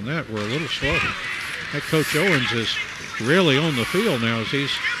perhaps on that. We're a little slow. That Coach Owens is really on the field now as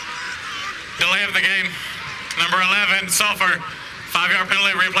he's delay of the game. Number 11, Sulphur. 5-yard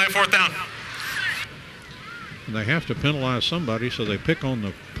penalty, replay, 4th down. And they have to penalize somebody, so they pick on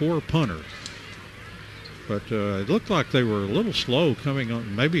the poor punter. But it looked like they were a little slow coming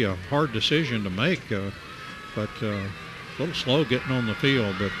on, maybe a hard decision to make, but a little slow getting on the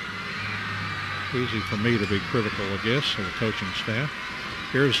field, but easy for me to be critical, I guess, of the coaching staff.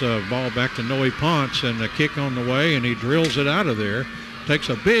 Here's a ball back to Noe Ponce, and a kick on the way, and he drills it out of there. Takes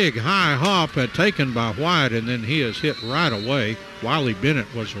a big high hop taken by White, and then he is hit right away. Wiley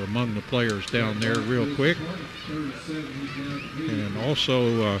Bennett was among the players down there real quick. And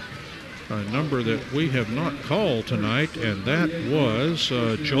also a number that we have not called tonight, and that was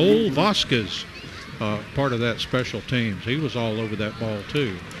Joel Vasquez, part of that special teams. He was all over that ball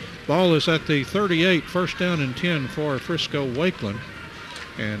too. Ball is at the 38, 1st down and 10 for Frisco Wakeland.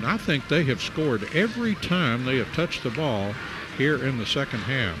 And I think they have scored every time they have touched the ball here in the second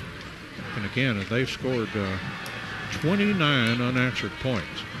half. And again, they've scored 29 unanswered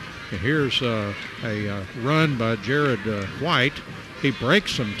points. And here's a run by Jared White. He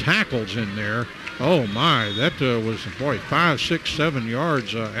breaks some tackles in there. Oh my, that was, 5, 6, 7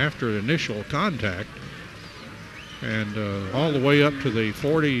 yards after the initial contact. And all the way up to the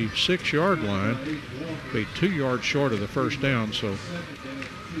 46-yard line. Be 2 yards short of the first down, so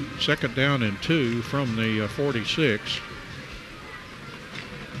second down and 2 from the 46.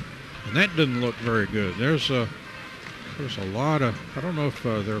 And that didn't look very good. There's a lot of, I don't know if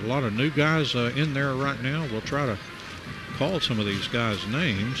there are a lot of new guys in there right now. We'll try to call some of these guys'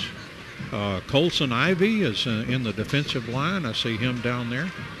 names. Colson Ivy is in the defensive line. I see him down there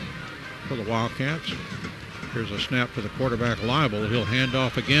for the Wildcats. Here's a snap to the quarterback, Leibel. He'll hand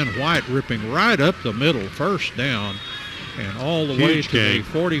off again. White ripping right up the middle, first down, and all the way to the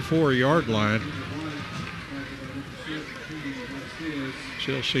 44-yard line.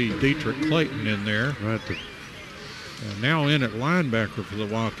 Still see Dietrich Clayton in there. Right. And now in at linebacker for the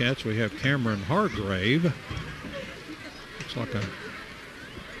Wildcats, we have Cameron Hargrave. Looks like let's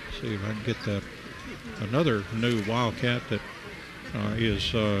see if I can get that. Another new Wildcat that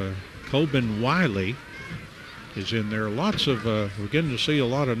is Coben Wiley is in there. Lots of, we're getting to see a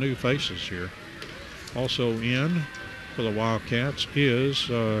lot of new faces here. Also in for the Wildcats is,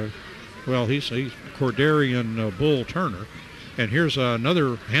 he's Cordarian Bull Turner. And here's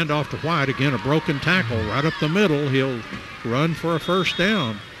another handoff to White. Again, a broken tackle right up the middle. He'll run for a first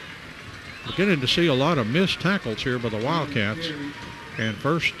down. We're getting to see a lot of missed tackles here by the Wildcats. And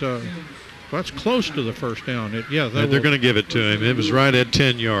first That's close to the first down. They're going to give it to him. It was right at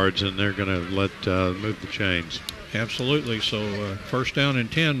 10 yards, and they're going to move the chains. Absolutely. So first down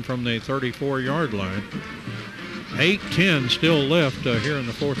and 10 from the 34-yard line. 8:10 still left here in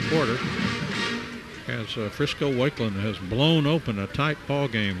the fourth quarter, as Frisco Wakeland has blown open a tight ball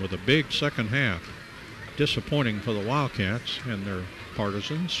game with a big second half. Disappointing for the Wildcats and their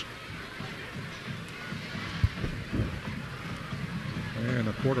partisans. And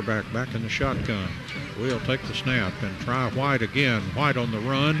a quarterback back in the shotgun. Will take the snap and try White again. White on the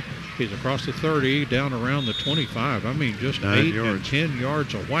run. He's across the 30, down around the 25. I mean, just 8 and 10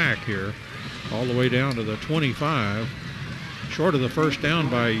 yards of whack here, all the way down to the 25. Short of the first down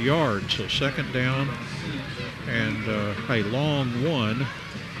by a yard, so second down and a long one,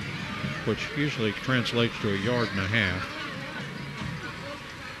 which usually translates to a yard and a half.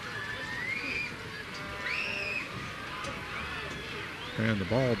 And the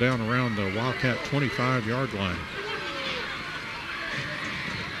ball down around the Wildcat 25-yard line.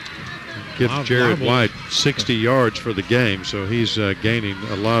 Gives Jared White 60 yards for the game, so he's gaining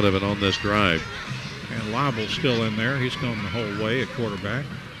a lot of it on this drive. And Liebel's still in there. He's gone the whole way at quarterback.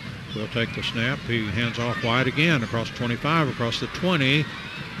 Will take the snap. He hands off White again across 25, across the 20,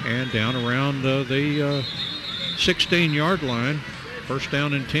 and down around the 16-yard line. First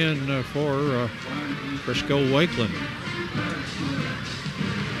down and 10 for Frisco Wakeland.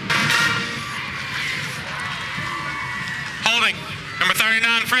 Holding. Number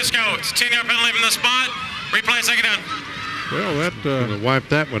 39, Frisco. It's a 10-yard penalty from the spot. Replay, second down. Well, that gonna wipe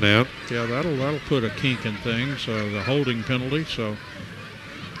that one out. Yeah, that'll put a kink in things. The holding penalty. So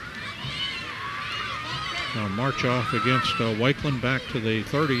now march off against Wakeland back to the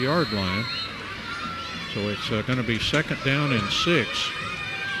 30-yard line. So it's going to be second down and 6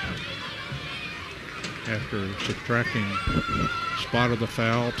 after subtracting spot of the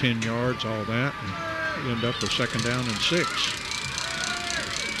foul, 10 yards, all that, and end up with second down and 6.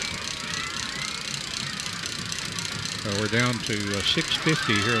 We're down to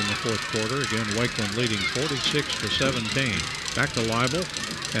 6:50 here in the fourth quarter. Again, Wakeland leading 46-17. Back to Liebel,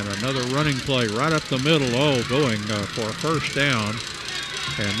 and another running play right up the middle. Going for a first down,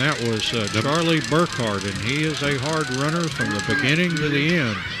 and that was Charlie Burkhardt, and he is a hard runner from the beginning to the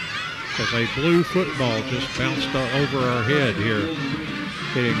end. As a blue football just bounced over our head here,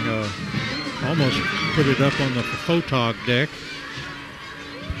 hitting almost put it up on the photog deck.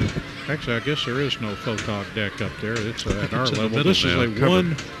 Actually, I guess there is no photog deck up there. It's at our level. This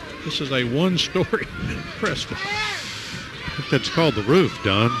is a one-story restaurant. That's called the roof,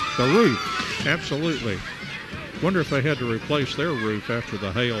 Don. The roof, absolutely. Wonder if they had to replace their roof after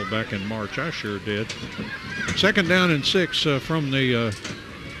the hail back in March. I sure did. Second down and 6 from the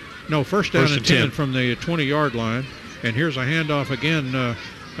first down and 10 from the 20-yard line. And here's a handoff again.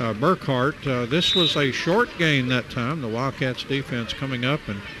 Burkhardt. This was a short gain that time. The Wildcats defense coming up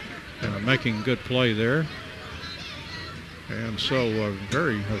and making good play there. And so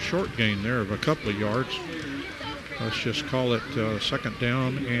a short gain there of a couple of yards. Let's just call it second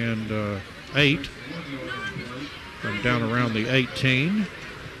down and 8. And down around the 18.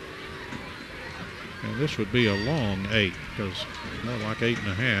 And this would be a long 8, because more like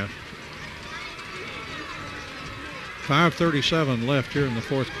 8.5. 5:37 left here in the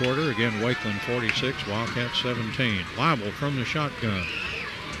fourth quarter. Again, Wakeland 46, Wildcat 17. Liebel from the shotgun,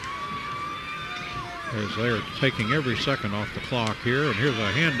 as they're taking every second off the clock here. And here's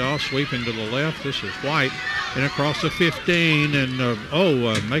a handoff sweeping to the left. This is White, and across the 15,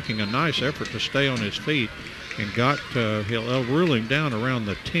 and making a nice effort to stay on his feet, and he'll rule him down around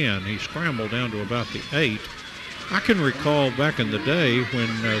the 10. He scrambled down to about the 8. I can recall back in the day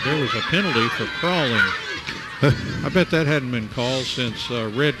when there was a penalty for crawling. I bet that hadn't been called since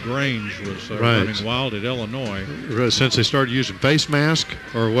Red Grange was running wild at Illinois. Since they started using face mask,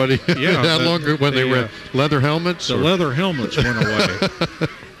 or what? Yeah, that longer when they were leather helmets. The leather helmets went away.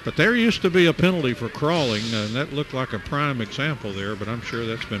 But there used to be a penalty for crawling, and that looked like a prime example there. But I'm sure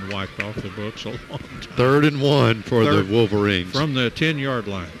that's been wiped off the books a long time. 3rd and 1 for the Wolverines from the 10-yard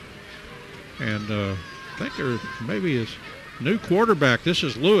line, and I think there maybe is. New quarterback. This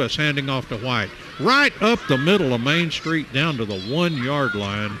is Lewis handing off to White. Right up the middle of Main Street down to the 1-yard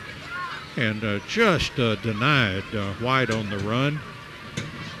line. And just denied White on the run.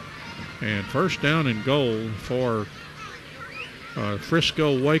 And first down and goal for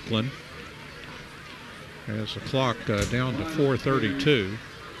Frisco Wakeland. As the clock down to 4:32.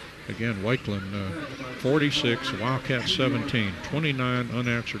 Again, Wakeland 46, Wildcat 17. 29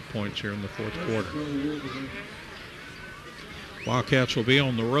 unanswered points here in the fourth quarter. Wildcats will be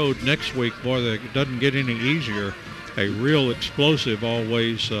on the road next week. Boy, it doesn't get any easier. a real explosive,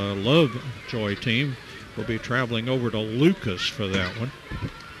 always Lovejoy team will be traveling over to Lucas for that one.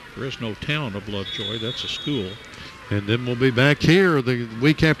 There is no town of Lovejoy. That's a school. And then we'll be back here the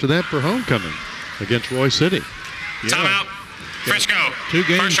week after that for homecoming against Roy City. Yeah. Timeout. Frisco. 2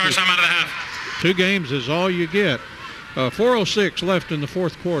 games. First charge time out of the half. 2 games is all you get. 4:06 left in the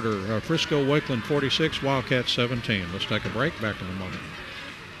fourth quarter. Frisco Wakeland 46, Wildcat 17. Let's take a break. Back in a moment.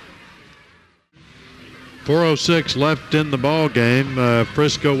 4:06 left in the ball game.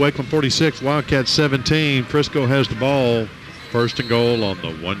 Frisco Wakeland 46, Wildcat 17. Frisco has the ball, first and goal on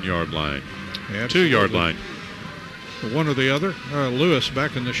the 1-yard line. Absolutely. 2-yard line. One or the other. Lewis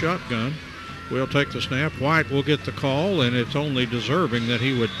back in the shotgun. We'll take the snap. White will get the call, and it's only deserving that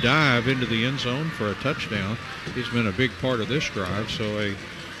he would dive into the end zone for a touchdown. He's been a big part of this drive, so a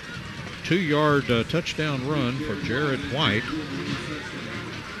 2-yard touchdown run for Jared White.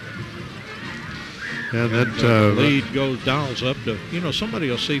 And that lead dials up to, somebody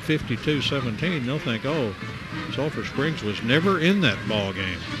will see 52-17. They'll think, oh, Sulphur Springs was never in that ball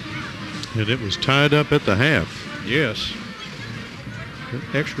game. And it was tied up at the half. Yes.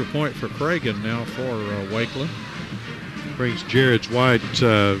 Extra point for Cragen now for Wakeland. Brings Jared White,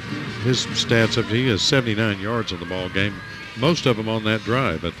 his stats up. He has 79 yards in the ball game. Most of them on that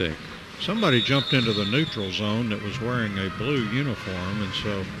drive, I think. Somebody jumped into the neutral zone that was wearing a blue uniform, and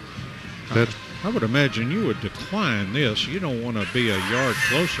so I would imagine you would decline this. You don't want to be a yard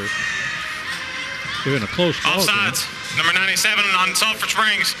closer. In a close ball game. Offsides. Number 97 on Sulphur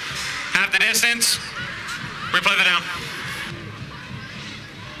Springs. Half the distance. Replay the down.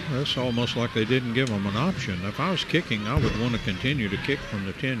 That's almost like they didn't give him an option. If I was kicking, I would want to continue to kick from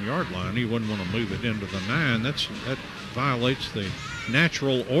the 10-yard line. He wouldn't want to move it into the 9. That violates the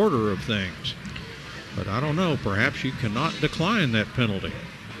natural order of things. But I don't know. Perhaps you cannot decline that penalty.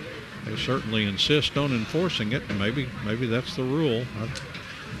 They certainly insist on enforcing it, and maybe that's the rule.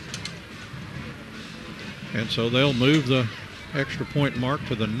 And so they'll move the extra point mark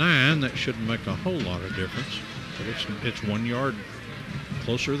to the 9. That shouldn't make a whole lot of difference. But it's 1 yard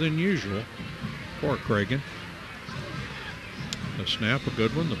closer than usual for Cragen. The snap, a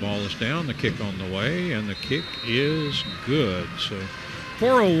good one. The ball is down. The kick on the way, and the kick is good. So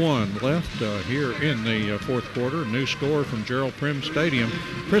 4:01 left here in the fourth quarter. New score from Gerald Prim Stadium.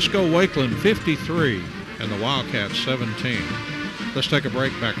 Frisco Wakeland 53 and the Wildcats 17. Let's take a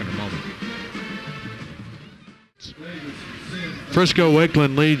break. Back in a moment. Frisco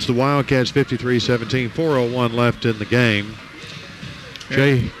Wakeland leads the Wildcats 53-17. 4:01 left in the game.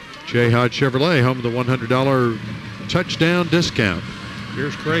 J. Hodge Chevrolet, home of the $100 touchdown discount.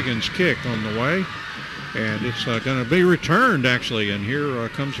 Here's Cragen's kick on the way, and it's going to be returned, actually. And here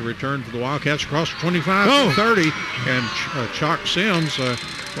comes the return for the Wildcats across 25 to 30. And Chalk Sims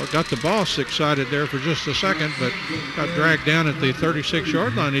got the boss excited there for just a second, but got dragged down at the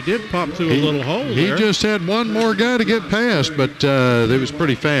 36-yard line. He did pop through a little hole there. He just had one more guy to get past, but it was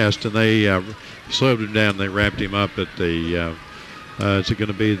pretty fast, and they slowed him down. They wrapped him up at the is it going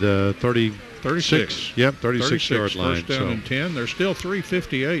to be the 36? Yep, 36-yard line. First down and 10. There's still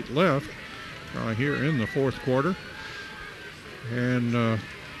 3:58 left here in the fourth quarter. And we're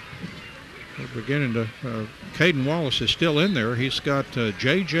beginning to Caden Wallace is still in there. He's got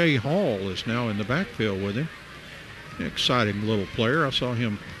J.J. Hall is now in the backfield with him. An exciting little player. I saw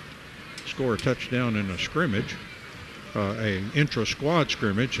him score a touchdown in a scrimmage, a intra-squad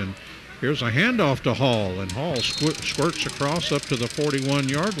scrimmage, and here's a handoff to Hall, and Hall squirts across up to the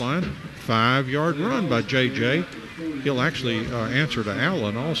 41-yard line. 5-yard run by J.J. He'll actually answer to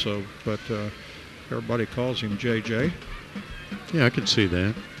Allen also, but everybody calls him J.J. Yeah, I can see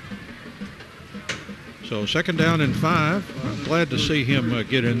that. So 2nd down and 5. I'm glad to see him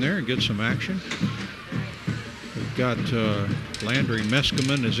get in there and get some action. We've got Landry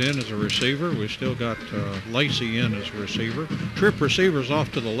Meskimen is in as a receiver. We've still got Lacey in as a receiver. Trip receivers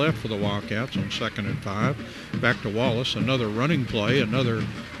off to the left for the Wildcats on 2nd and 5. Back to Wallace. Another running play. Another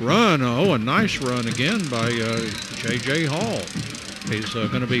run. Oh, a nice run again by J.J. Hall. He's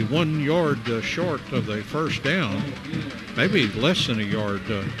going to be 1 yard short of the first down. Maybe less than a yard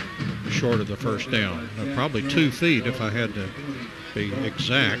short of the first down. Probably 2 feet if I had to be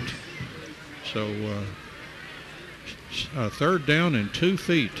exact. So 3rd down and 2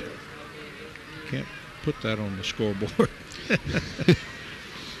 feet. Can't put that on the scoreboard.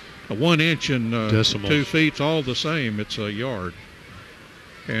 A 1 inch and 2 feet's all the same. It's a yard.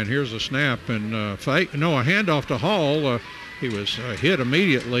 And here's a snap and a handoff to Hall. He was hit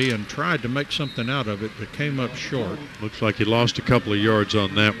immediately and tried to make something out of it, but came up short. Looks like he lost a couple of yards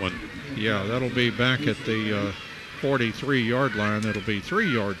on that one. Yeah, that'll be back at the 43-yard line. That'll be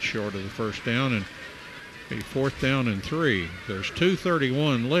 3 yards short of the first down. And A 4th down and 3. There's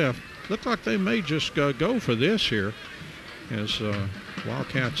 2:31 left. Looks like they may just go for this here as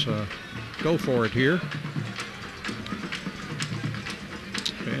Wildcats go for it here.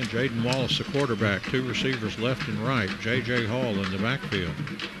 And Jaden Wallace, the quarterback. 2 receivers left and right. J.J. Hall in the backfield.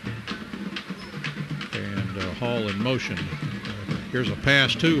 And Hall in motion. Here's a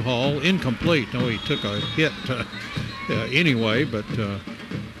pass to Hall. Incomplete. No, he took a hit anyway, but the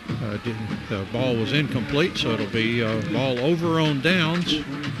ball was incomplete, so it'll be ball over on downs.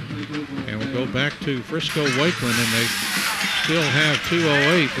 And we'll go back to Frisco Wakeland, and they still have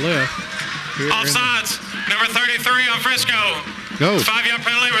 2:08 left. Offsides, number 33 on Frisco. Go. 5-yard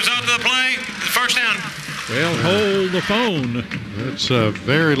penalty, result of the play, first down. Well, hold the phone. It's a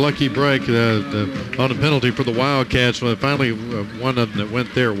very lucky break on the penalty for the Wildcats. Finally, one of them that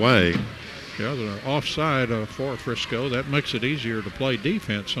went their way. Yeah, the offside for Frisco. That makes it easier to play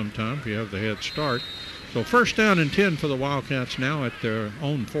defense sometimes if you have the head start. So first down and 10 for the Wildcats now at their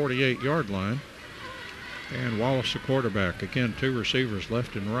own 48-yard line. And Wallace, the quarterback. Again, 2 receivers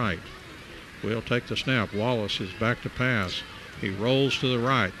left and right. Will take the snap. Wallace is back to pass. He rolls to the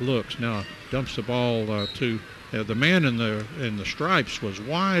right, looks, now dumps the ball to the man in the stripes was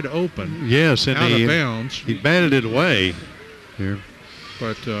wide open. Yes, and out of bounds. He batted it away here.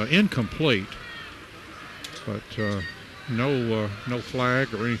 But incomplete. But no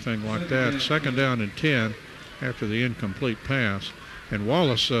flag or anything like that. Second down and 10 after the incomplete pass. And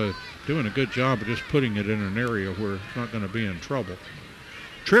Wallace doing a good job of just putting it in an area where it's not going to be in trouble.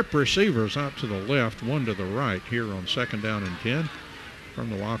 Trip receivers out to the left, 1 to the right here on second down and 10 from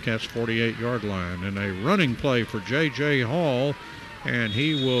the Wildcats' 48-yard line. And a running play for J.J. Hall, and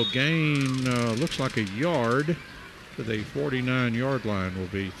he will gain, looks like a yard to the 49-yard line. Will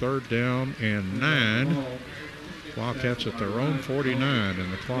be 3rd down and 9. Wildcats at their own 49,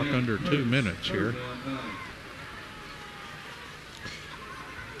 and the clock under 2 minutes here.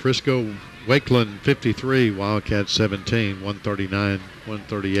 Frisco Wakeland 53, Wildcats 17, 139,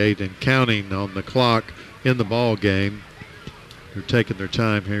 138, and counting on the clock in the ball game. They're taking their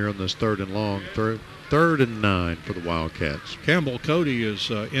time here on this 3rd and long, 3rd and 9 for the Wildcats. Campbell Cody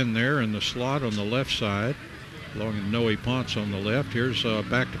is in there in the slot on the left side, along with Noe Ponce on the left. Here's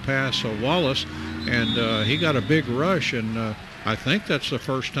back to pass Wallace, and he got a big rush, and I think that's the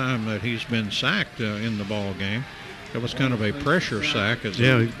first time that he's been sacked in the ball game. It was kind of a pressure sack as he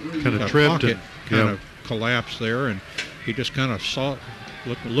kind of tripped and kind of collapsed there, and he just kind of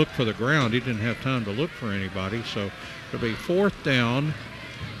looked for the ground. He didn't have time to look for anybody, so it'll be 4th down,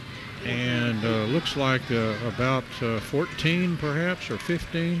 and looks like about 14 perhaps, or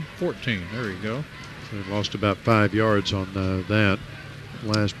 15, 14. There you go. So he lost about 5 yards on that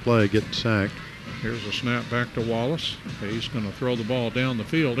last play, getting sacked. Here's a snap back to Wallace. He's going to throw the ball down the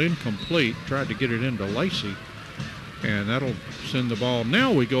field, incomplete. Tried to get it into Lacey. And that'll send the ball.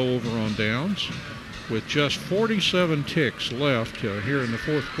 Now we go over on downs with just 47 ticks left here in the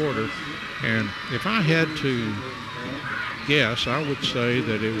 4th quarter. And if I had to guess, I would say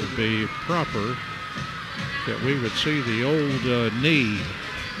that it would be proper that we would see the old knee.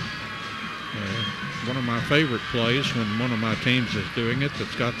 One of my favorite plays when one of my teams is doing it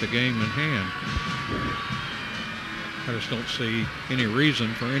that's got the game in hand. I just don't see any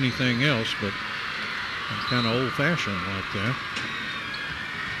reason for anything else, but I'm kind of old-fashioned like that.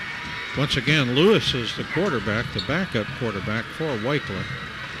 Once again, Lewis is the quarterback, the backup quarterback for Wakeland.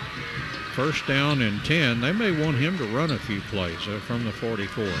 First down and 10. They may want him to run a few plays from the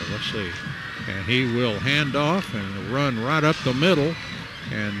 44. Let's see. And he will hand off and run right up the middle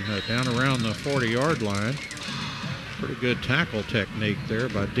and down around the 40-yard line. Pretty good tackle technique there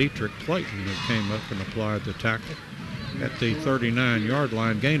by Dietrich Clayton, who came up and applied the tackle at the 39-yard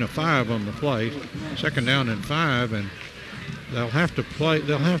line. Gain of 5 on the play. Second down and 5, and they'll have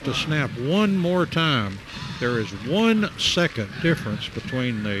to snap one more time. There is 1 second difference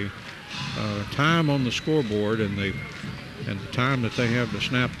between the time on the scoreboard and the time that they have to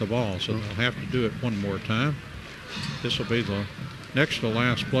snap the ball, so they'll have to do it one more time. This will be the next to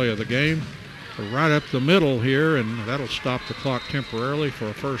last play of the game. So right up the middle here, and that'll stop the clock temporarily for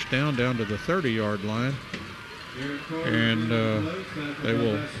a first down to the 30-yard line. And they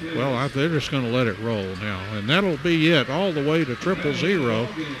will, they're just going to let it roll now. And that'll be it all the way to 0-0.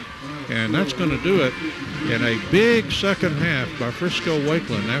 And that's going to do it in a big second half by Frisco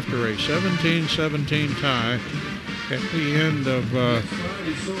Wakeland after a 17-17 tie. At the end of the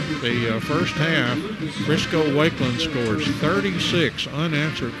first half, Frisco Wakeland scores 36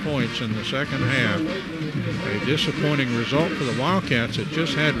 unanswered points in the second half. A disappointing result for the Wildcats that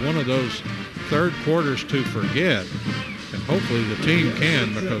just had one of those third quarters to forget. And hopefully the team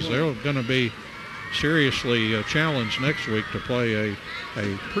can, because they're going to be seriously challenged next week to play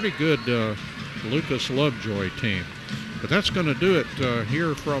a pretty good Lucas Lovejoy team. But that's going to do it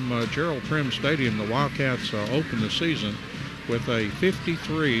here from Gerald Prim Stadium. The Wildcats open the season with a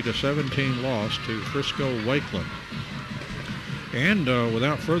 53-17 loss to Frisco Wakeland. And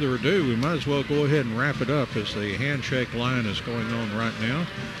without further ado, we might as well go ahead and wrap it up as the handshake line is going on right now.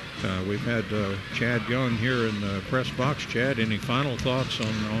 We've had Chad Young here in the press box. Chad, any final thoughts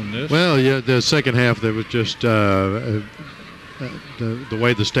on this? Well, yeah, the second half, there was just the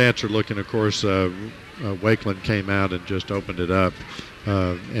way the stats are looking. Of course, Wakeland came out and just opened it up,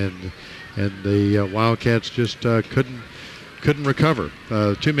 and the Wildcats just couldn't recover.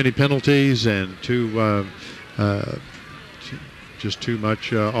 Too many penalties and just too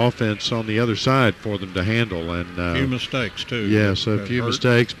much offense on the other side for them to handle, and a few mistakes too. Yes, a few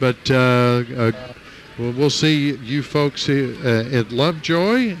mistakes, but we'll see you folks at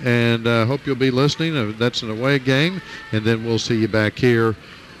Lovejoy, and hope you'll be listening. That's an away game, and then we'll see you back here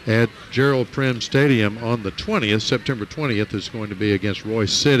at Gerald Prim Stadium on the 20th. September 20th is going to be against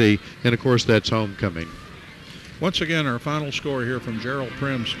Royce City, and of course that's homecoming. Once again, our final score here from Gerald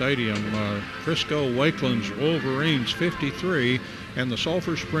Prim Stadium, Frisco Wakeland's Wolverines 53 and the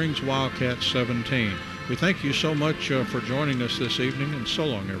Sulphur Springs Wildcats 17. We thank you so much for joining us this evening, and so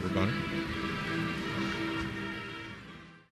long, everybody.